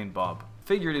mind, it ain't Bob.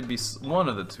 Figured it'd be one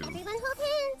of the two. Everyone hold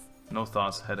hands. No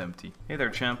thoughts, head empty. Hey there,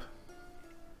 champ.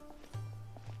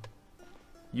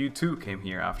 You too came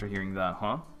here after hearing that,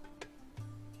 huh?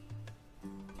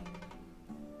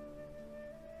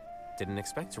 Didn't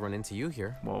expect to run into you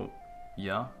here. Well,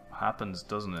 yeah, happens,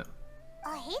 doesn't it? Oh,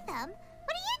 Haytham,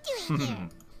 what are you doing here?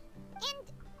 And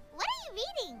what are you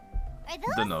reading? Are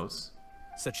those... The notes.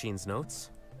 Sachin's notes?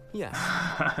 Yes.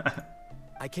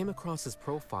 I came across his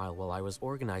profile while I was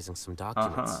organizing some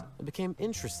documents. I became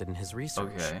interested in his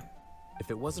research. Okay. If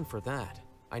it wasn't for that,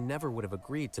 I never would have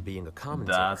agreed to being a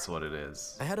commentator. That's what it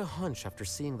is. I had a hunch after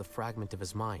seeing the fragment of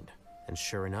his mind, and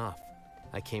sure enough,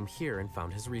 I came here and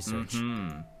found his research.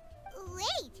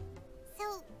 Wait,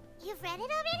 so you've read it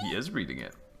already? He is reading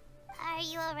it. Are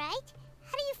you alright?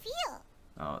 How do you feel?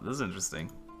 Oh, this is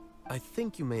interesting. I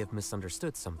think you may have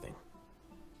misunderstood something.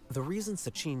 The reason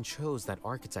Sachin chose that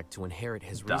architect to inherit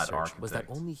his research was that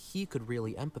only he could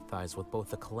really empathize with both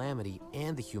the calamity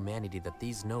and the humanity that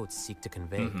these notes seek to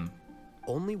convey.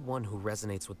 Only one who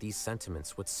resonates with these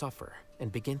sentiments would suffer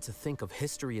and begin to think of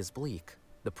history as bleak,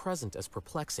 the present as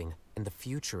perplexing, and the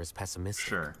future as pessimistic.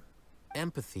 Sure.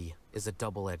 Empathy is a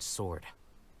double-edged sword.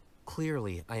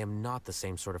 Clearly, I am not the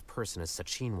same sort of person as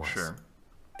Sachin was. Sure.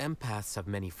 Empaths have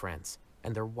many friends,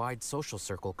 and their wide social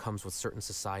circle comes with certain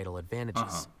societal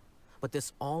advantages. But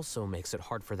this also makes it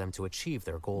hard for them to achieve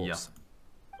their goals.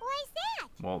 Yeah. Why is that?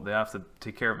 Well, they have to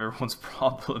take care of everyone's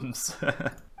problems.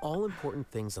 All important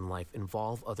things in life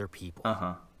involve other people.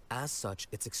 As such,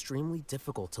 it's extremely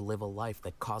difficult to live a life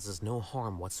that causes no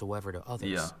harm whatsoever to others.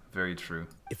 Yeah, very true.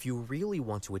 If you really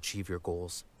want to achieve your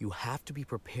goals, you have to be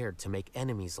prepared to make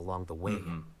enemies along the way.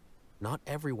 Not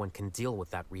everyone can deal with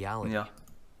that reality. Yeah.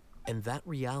 And that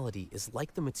reality is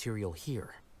like the material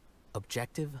here.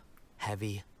 Objective,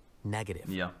 heavy, negative.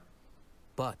 Yeah.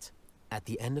 But at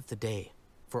the end of the day,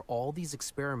 for all these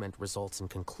experiment results and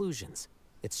conclusions,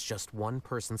 it's just one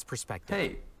person's perspective.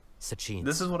 Hey, Sachin.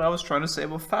 This is what I was trying to say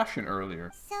about fashion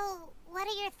earlier. So, what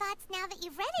are your thoughts now that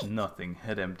you've read it? Nothing.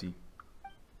 Head empty.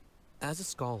 As a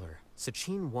scholar,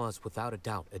 Sachin was without a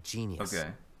doubt a genius. Okay.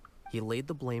 He laid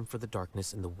the blame for the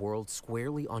darkness in the world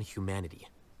squarely on humanity,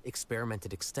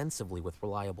 experimented extensively with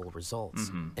reliable results,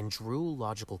 and drew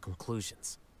logical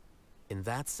conclusions. In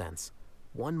that sense,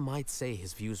 one might say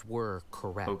his views were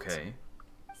correct. Okay.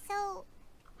 So,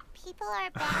 people are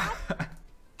bad?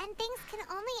 And things can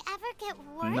only ever get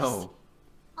worse? No.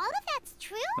 All of that's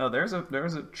true? No, there's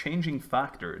a changing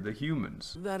factor, the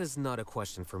humans. That is not a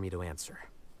question for me to answer.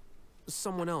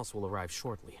 Someone else will arrive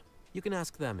shortly. You can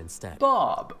ask them instead.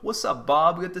 Bob! What's up,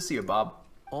 Bob? Good to see you, Bob.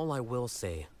 All I will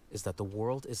say is that the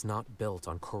world is not built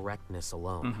on correctness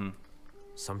alone.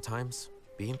 Sometimes,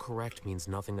 being correct means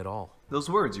nothing at all.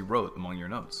 Those words you wrote among your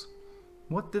notes.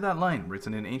 What did that line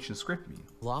written in ancient script mean?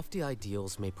 Lofty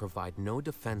ideals may provide no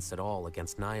defense at all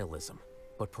against nihilism,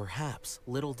 but perhaps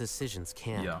little decisions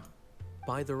can. Yeah.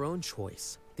 By their own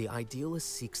choice, the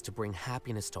idealist seeks to bring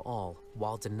happiness to all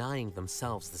while denying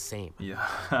themselves the same. Yeah.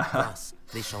 Thus,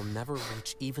 they shall never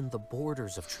reach even the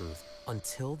borders of truth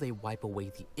until they wipe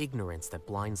away the ignorance that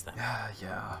blinds them.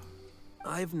 Yeah.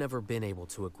 I've never been able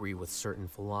to agree with certain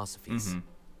philosophies.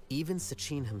 Even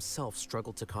Sachin himself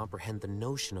struggled to comprehend the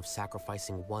notion of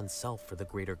sacrificing oneself for the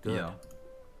greater good. Yeah.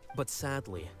 But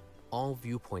sadly, all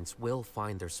viewpoints will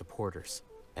find their supporters,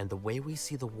 and the way we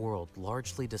see the world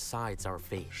largely decides our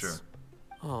fates. Sure.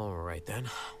 All right then.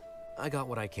 I got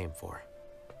what I came for.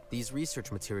 These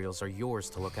research materials are yours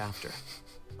to look after.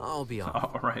 I'll be on.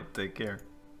 All right, take care.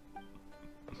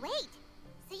 Wait,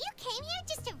 so you came here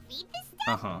just to read this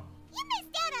stuff? You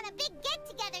missed out on a big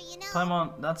get-together, you know?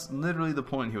 Paimon, that's literally the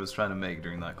point he was trying to make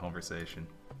during that conversation.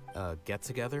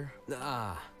 Get-together?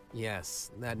 Ah,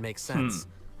 yes, that makes sense.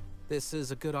 This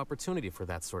is a good opportunity for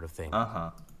that sort of thing.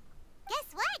 Guess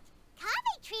what?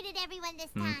 Kaveh treated everyone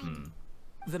this time.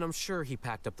 Then I'm sure he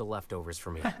packed up the leftovers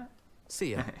for me.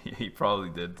 See ya. He probably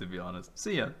did, to be honest.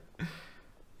 See ya.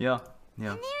 Yeah. And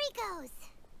there he goes.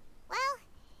 Well,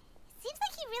 it seems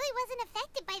like he really wasn't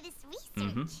affected by this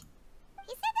research.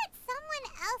 He said that someone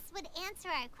else would answer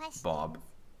our questions. Bob.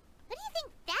 What do you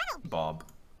think that'll be?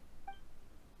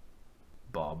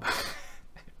 Bob.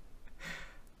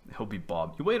 He'll be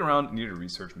Bob. You wait around near the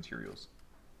research materials.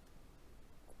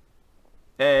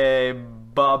 Hey,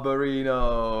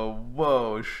 Barbarino.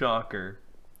 Whoa, shocker.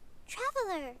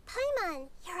 Traveler, Paimon,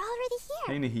 you're already here.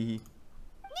 Hey, Nahihi.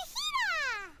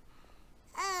 Nahida!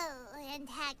 Oh, and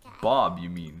that guy. Bob, you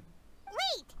mean?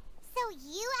 Wait, so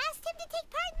you asked him to take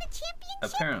part in the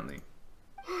championship? Apparently.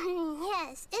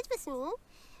 Yes, it was me.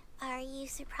 Are you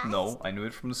surprised? No, I knew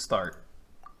it from the start.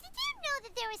 Did you know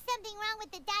that there was something wrong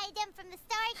with the diadem from the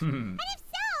start? And if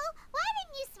so, why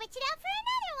didn't you switch it out for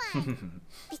another one?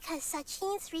 Because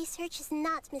Sachin's research is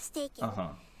not mistaken.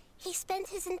 He spent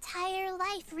his entire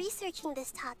life researching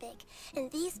this topic,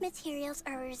 and these materials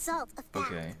are a result of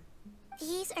that.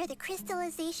 These are the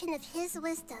crystallization of his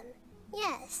wisdom.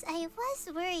 Yes, I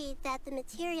was worried that the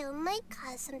material might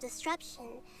cause some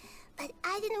disruption, but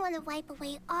I didn't want to wipe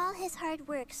away all his hard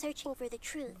work searching for the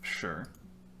truth. Sure.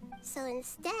 So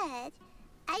instead,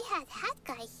 I had Hat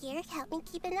Guy here help me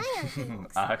keep an eye on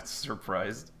things. Act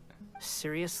surprised.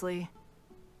 Seriously?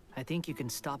 I think you can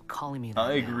stop calling me that.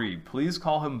 I agree. Please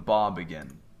call him Bob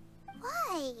again.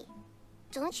 Why?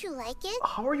 Don't you like it?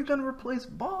 How are you gonna replace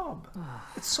Bob?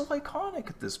 It's so iconic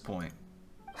at this point.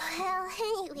 Well,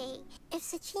 anyway, if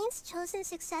Sachin's chosen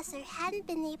successor hadn't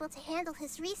been able to handle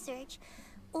his research,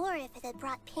 or if it had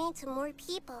brought pain to more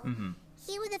people,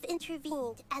 he would have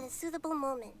intervened at a suitable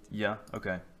moment. Yeah,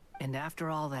 okay. And after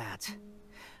all that,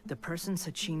 the person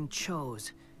Sachin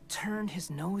chose turned his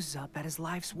nose up at his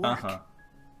life's work.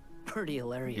 Pretty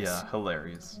hilarious. Yeah,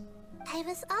 hilarious. I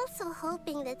was also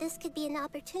hoping that this could be an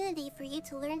opportunity for you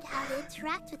to learn how to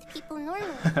interact with people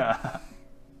normally. But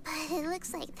it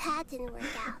looks like that didn't work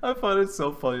out. I find it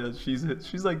so funny that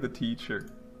she's like the teacher.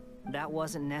 That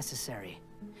wasn't necessary.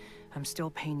 I'm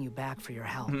still paying you back for your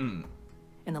help. And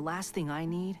the last thing I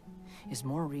need is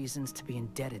more reasons to be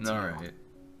indebted to you. Alright.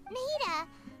 Nita,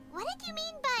 what did you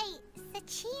mean by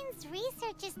Sachin's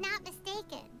research is not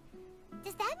mistaken?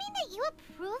 Does that mean that you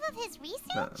approve of his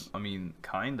research? I mean,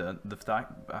 kinda. The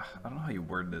fact... I don't know how you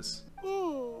word this.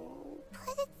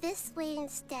 Put it this way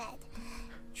instead.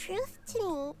 Truth to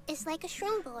me is like a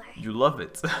shroom boar. You love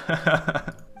it.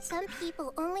 Some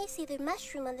people only see the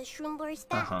mushroom on the shroom boar's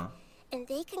back, and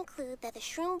they conclude that the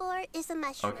shroom boar is a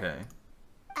mushroom. Okay.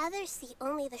 Others see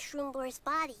only the shroom boar's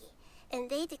body, and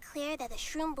they declare that the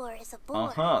shroom boar is a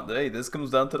boar. Hey, this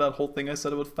comes down to that whole thing I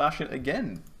said about fashion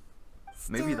again.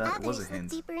 Maybe that was a hint.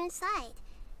 Look deeper inside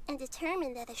and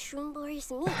determine that a shroom boar is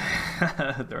meat.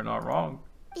 They're not wrong.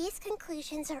 These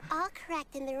conclusions are all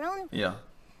correct in their own way. Yeah.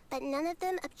 But none of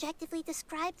them objectively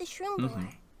describe the shroom boar.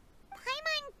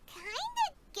 Paimon kinda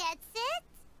gets it,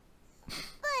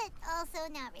 but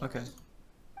also not really. Okay.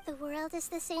 The world is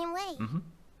the same way.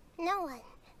 No one,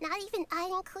 not even I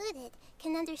included,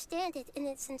 can understand it in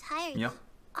its entirety. Yeah.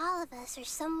 All of us are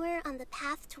somewhere on the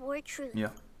path toward truth. Yeah.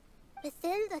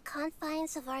 Within the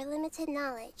confines of our limited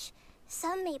knowledge,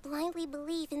 some may blindly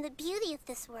believe in the beauty of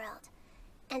this world,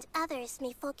 and others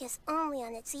may focus only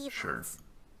on its evils. Sure.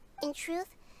 In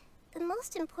truth, the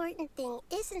most important thing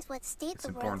isn't what state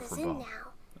the world is in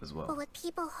now, as well, but what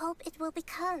people hope it will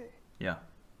become. Yeah.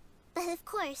 But of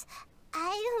course,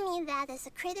 I don't mean that as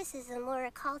a criticism or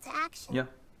a call to action. Yeah.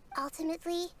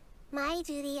 Ultimately, my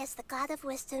duty as the God of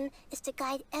Wisdom is to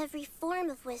guide every form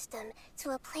of wisdom to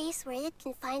a place where it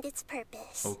can find its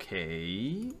purpose.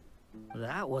 Okay.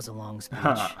 That was a long speech.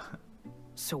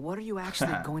 So what are you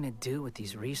actually going to do with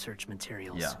these research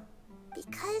materials? Yeah.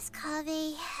 Because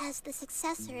Kaveh, as the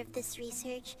successor of this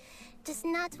research, does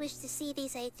not wish to see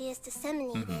these ideas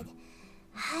disseminated,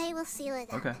 I will seal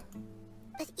it up. Okay.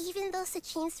 But even though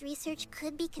Sachin's research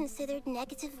could be considered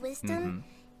negative wisdom,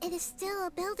 it is still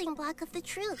a building block of the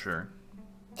truth. Sure.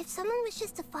 If someone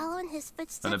wishes to follow in his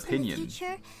footsteps An in the opinion.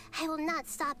 future, I will not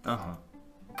stop them.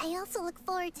 I also look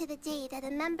forward to the day that a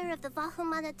member of the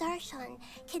Vahumana Darshan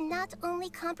can not only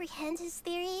comprehend his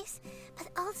theories, but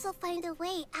also find a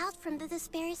way out from the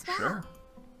despair as well.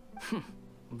 Sure.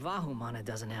 Vahumana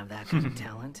doesn't have that kind of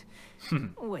talent.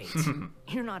 Wait,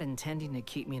 you're not intending to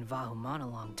keep me in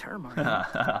Vahumana long term,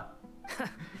 are you?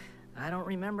 I don't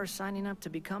remember signing up to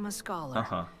become a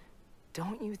scholar.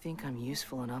 Don't you think I'm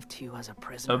useful enough to you as a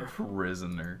prisoner? A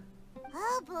prisoner.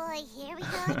 Oh boy, here we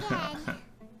go again.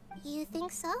 You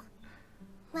think so?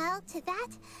 Well, to that,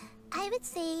 I would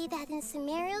say that in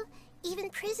Sumeru, even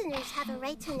prisoners have a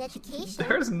right to an education.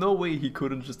 There's no way he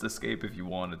couldn't just escape if he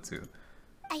wanted to.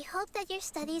 I hope that your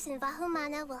studies in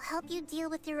Vahumana will help you deal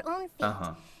with your own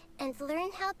fate and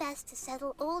learn how best to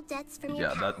settle old debts from your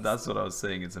past. Yeah, that's what I was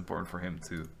saying. It's important for him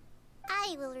too.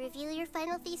 I will reveal your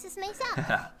final thesis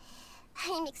myself.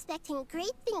 I'm expecting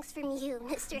great things from you,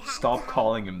 Mr. Hat. Stop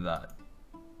calling him that.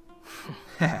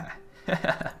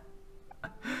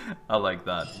 I like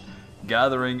that.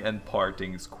 Gathering and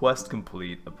Partings, quest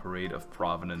complete, a parade of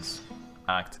provenance,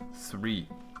 Act 3.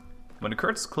 When the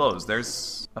curtains close,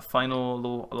 there's a final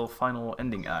little final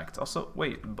ending act. Also,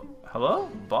 wait, hello,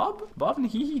 Bob? Bob and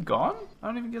Hee gone? I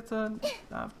don't even get to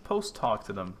post talk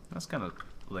to them. That's kind of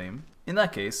lame. In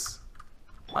that case,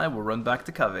 I will run back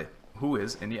to Kaveh, who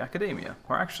is in the academia,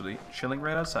 or actually chilling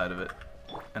right outside of it,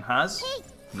 and has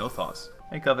no thoughts.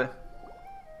 Hey, Kaveh.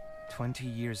 20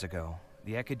 years ago,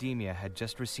 the academia had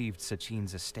just received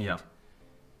Sachin's estate. Yeah.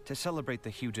 To celebrate the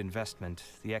huge investment,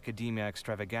 the academia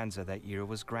extravaganza that year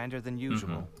was grander than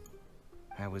usual.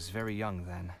 I was very young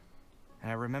then,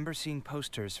 and I remember seeing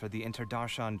posters for the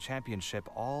Inter-Darshan Championship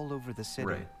all over the city.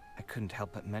 Right. I couldn't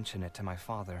help but mention it to my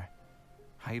father.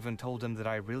 I even told him that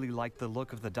I really liked the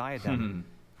look of the diadem.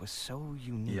 It was so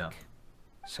unique. Yeah.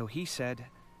 So he said,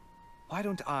 "Why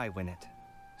don't I win it?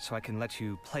 So I can let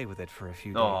you play with it for a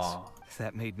few days."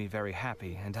 That made me very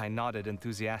happy, and I nodded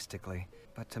enthusiastically.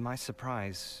 But to my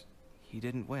surprise, he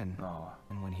didn't win.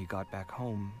 And when he got back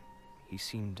home, he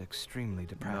seemed extremely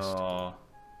depressed.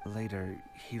 Later,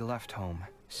 he left home,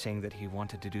 saying that he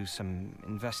wanted to do some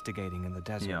investigating in the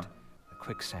desert. The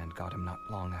quicksand got him not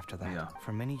long after that.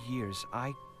 For many years,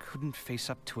 I couldn't face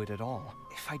up to it at all.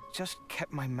 If I just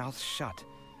kept my mouth shut,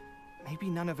 maybe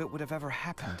none of it would have ever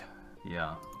happened.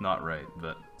 Yeah, not right,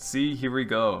 but... See, here we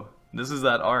go. This is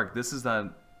that arc. This is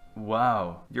that...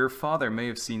 Wow. Your father may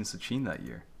have seen Sachin that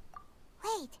year.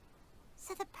 Wait,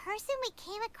 so the person we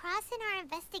came across in our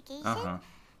investigation,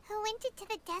 who went into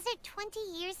the desert 20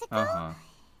 years ago,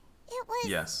 it was...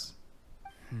 Yes.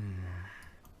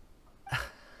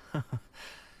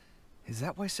 Is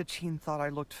that why Sachin thought I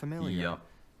looked familiar? Yep.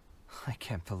 I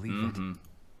can't believe it.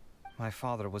 My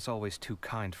father was always too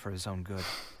kind for his own good.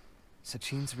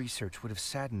 Sachin's research would have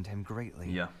saddened him greatly.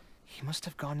 Yeah. He must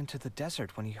have gone into the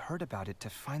desert when he heard about it to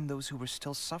find those who were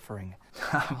still suffering.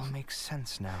 It all makes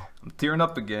sense now. I'm tearing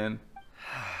up again.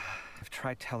 I've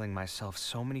tried telling myself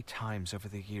so many times over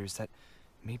the years that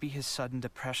maybe his sudden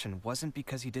depression wasn't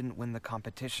because he didn't win the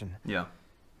competition. Yeah.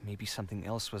 Maybe something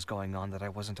else was going on that I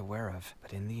wasn't aware of.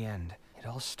 But in the end, it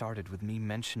all started with me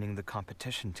mentioning the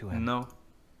competition to him. No.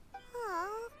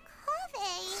 Oh,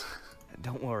 Kaveh.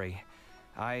 Don't worry.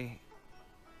 I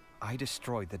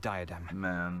destroyed the diadem.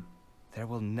 Man. There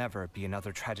will never be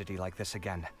another tragedy like this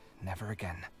again. Never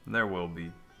again. There will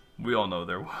be. We all know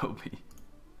there will be.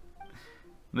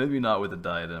 Maybe not with the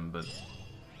diadem, but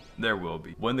there will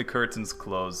be. When the curtains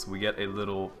close, we get a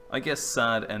little, I guess,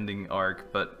 sad ending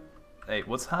arc, but hey,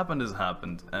 what's happened has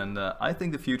happened, and I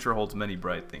think the future holds many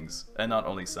bright things, and not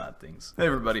only sad things. Hey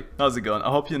everybody, how's it going? I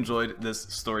hope you enjoyed this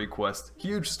story quest,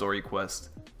 huge story quest,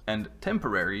 and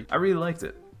temporary. I really liked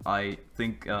it. I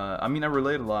think, I mean, I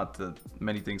relate a lot to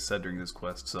many things said during this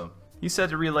quest, so. You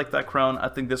said you really liked that crown, I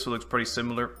think this one looks pretty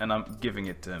similar, and I'm giving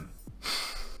it to him.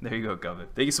 There you go, Kaveh.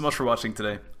 Thank you so much for watching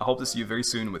today. I hope to see you very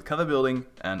soon with Kaveh building,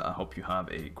 and I hope you have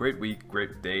a great week,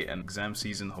 great day, and exam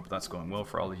season. Hope that's going well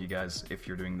for all of you guys, if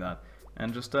you're doing that.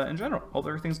 And just in general, hope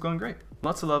everything's going great.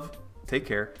 Lots of love, take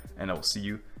care, and I will see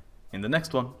you in the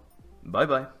next one. Bye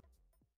bye.